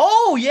might. Yeah. Change.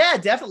 Oh yeah,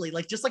 definitely.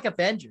 Like just like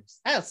Avengers.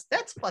 That's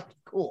fucking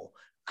cool.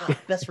 Oh,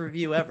 best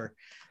review ever.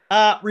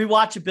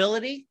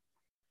 Rewatchability.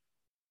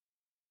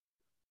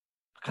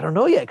 I don't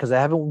know yet because I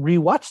haven't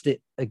rewatched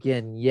it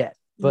again yet.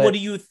 But what are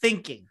you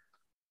thinking?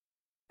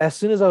 As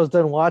soon as I was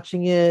done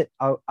watching it,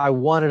 I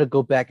wanted to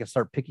go back and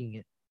start picking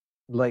it,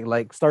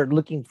 like start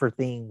looking for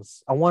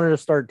things. I wanted to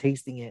start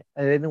tasting it.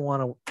 I didn't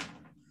want to.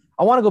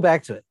 I want to go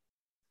back to it.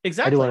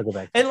 Exactly. I do want to go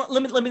back. And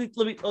let me.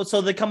 Oh,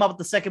 so they come up with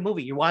the second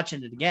movie. You're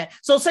watching it again.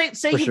 So say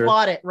you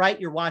bought it, right?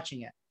 You're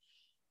watching it.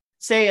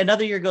 Say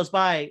another year goes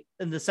by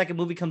and the second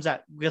movie comes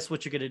out. Guess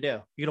what you're gonna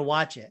do? You're gonna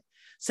watch it.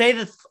 Say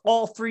that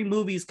all 3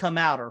 movies come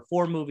out or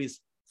 4 movies.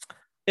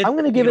 I'm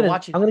gonna give it.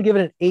 I'm gonna give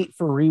it an 8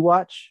 for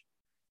rewatch.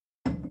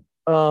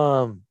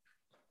 I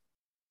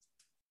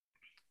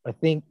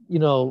think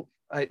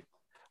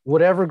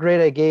whatever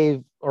grade I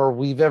gave or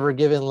we've ever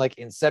given like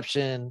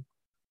Inception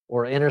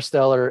or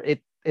Interstellar,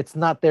 it's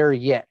not there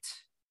yet.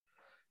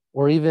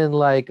 Or even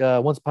like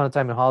Once Upon a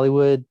Time in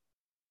Hollywood,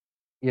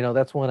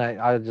 that's when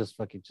I just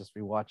fucking just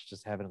rewatch,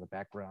 just have it in the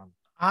background.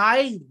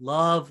 I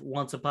love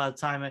Once Upon a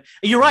Time.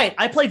 You're right.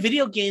 I play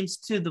video games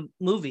to the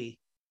movie.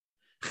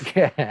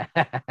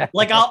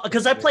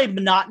 Because I play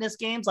monotonous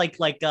games like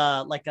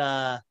tower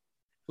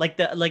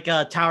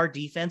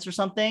defense or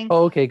something.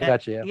 Oh, okay,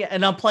 gotcha. Yeah,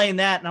 and I'm playing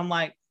that, and I'm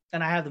like,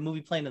 and I have the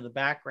movie playing in the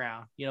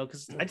background,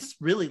 because I just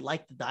really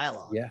like the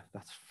dialogue. Yeah,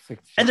 that's.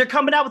 And they're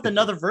coming out with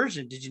another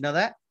version. Did you know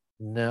that?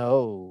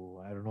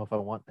 No, I don't know if I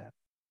want that.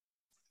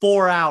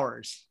 4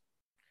 hours.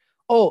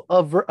 Oh,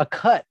 a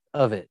cut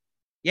of it.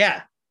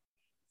 Yeah,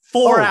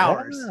 4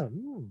 hours.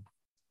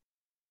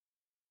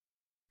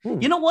 Yeah.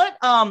 You know what?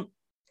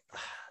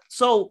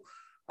 So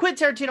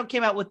Quentin Tarantino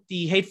came out with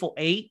the Hateful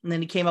Eight, and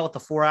then he came out with the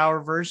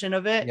 4-hour version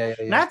of it. Yeah.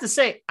 And I have to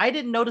say, I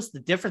didn't notice the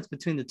difference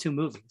between the 2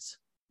 movies,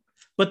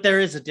 but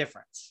there is a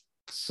difference.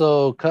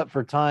 So cut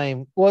for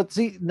time. Well,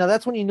 see, now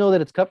that's when you know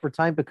that it's cut for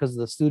time because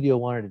the studio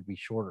wanted it to be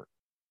shorter.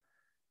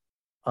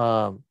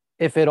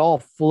 If it all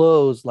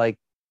flows like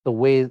the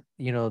way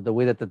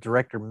that the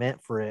director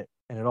meant for it,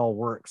 and it all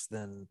works,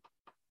 then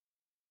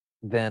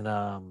that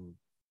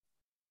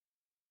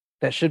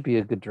should be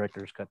a good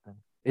director's cut. Then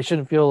it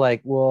shouldn't feel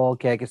like, well,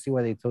 okay, I can see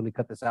why they totally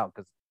cut this out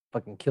because it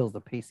fucking kills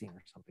the pacing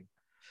or something.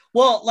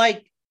 Well,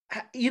 like,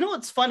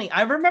 it's funny.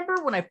 I remember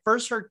when I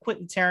first heard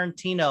Quentin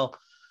Tarantino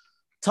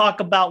talk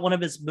about one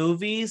of his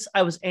movies,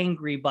 I was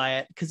angry by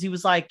it because he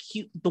was like,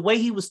 the way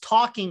he was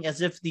talking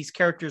as if these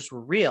characters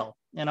were real.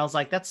 And I was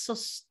like, that's so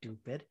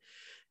stupid.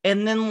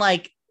 And then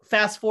like,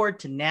 fast forward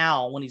to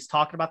now when he's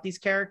talking about these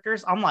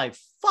characters, I'm like,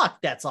 fuck,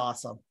 that's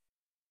awesome.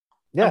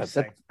 Yeah.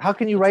 How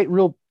can you write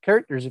real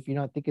characters if you're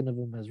not thinking of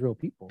them as real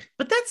people?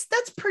 But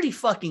that's pretty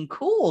fucking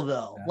cool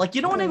though. Yeah. Like,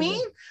 you know what I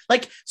mean?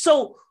 Like,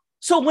 so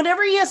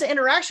whenever he has an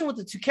interaction with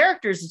the 2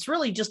 characters, it's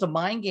really just a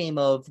mind game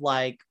of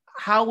like,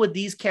 how would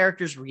these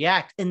characters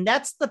react? And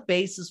that's the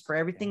basis for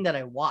everything that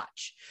I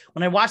watch.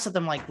 When I watch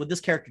something, I'm like, would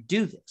this character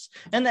do this?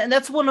 And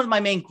that's one of my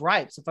main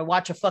gripes. If I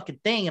watch a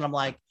fucking thing and I'm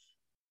like,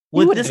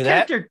 With this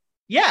character,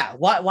 yeah.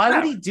 Why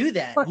would he do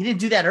that? Fuck. He didn't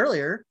do that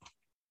earlier.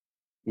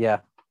 Yeah,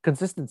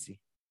 consistency.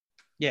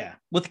 Yeah,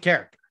 with the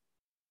character.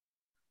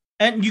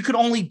 And you can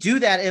only do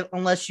that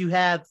unless you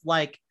have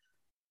like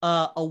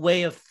a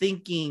way of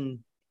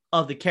thinking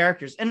of the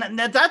characters. And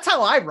that's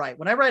how I write.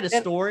 When I write a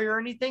story or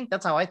anything,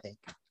 that's how I think.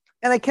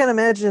 And I can't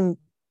imagine,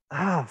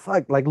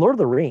 like Lord of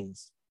the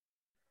Rings.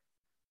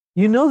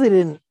 You know, they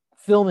didn't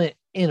film it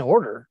in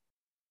order.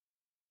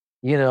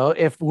 You know,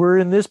 if we're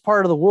in this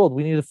part of the world,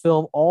 we need to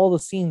film all the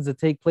scenes that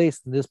take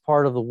place in this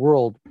part of the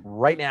world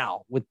right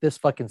now with this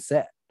fucking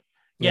set.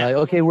 Yeah. Like,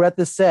 okay, we're at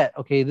this set.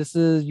 Okay, this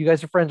is, you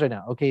guys are friends right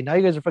now. Okay, now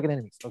you guys are fucking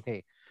enemies.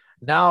 Okay,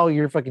 now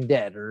you're fucking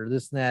dead, or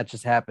this and that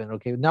just happened.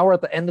 Okay, now we're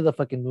at the end of the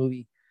fucking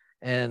movie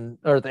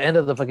or at the end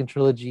of the fucking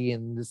trilogy.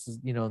 And this is,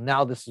 you know,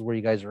 now this is where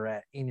you guys are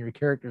at in your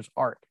character's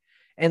arc.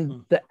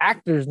 And the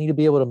actors need to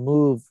be able to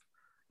move,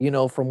 you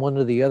know, from one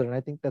to the other. And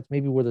I think that's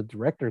maybe where the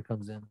director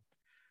comes in,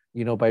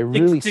 you know, by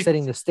really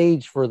setting the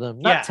stage for them,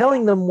 not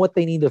telling them what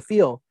they need to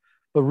feel,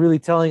 but really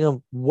telling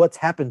them what's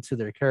happened to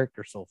their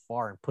character so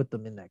far and put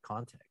them in that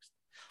context.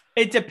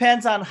 It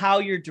depends on how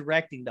you're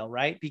directing though,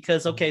 right?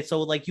 Because, okay,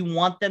 so like you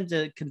want them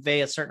to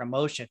convey a certain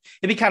emotion.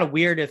 It'd be kind of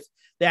weird if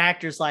the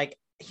actor's like,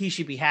 he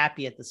should be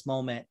happy at this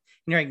moment.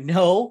 And you're like,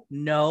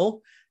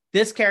 no,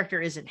 this character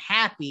isn't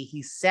happy.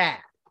 He's sad.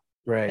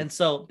 Right. And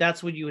so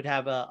that's when you would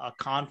have a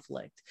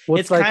conflict. Well,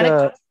 it's like kind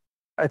of,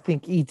 I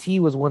think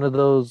E.T. was one of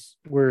those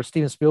where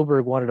Steven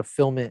Spielberg wanted to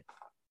film it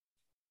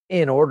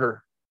in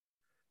order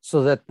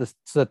so that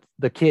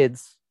the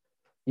kids,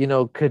 you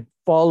know, could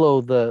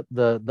follow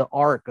the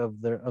arc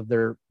of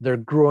their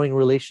growing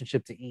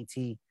relationship to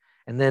E.T.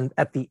 And then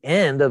at the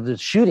end of the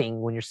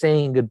shooting, when you're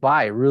saying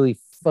goodbye, really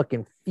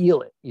fucking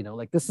feel it. You know,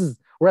 like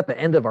we're at the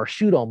end of our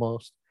shoot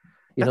almost.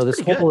 You know, this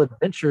whole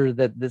adventure,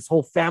 that this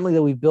whole family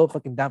that we built,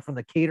 fucking down from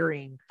the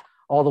catering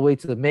all the way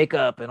to the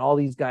makeup and all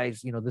these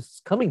guys, you know, this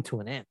is coming to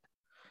an end.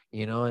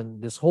 You know,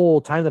 and this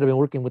whole time that I've been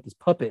working with this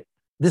puppet,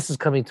 this is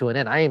coming to an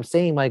end. I am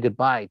saying my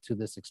goodbye to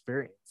this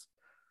experience.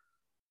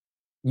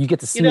 You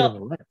get to see it in the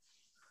lens.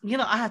 You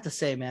know, I have to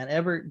say,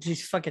 man,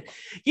 just fucking,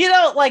 you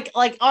know, like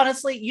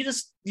honestly,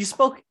 you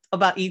spoke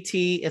about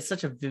E.T. in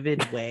such a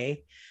vivid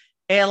way.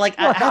 And like,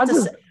 I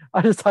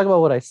just talk about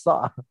what I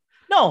saw.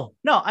 No,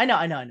 I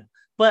know.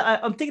 But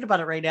I'm thinking about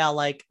it right now.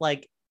 Like,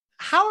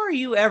 how are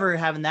you ever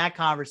having that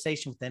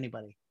conversation with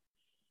anybody?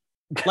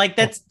 Like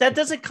that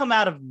doesn't come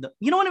out of,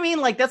 you know what I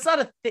mean? Like, that's not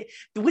a thing.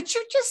 What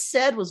you just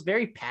said was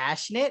very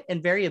passionate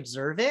and very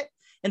observant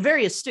and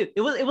very astute.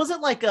 It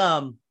wasn't like,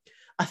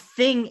 a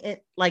thing,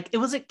 like it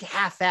wasn't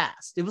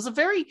half-assed. It was a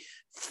very,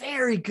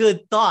 very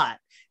good thought.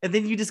 And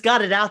then you just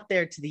got it out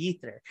there to the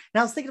ether. And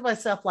I was thinking to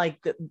myself,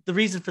 like the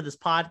reason for this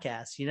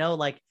podcast, you know,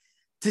 like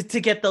to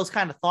get those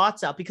kind of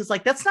thoughts out, because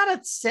like, that's not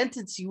a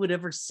sentence you would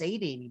ever say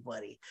to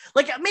anybody.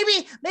 Like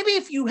maybe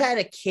if you had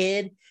a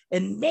kid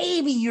and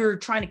maybe you're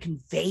trying to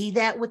convey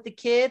that with the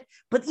kid,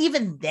 but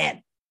even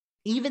then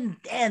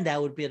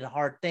that would be a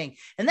hard thing.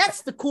 And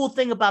that's the cool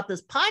thing about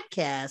this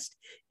podcast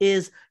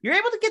is you're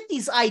able to get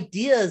these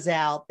ideas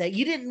out that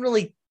you didn't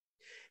really,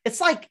 it's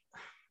like,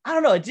 I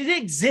don't know, it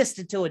didn't exist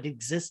until it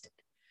existed,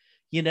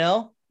 you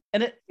know,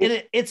 and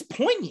it's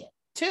poignant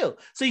too.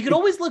 So you can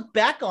always look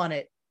back on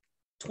it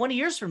 20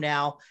 years from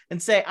now and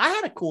say, I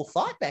had a cool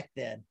thought back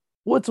then.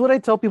 Well, it's what I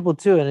tell people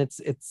too. And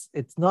it's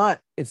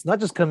not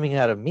just coming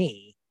out of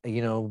me,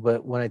 you know,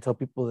 but when I tell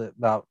people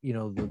about, you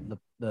know,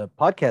 the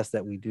podcast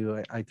that we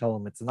do, I tell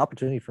them it's an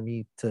opportunity for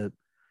me to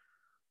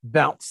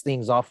bounce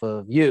things off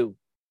of you,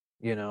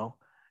 you know,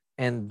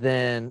 and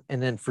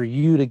then for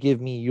you to give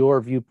me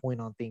your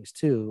viewpoint on things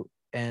too.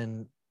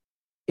 And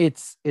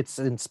it's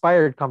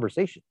inspired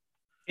conversation.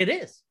 It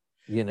is,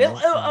 you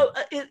know,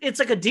 it's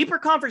like a deeper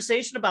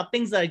conversation about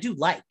things that I do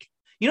like,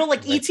 you know,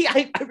 like E.T.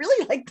 I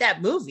really like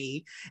that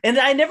movie, and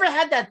I never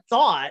had that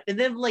thought. And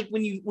then like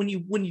when you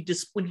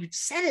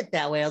said it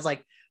that way, I was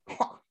like,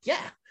 oh,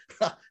 yeah.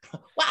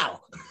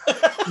 Wow.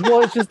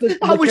 Well, it's just the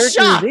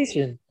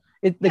characterization.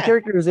 The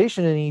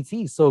characterization in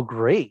E.T. is so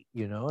great,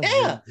 you know.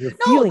 Yeah.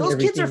 No, those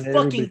kids are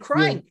fucking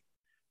crying.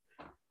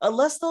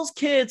 Unless those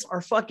kids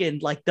are fucking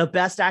like the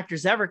best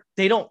actors ever,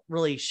 they don't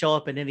really show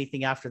up in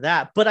anything after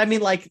that. But I mean,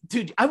 like,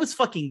 dude, I was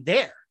fucking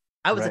there.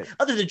 I was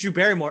other than Drew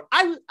Barrymore.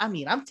 I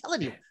mean, I'm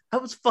telling you, I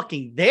was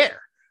fucking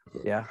there.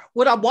 Yeah.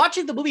 When I'm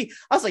watching the movie,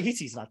 I was like,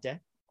 E.T.'s not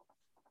dead.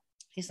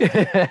 He's not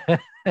dead.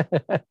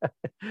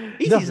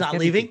 E.T.'s not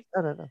leaving.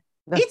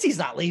 No. E.T.'s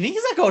not leaving.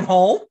 He's not going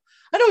home.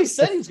 I know he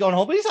said he was going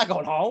home, but he's not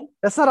going home.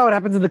 That's not how it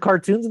happens in the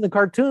cartoons. In the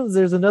cartoons,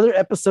 there's another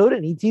episode,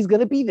 and E.T.'s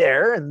going to be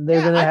there, and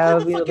they're going to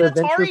have the fucking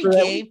Atari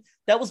game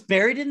that was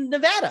buried in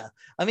Nevada.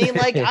 I mean,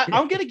 like,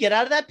 I'm going to get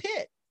out of that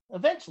pit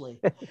eventually.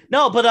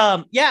 No,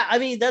 but yeah, I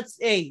mean, that's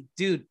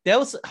dude. That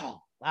was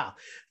wow.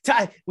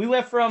 We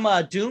went from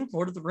Doom,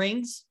 Lord of the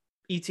Rings,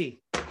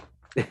 E.T.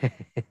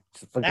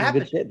 It's fucking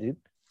good shit, dude.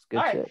 It's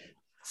good shit. Right.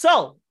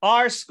 So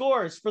our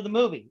scores for the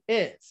movie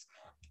is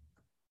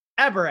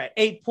Eber at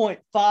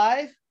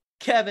 8.5,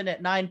 Kevin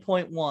at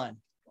 9.1.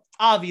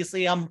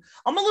 obviously I'm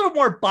a little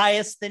more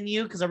biased than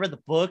you because I read the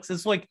books.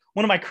 It's like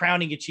one of my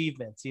crowning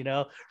achievements,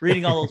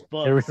 reading all those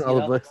books. Reading all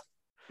the books.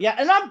 Yeah,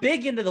 and I'm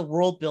big into the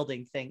world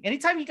building thing.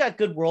 Anytime you got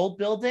good world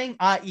building,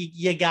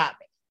 you got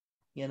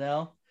me,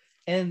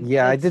 And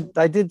yeah, I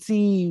did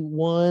see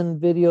one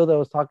video that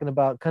was talking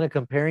about kind of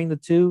comparing the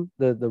two,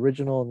 the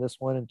original and this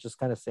one, and just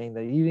kind of saying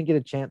that you didn't get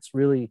a chance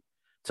really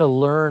to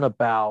learn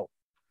about,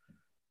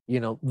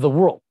 the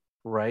world,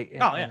 right?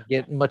 And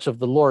get much of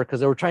the lore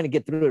because they were trying to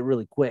get through it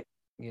really quick,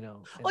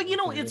 Well,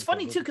 it's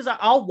funny too because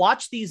I'll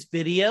watch these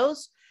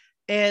videos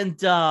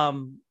and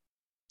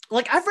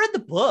I've read the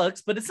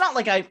books, but it's not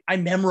like I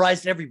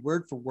memorized every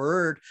word for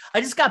word.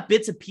 I just got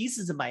bits and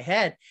pieces in my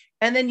head.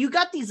 And then you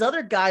got these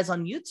other guys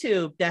on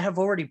YouTube that have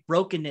already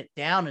broken it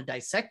down and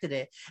dissected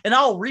it. And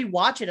I'll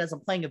rewatch it as I'm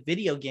playing a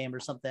video game or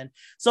something.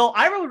 So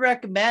I would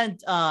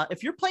recommend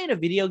if you're playing a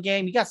video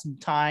game, you got some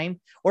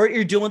time or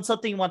you're doing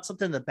something, you want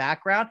something in the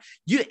background,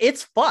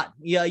 it's fun.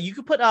 Yeah, you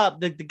could put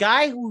the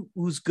guy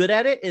who's good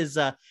at it is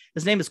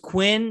his name is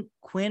Quinn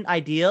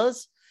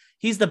Ideas.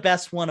 He's the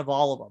best one of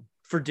all of them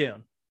for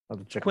Dune.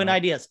 Quinn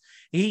Ideas.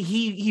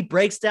 He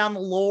breaks down the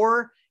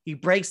lore. He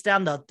breaks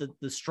down the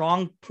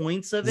strong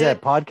points of it. Is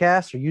that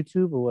podcast or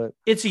YouTube or what?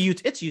 It's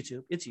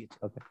YouTube.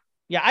 Okay.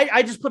 Yeah,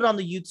 I just put it on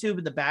the YouTube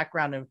in the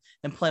background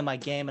and play my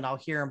game, and I'll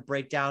hear him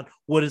break down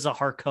what is a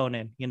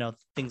Harkonnen,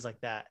 things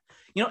like that.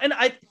 And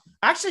I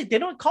actually they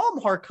don't call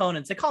them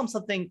Harkonnens, they call them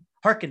something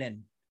Harkonnen.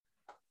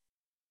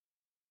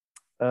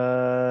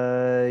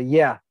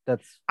 Yeah,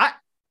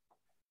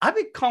 I've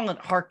been calling it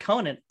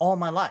Harkonnen all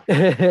my life.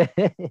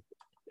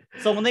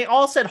 So when they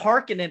all said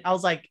Harkonnen, I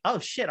was like, oh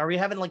shit, are we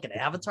having like an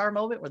Avatar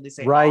moment where they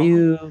say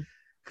Ryu,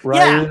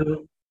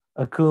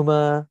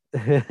 Akuma?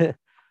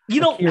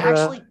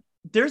 Actually,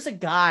 there's a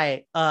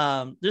guy,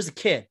 there's a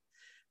kid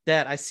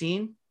that I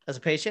seen as a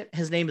patient.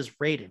 His name is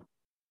Raiden.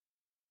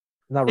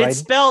 Not right. It's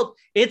spelled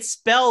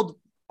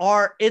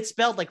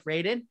like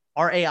Raiden,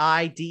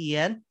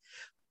 Raiden,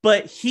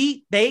 but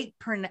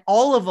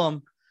all of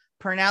them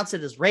pronounce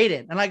it as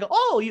Raiden. And I go,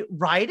 oh, you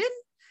Raiden?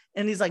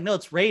 And he's like, no,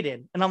 it's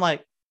Raiden. And I'm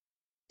like,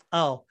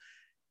 oh,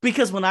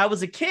 because when I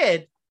was a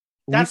kid,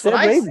 that's what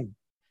I said.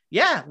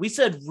 Yeah, we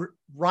said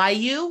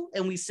Ryu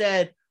and we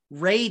said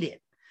Raiden.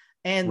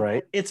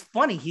 And it's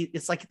funny.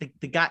 It's like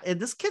the guy, and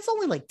this kid's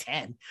only like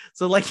 10.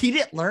 So like he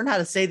didn't learn how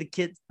to say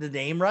the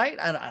name right.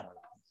 I don't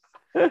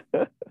know.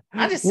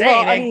 I'm just saying.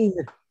 Well, I mean,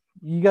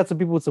 you got some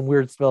people with some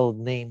weird spelled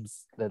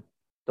names that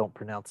don't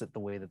pronounce it the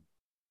way that.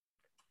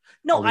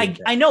 No,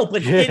 I know,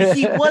 but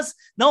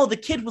the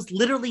kid was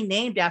literally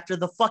named after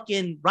the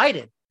fucking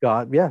Raiden.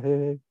 God, yeah.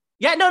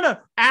 Yeah, no.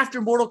 After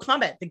Mortal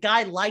Kombat, the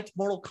guy liked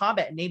Mortal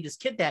Kombat and named his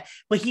kid that,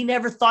 but he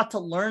never thought to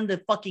learn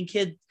the fucking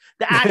kid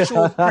the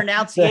actual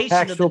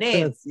pronunciation of the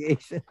name.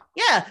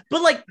 Yeah,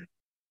 but like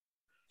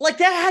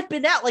that had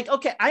been out. Like,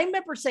 okay, I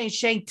remember saying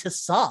Shang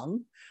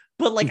Tsung,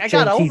 but like I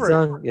got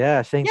over it.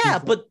 Yeah, yeah,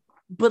 but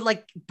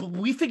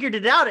we figured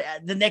it out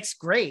at the next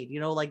grade.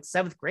 Like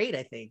 7th grade,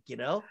 I think.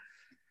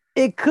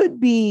 It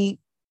could be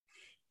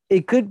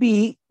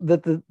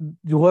that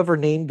whoever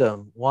named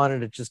them wanted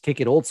to just kick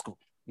it old school.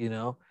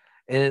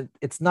 And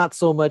it's not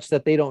so much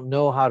that they don't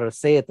know how to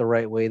say it the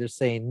right way. They're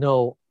saying,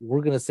 no,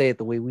 we're going to say it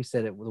the way we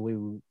said it, the way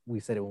we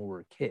said it when we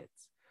were kids.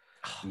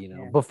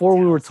 Before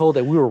we were told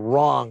that we were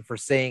wrong for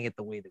saying it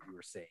the way that we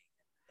were saying.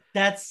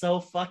 That's so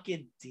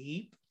fucking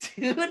deep,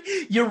 dude.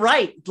 You're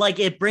right. Like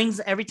it brings,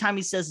 every time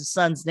he says his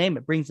son's name,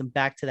 it brings him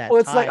back to that. Well,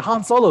 it's like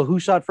Han Solo, who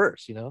shot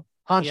first,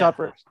 Han shot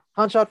first.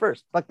 Han shot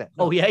first. Fuck that.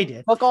 No. Oh, yeah, he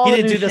did. Fuck all he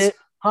didn't do this. Shit.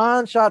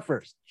 Han shot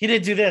first. He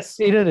didn't do this.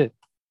 He did it.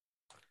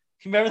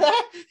 You remember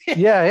that?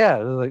 Yeah.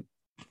 It was like,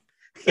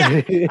 yeah,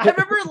 I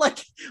remember like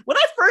when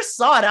I first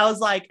saw it, I was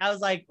like,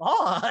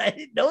 oh, I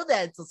didn't know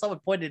that until someone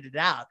pointed it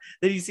out.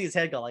 Then you see his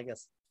head go like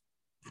this.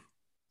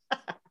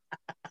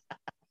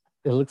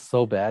 It looks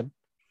so bad.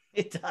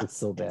 It does. It's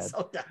so bad.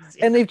 Yeah.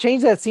 And they've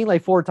changed that scene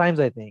like 4 times,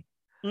 I think.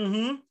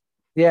 Mm-hmm.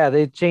 Yeah,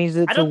 they changed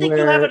it. I don't think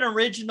you have an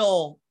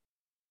original.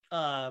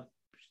 The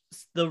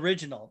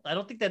original. I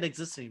don't think that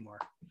exists anymore.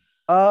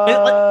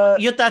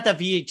 You thought that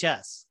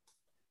VHS.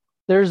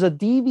 There's a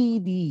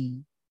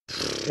DVD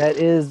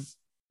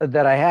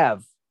that I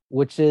have,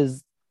 which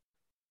is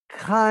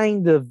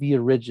kind of the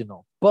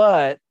original,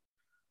 but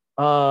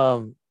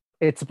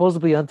it's supposed to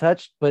be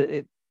untouched, but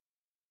it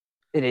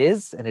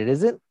is and it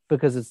isn't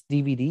because it's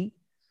DVD.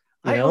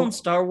 I own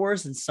Star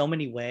Wars in so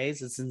many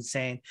ways. It's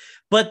insane.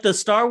 But the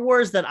Star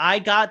Wars that I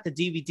got, the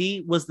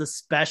DVD, was the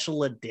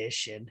special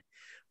edition,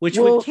 which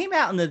came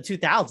out in the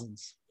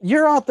 2000s.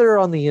 You're out there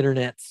on the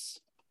internets,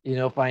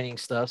 finding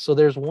stuff. So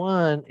there's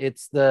one,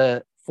 it's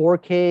the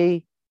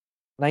 4K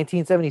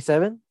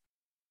 1977.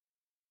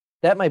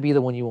 That might be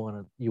the one you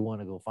want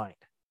to go find.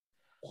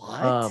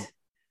 What?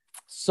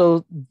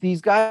 So these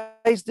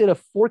guys did a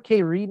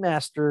 4K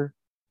remaster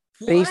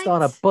based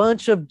on a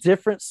bunch of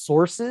different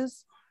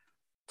sources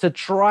to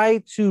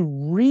try to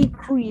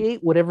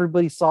recreate what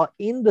everybody saw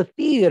in the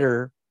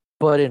theater,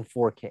 but in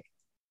 4K.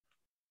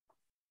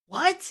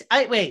 What?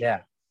 Wait.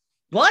 Yeah.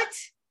 What?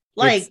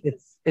 Like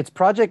it's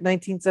Project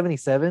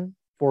 1977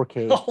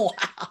 4K. Oh,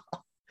 wow.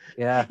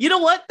 Yeah. You know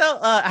what though?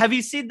 Have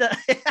you seen the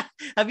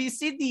have you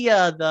seen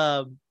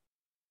the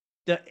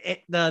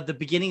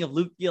beginning of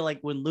Luke, like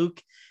when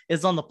Luke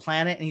is on the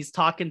planet and he's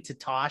talking to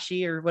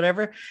Tashi or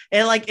whatever,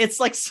 and like it's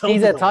like so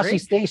he's boring. at Tashi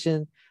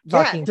Station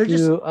talking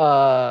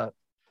to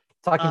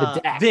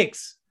Dax.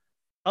 Vix.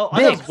 Oh,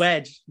 I thought it was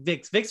Wedge.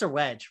 Vix or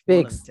Wedge.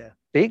 Biggs.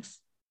 Vix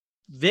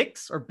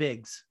or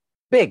Biggs?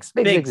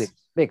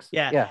 Biggs.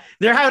 Yeah.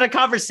 They're having a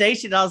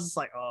conversation. I was just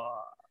like, oh.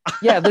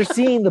 Yeah, they're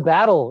seeing the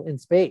battle in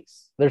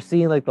space. They're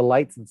seeing like the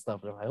lights and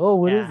stuff. They're like, oh,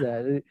 what is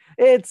that?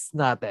 It's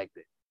not that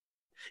good.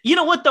 You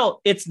know what though?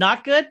 It's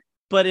not good,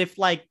 but if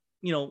like,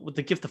 with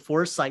the gift of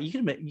foresight, you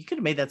could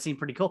have made that scene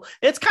pretty cool.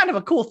 It's kind of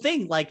a cool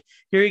thing. Like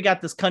here you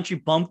got this country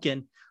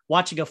bumpkin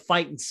watching a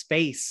fight in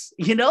space,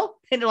 and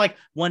they're like,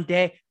 one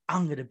day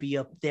I'm gonna be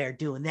up there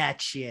doing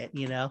that shit,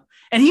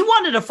 and he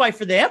wanted to fight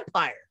for the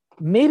Empire.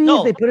 Maybe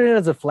if they put it in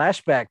as a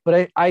flashback,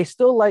 but I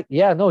still like,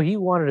 he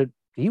wanted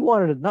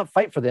to not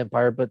fight for the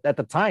Empire, but at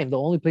the time, the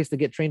only place to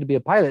get trained to be a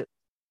pilot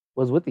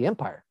was with the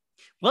Empire.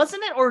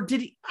 Wasn't it? Or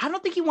did he? I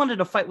don't think he wanted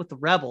to fight with the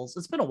rebels.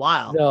 It's been a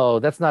while. No,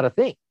 that's not a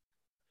thing.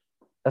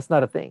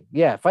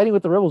 Yeah, fighting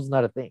with the rebels is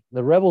not a thing.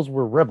 The rebels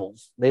were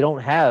rebels. They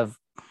don't have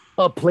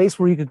a place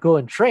where you could go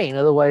and train.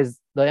 Otherwise,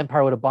 the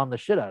Empire would have bombed the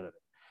shit out of it.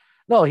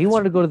 No, he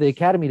wanted to go to the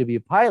academy to be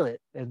a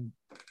pilot. And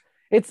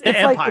it's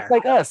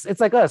like us. It's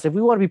like us. If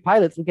we want to be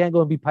pilots, we can't go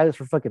and be pilots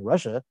for fucking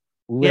Russia.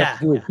 We have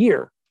to do it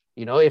here.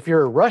 If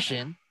you're a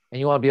Russian and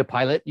you want to be a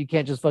pilot, you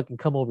can't just fucking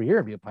come over here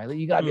and be a pilot.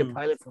 You got to be a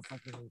pilot for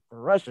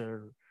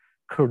Russia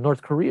or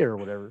North Korea or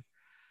whatever.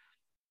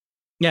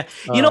 Yeah.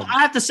 I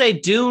have to say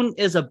Dune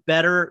is a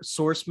better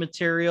source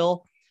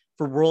material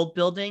for world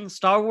building.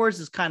 Star Wars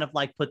is kind of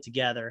like put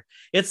together.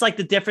 It's like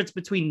the difference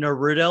between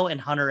Naruto and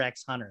Hunter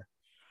x Hunter.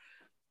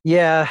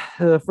 Yeah.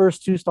 The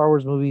first two Star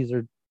Wars movies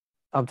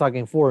I'm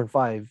talking 4 and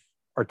 5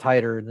 are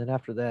tighter. And then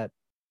after that.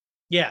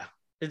 Yeah.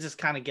 It just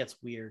kind of gets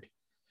weird.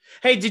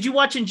 Hey, did you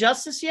watch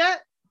Injustice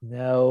yet?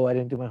 No, I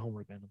didn't do my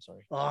homework, man. I'm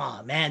sorry.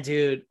 Oh man,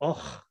 dude.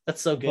 Oh,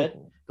 that's so good.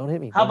 Don't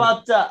hit me. How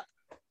about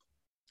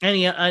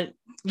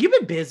you've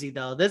been busy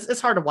though.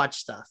 It's hard to watch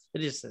stuff. It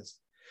just is.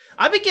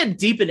 I've been getting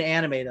deep into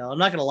anime though. I'm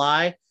not gonna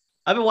lie.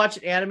 I've been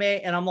watching anime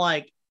and I'm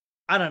like,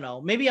 I don't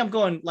know. Maybe I'm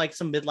going like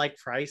some midlife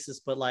crisis,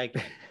 but like,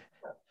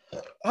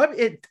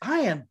 I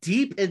am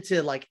deep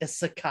into like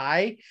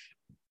isekai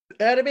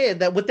anime.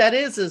 And what that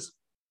is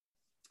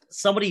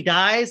somebody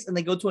dies and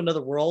they go to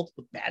another world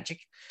with magic,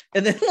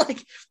 and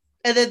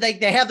then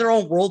they have their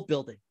own world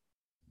building.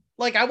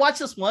 Like I watched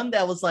this one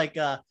that was like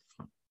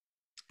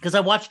because I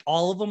watched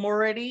all of them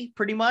already,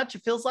 pretty much,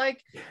 it feels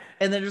like.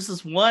 And then there's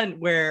this one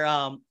where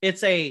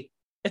it's a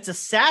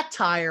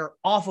satire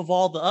off of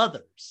all the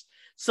others.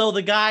 So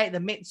the guy,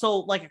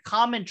 like a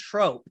common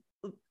trope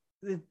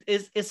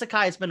is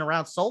isekai has been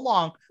around so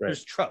long, right.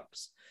 There's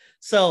tropes.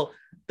 So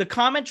the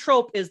common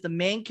trope is the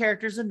main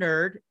character's a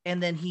nerd,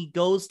 and then he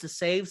goes to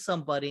save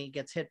somebody and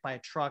gets hit by a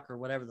truck or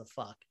whatever the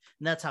fuck.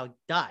 And that's how he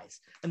dies.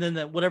 And then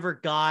whatever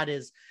God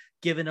is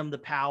giving him the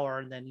power,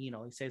 and then he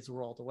saves the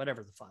world or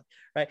whatever the fuck,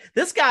 right?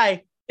 This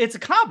guy, it's a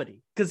comedy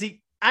because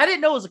I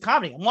didn't know it was a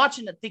comedy. I'm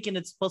watching it thinking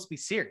it's supposed to be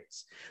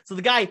serious. So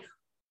the guy,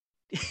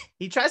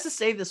 he tries to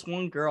save this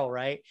one girl,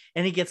 right?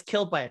 And he gets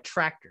killed by a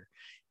tractor,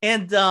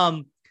 and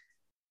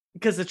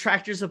because the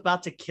tractor's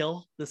about to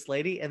kill this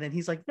lady, and then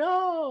he's like,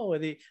 no,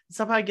 and he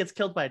somehow gets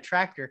killed by a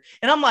tractor,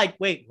 and I'm like,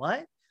 wait,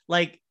 what?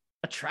 Like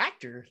a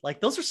tractor? Like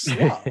those are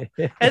slow.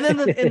 And then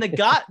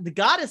the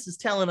goddess is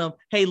telling him,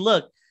 hey,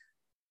 look.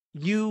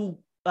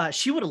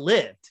 She would have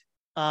lived,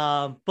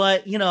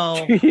 but you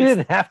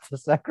didn't have to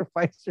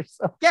sacrifice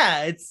yourself.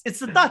 Yeah, it's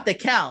the thought that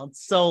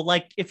counts. So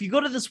like if you go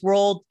to this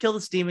world, kill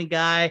this demon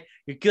guy,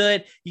 you're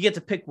good. You get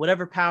to pick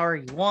whatever power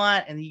you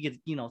want, and you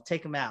get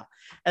take him out.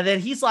 And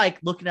then he's like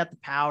looking at the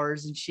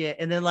powers and shit,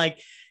 and then like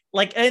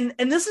and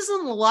this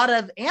isn't a lot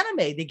of anime.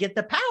 They get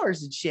the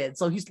powers and shit.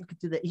 So he's looking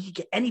through he can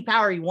get any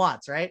power he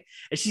wants, right?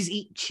 And she's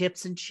eating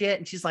chips and shit,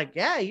 and she's like,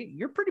 yeah,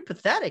 you're pretty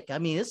pathetic. I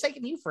mean, it's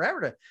taking you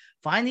forever to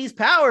find these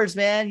powers,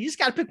 man. You just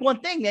got to pick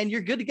one thing, man.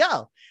 You're good to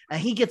go. And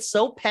he gets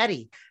so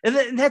petty.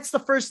 And that's the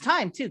first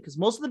time too, because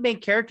most of the main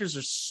characters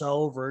are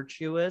so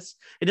virtuous.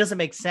 It doesn't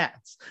make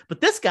sense.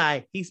 But this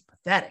guy, he's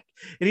pathetic.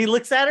 And he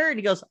looks at her and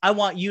he goes, I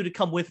want you to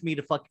come with me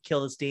to fucking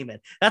kill this demon.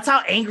 That's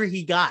how angry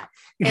he got.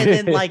 And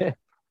then like,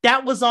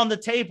 that was on the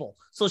table.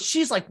 So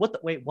she's like,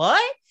 wait,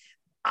 what?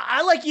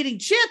 I like eating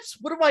chips.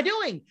 What am I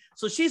doing?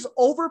 So she's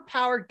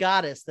overpowered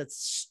goddess. That's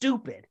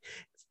stupid.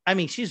 I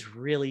mean, she's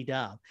really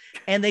dumb.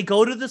 And they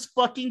go to this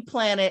fucking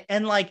planet,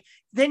 and like,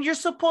 then you're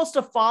supposed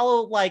to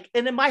follow like,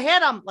 and in my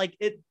head, I'm like,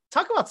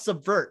 talk about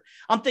subvert.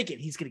 I'm thinking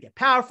he's going to get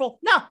powerful.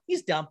 No,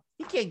 he's dumb.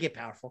 He can't get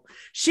powerful.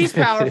 She's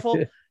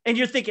powerful. And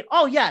you're thinking,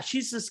 oh yeah,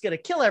 she's just going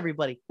to kill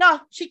everybody. No,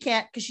 she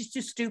can't because she's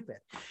too stupid,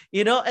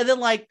 and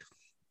then like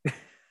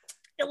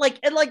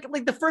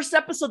the first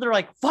episode, they're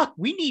like, fuck,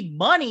 we need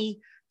money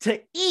to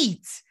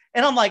eat.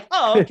 And I'm like,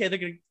 oh, okay,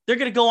 they're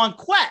gonna go on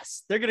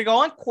quests. They're gonna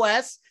go on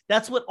quests.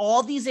 That's what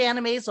all these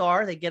animes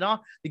are. They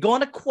go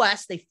on a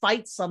quest, they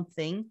fight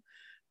something,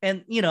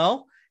 and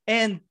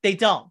and they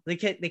don't. They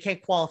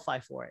can't qualify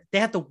for it. They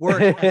have to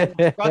work at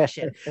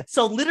construction.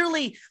 So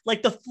literally,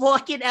 like the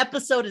fucking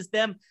episode is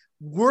them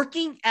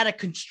working at a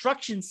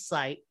construction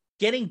site,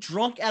 getting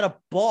drunk at a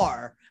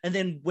bar, and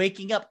then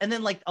waking up, and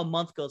then like a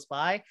month goes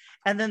by,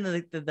 and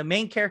then the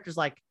main character's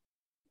like,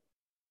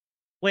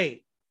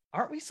 wait,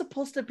 aren't we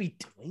supposed to be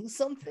doing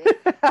something?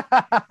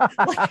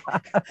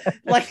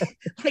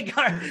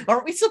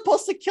 Aren't we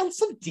supposed to kill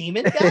some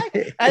demon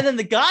guy? And then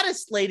the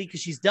goddess lady,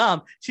 because she's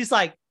dumb, she's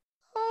like,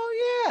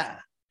 oh yeah.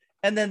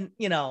 And then,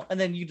 and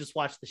then you just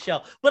watch the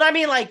show. But I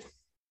mean, like,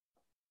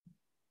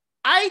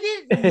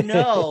 I didn't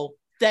know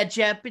that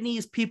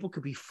Japanese people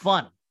could be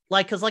funny.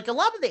 Like, because like a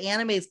lot of the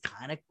anime is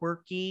kind of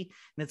quirky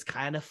and it's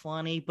kind of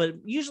funny, but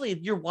usually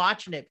you're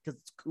watching it because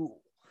it's cool.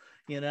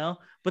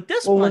 But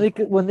this one,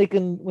 when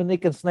they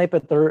can snipe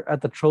at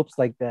the tropes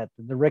like that,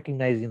 they're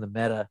recognizing the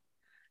meta.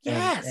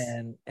 Yes,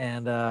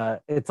 and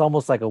it's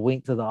almost like a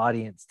wink to the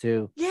audience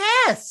too.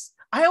 Yes,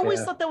 I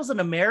always thought that was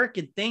an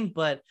American thing,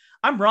 but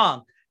I'm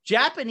wrong.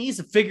 Japanese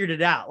have figured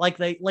it out.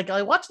 Like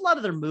I watch a lot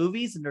of their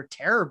movies and they're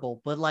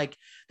terrible, but like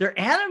their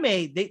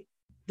anime, they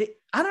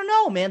I don't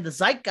know, man. The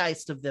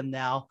zeitgeist of them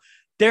now,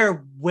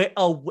 they're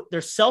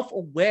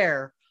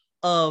self-aware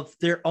of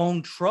their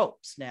own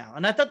tropes now.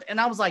 And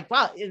I was like,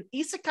 wow,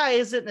 isekai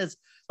isn't as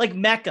like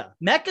Mecha.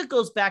 Mecha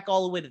goes back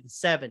all the way to the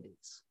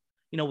 70s,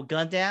 with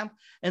Gundam.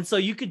 And so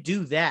you could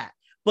do that.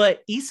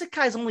 But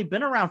isekai's only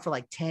been around for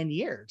like 10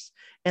 years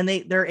and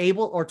they're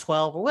able, or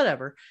 12 or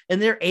whatever,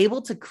 and they're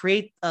able to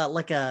create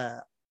like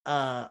a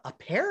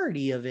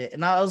parody of it.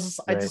 And I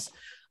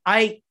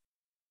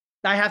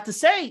have to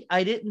say,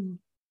 I didn't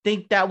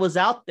think that was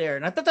out there.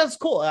 And I thought that's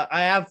cool.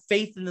 I have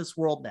faith in this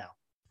world now.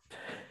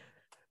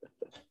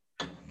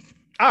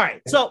 All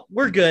right, so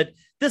we're good.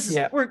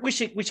 We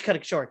should cut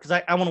it short because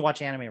I want to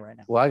watch anime right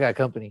now. Well, I got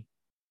company.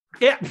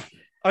 Yeah,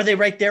 are they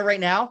right there right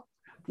now?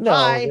 No,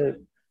 Hi.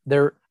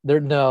 they're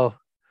no.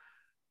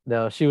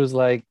 She was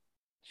like,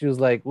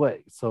 what?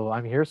 So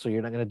I'm here, so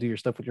you're not gonna do your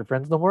stuff with your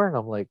friends no more? And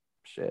I'm like,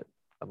 shit.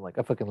 I'm like,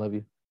 I fucking love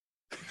you.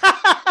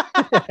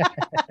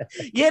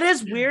 Yeah, it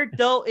is weird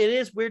though. It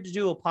is weird to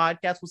do a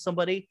podcast with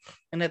somebody,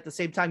 and at the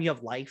same time you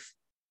have life.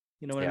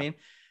 You know what I mean?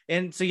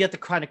 And so you have to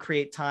kind of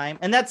create time,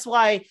 and that's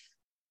why.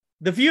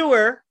 The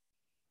viewer,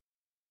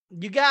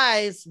 you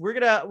guys, we're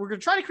gonna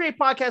try to create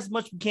podcasts as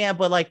much as we can,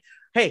 but like,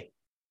 hey,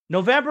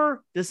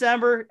 November,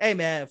 December, hey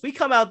man, if we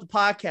come out the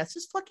podcast,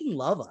 just fucking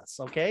love us,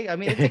 okay? I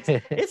mean,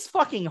 it's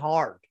fucking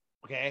hard,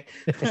 okay?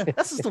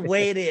 That's just the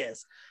way it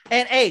is.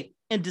 And hey,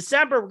 in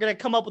December, we're gonna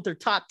come up with our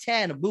top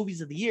 10 of movies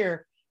of the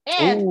year.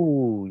 And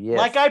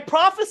like I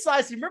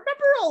prophesized, remember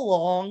a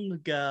long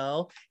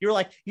ago, you were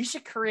like, you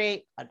should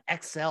create an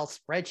Excel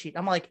spreadsheet.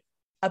 I'm like,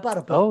 I bought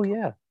a book. Oh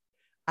yeah,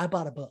 I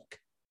bought a book.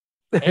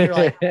 And you're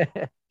like,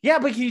 yeah,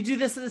 but can you do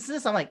this and this and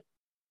this? I'm like,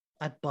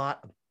 I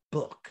bought a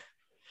book.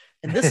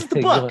 And this is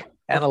the book.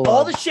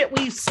 All the shit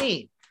we've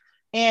seen.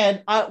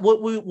 And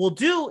what we will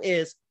do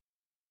is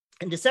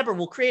in December,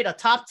 we'll create a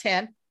top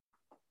 10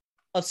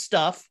 of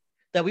stuff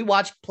that we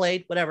watched,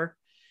 played, whatever.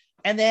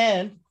 And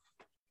then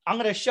at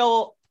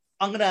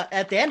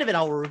the end of it,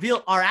 I'll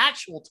reveal our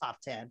actual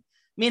top 10,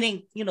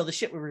 meaning, the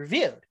shit we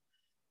reviewed.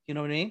 You know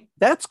what I mean?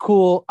 That's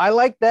cool. I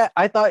like that.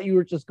 I thought you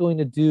were just going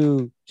to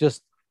do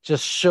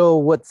just show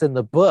what's in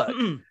the book.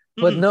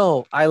 But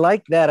no, I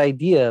like that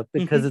idea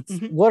because it's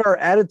what our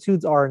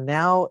attitudes are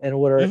now and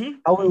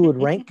how we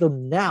would rank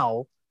them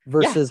now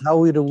versus how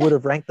we would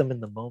have ranked them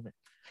in the moment.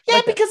 Yeah,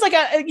 like because like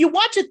you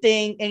watch a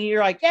thing and you're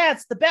like, yeah,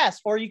 it's the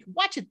best, or you can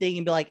watch a thing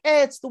and be like,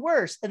 it's the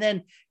worst, and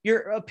then your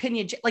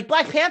opinion, like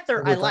Black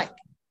Panther,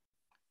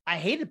 I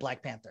hated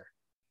Black Panther,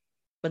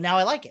 but now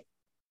I like it.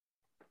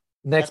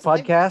 Next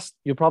podcast,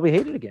 you'll probably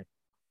hate it again.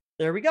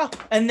 There we go.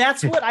 And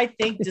that's what I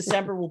think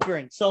December will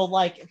bring. So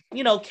like,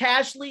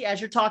 casually as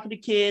you're talking to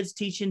kids,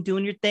 teaching,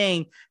 doing your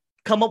thing,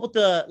 come up with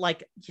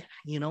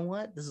you know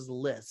what? This is a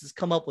list. Just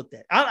come up with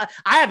it. I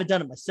haven't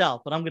done it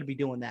myself, but I'm going to be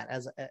doing that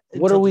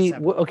what are we?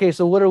 Okay.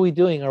 So what are we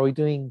doing? Are we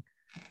doing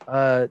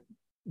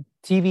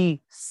TV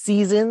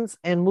seasons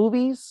and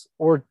movies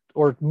or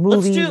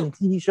movies and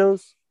TV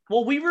shows?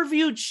 Well, we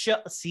reviewed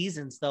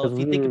seasons though. If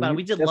you think about it,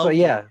 we did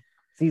Loki.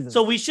 Seasons.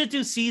 So we should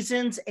do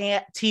seasons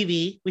and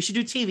TV. We should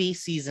do TV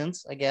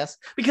seasons, I guess,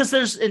 because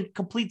there's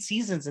complete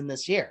seasons in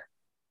this year.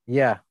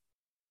 Yeah.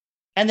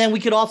 And then we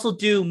could also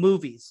do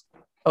movies.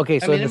 Okay,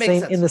 so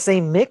in the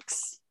same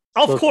mix?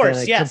 Of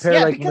course, yes.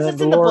 Compare like because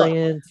it's in the book.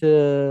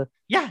 To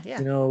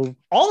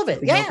all of it.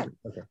 Yeah.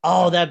 Okay.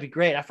 Oh, that'd be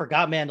great. I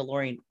forgot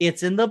Mandalorian.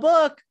 It's in the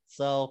book.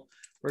 So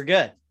we're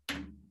good.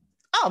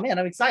 Oh man,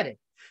 I'm excited.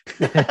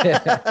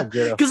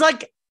 Because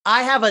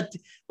I have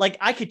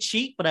I could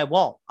cheat, but I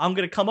won't. I'm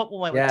gonna come up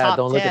with my top 10.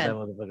 Don't look at that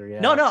motherfucker.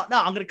 Yeah. No.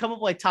 I'm gonna come up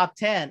with my top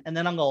 10, and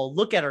then I'm gonna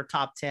look at our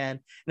top 10, and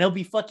it'll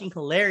be fucking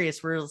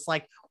hilarious. Where it's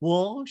like,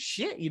 well,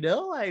 shit,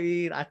 I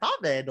mean, I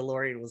thought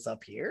Mandalorian was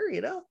up here,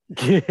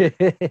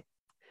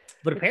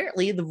 but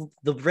apparently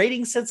the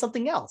rating said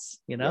something else.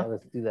 Yeah,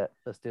 let's do that.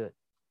 Let's do it.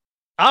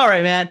 All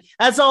right, man.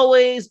 As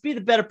always, be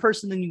the better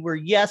person than you were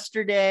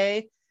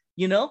yesterday.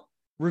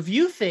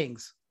 Review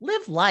things,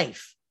 live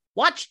life.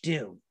 watch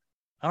Dune.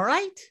 All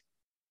right.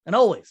 And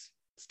always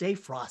stay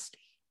frosty.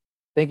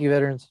 Thank you,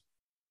 veterans.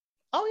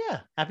 Oh,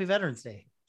 yeah. Happy Veterans Day.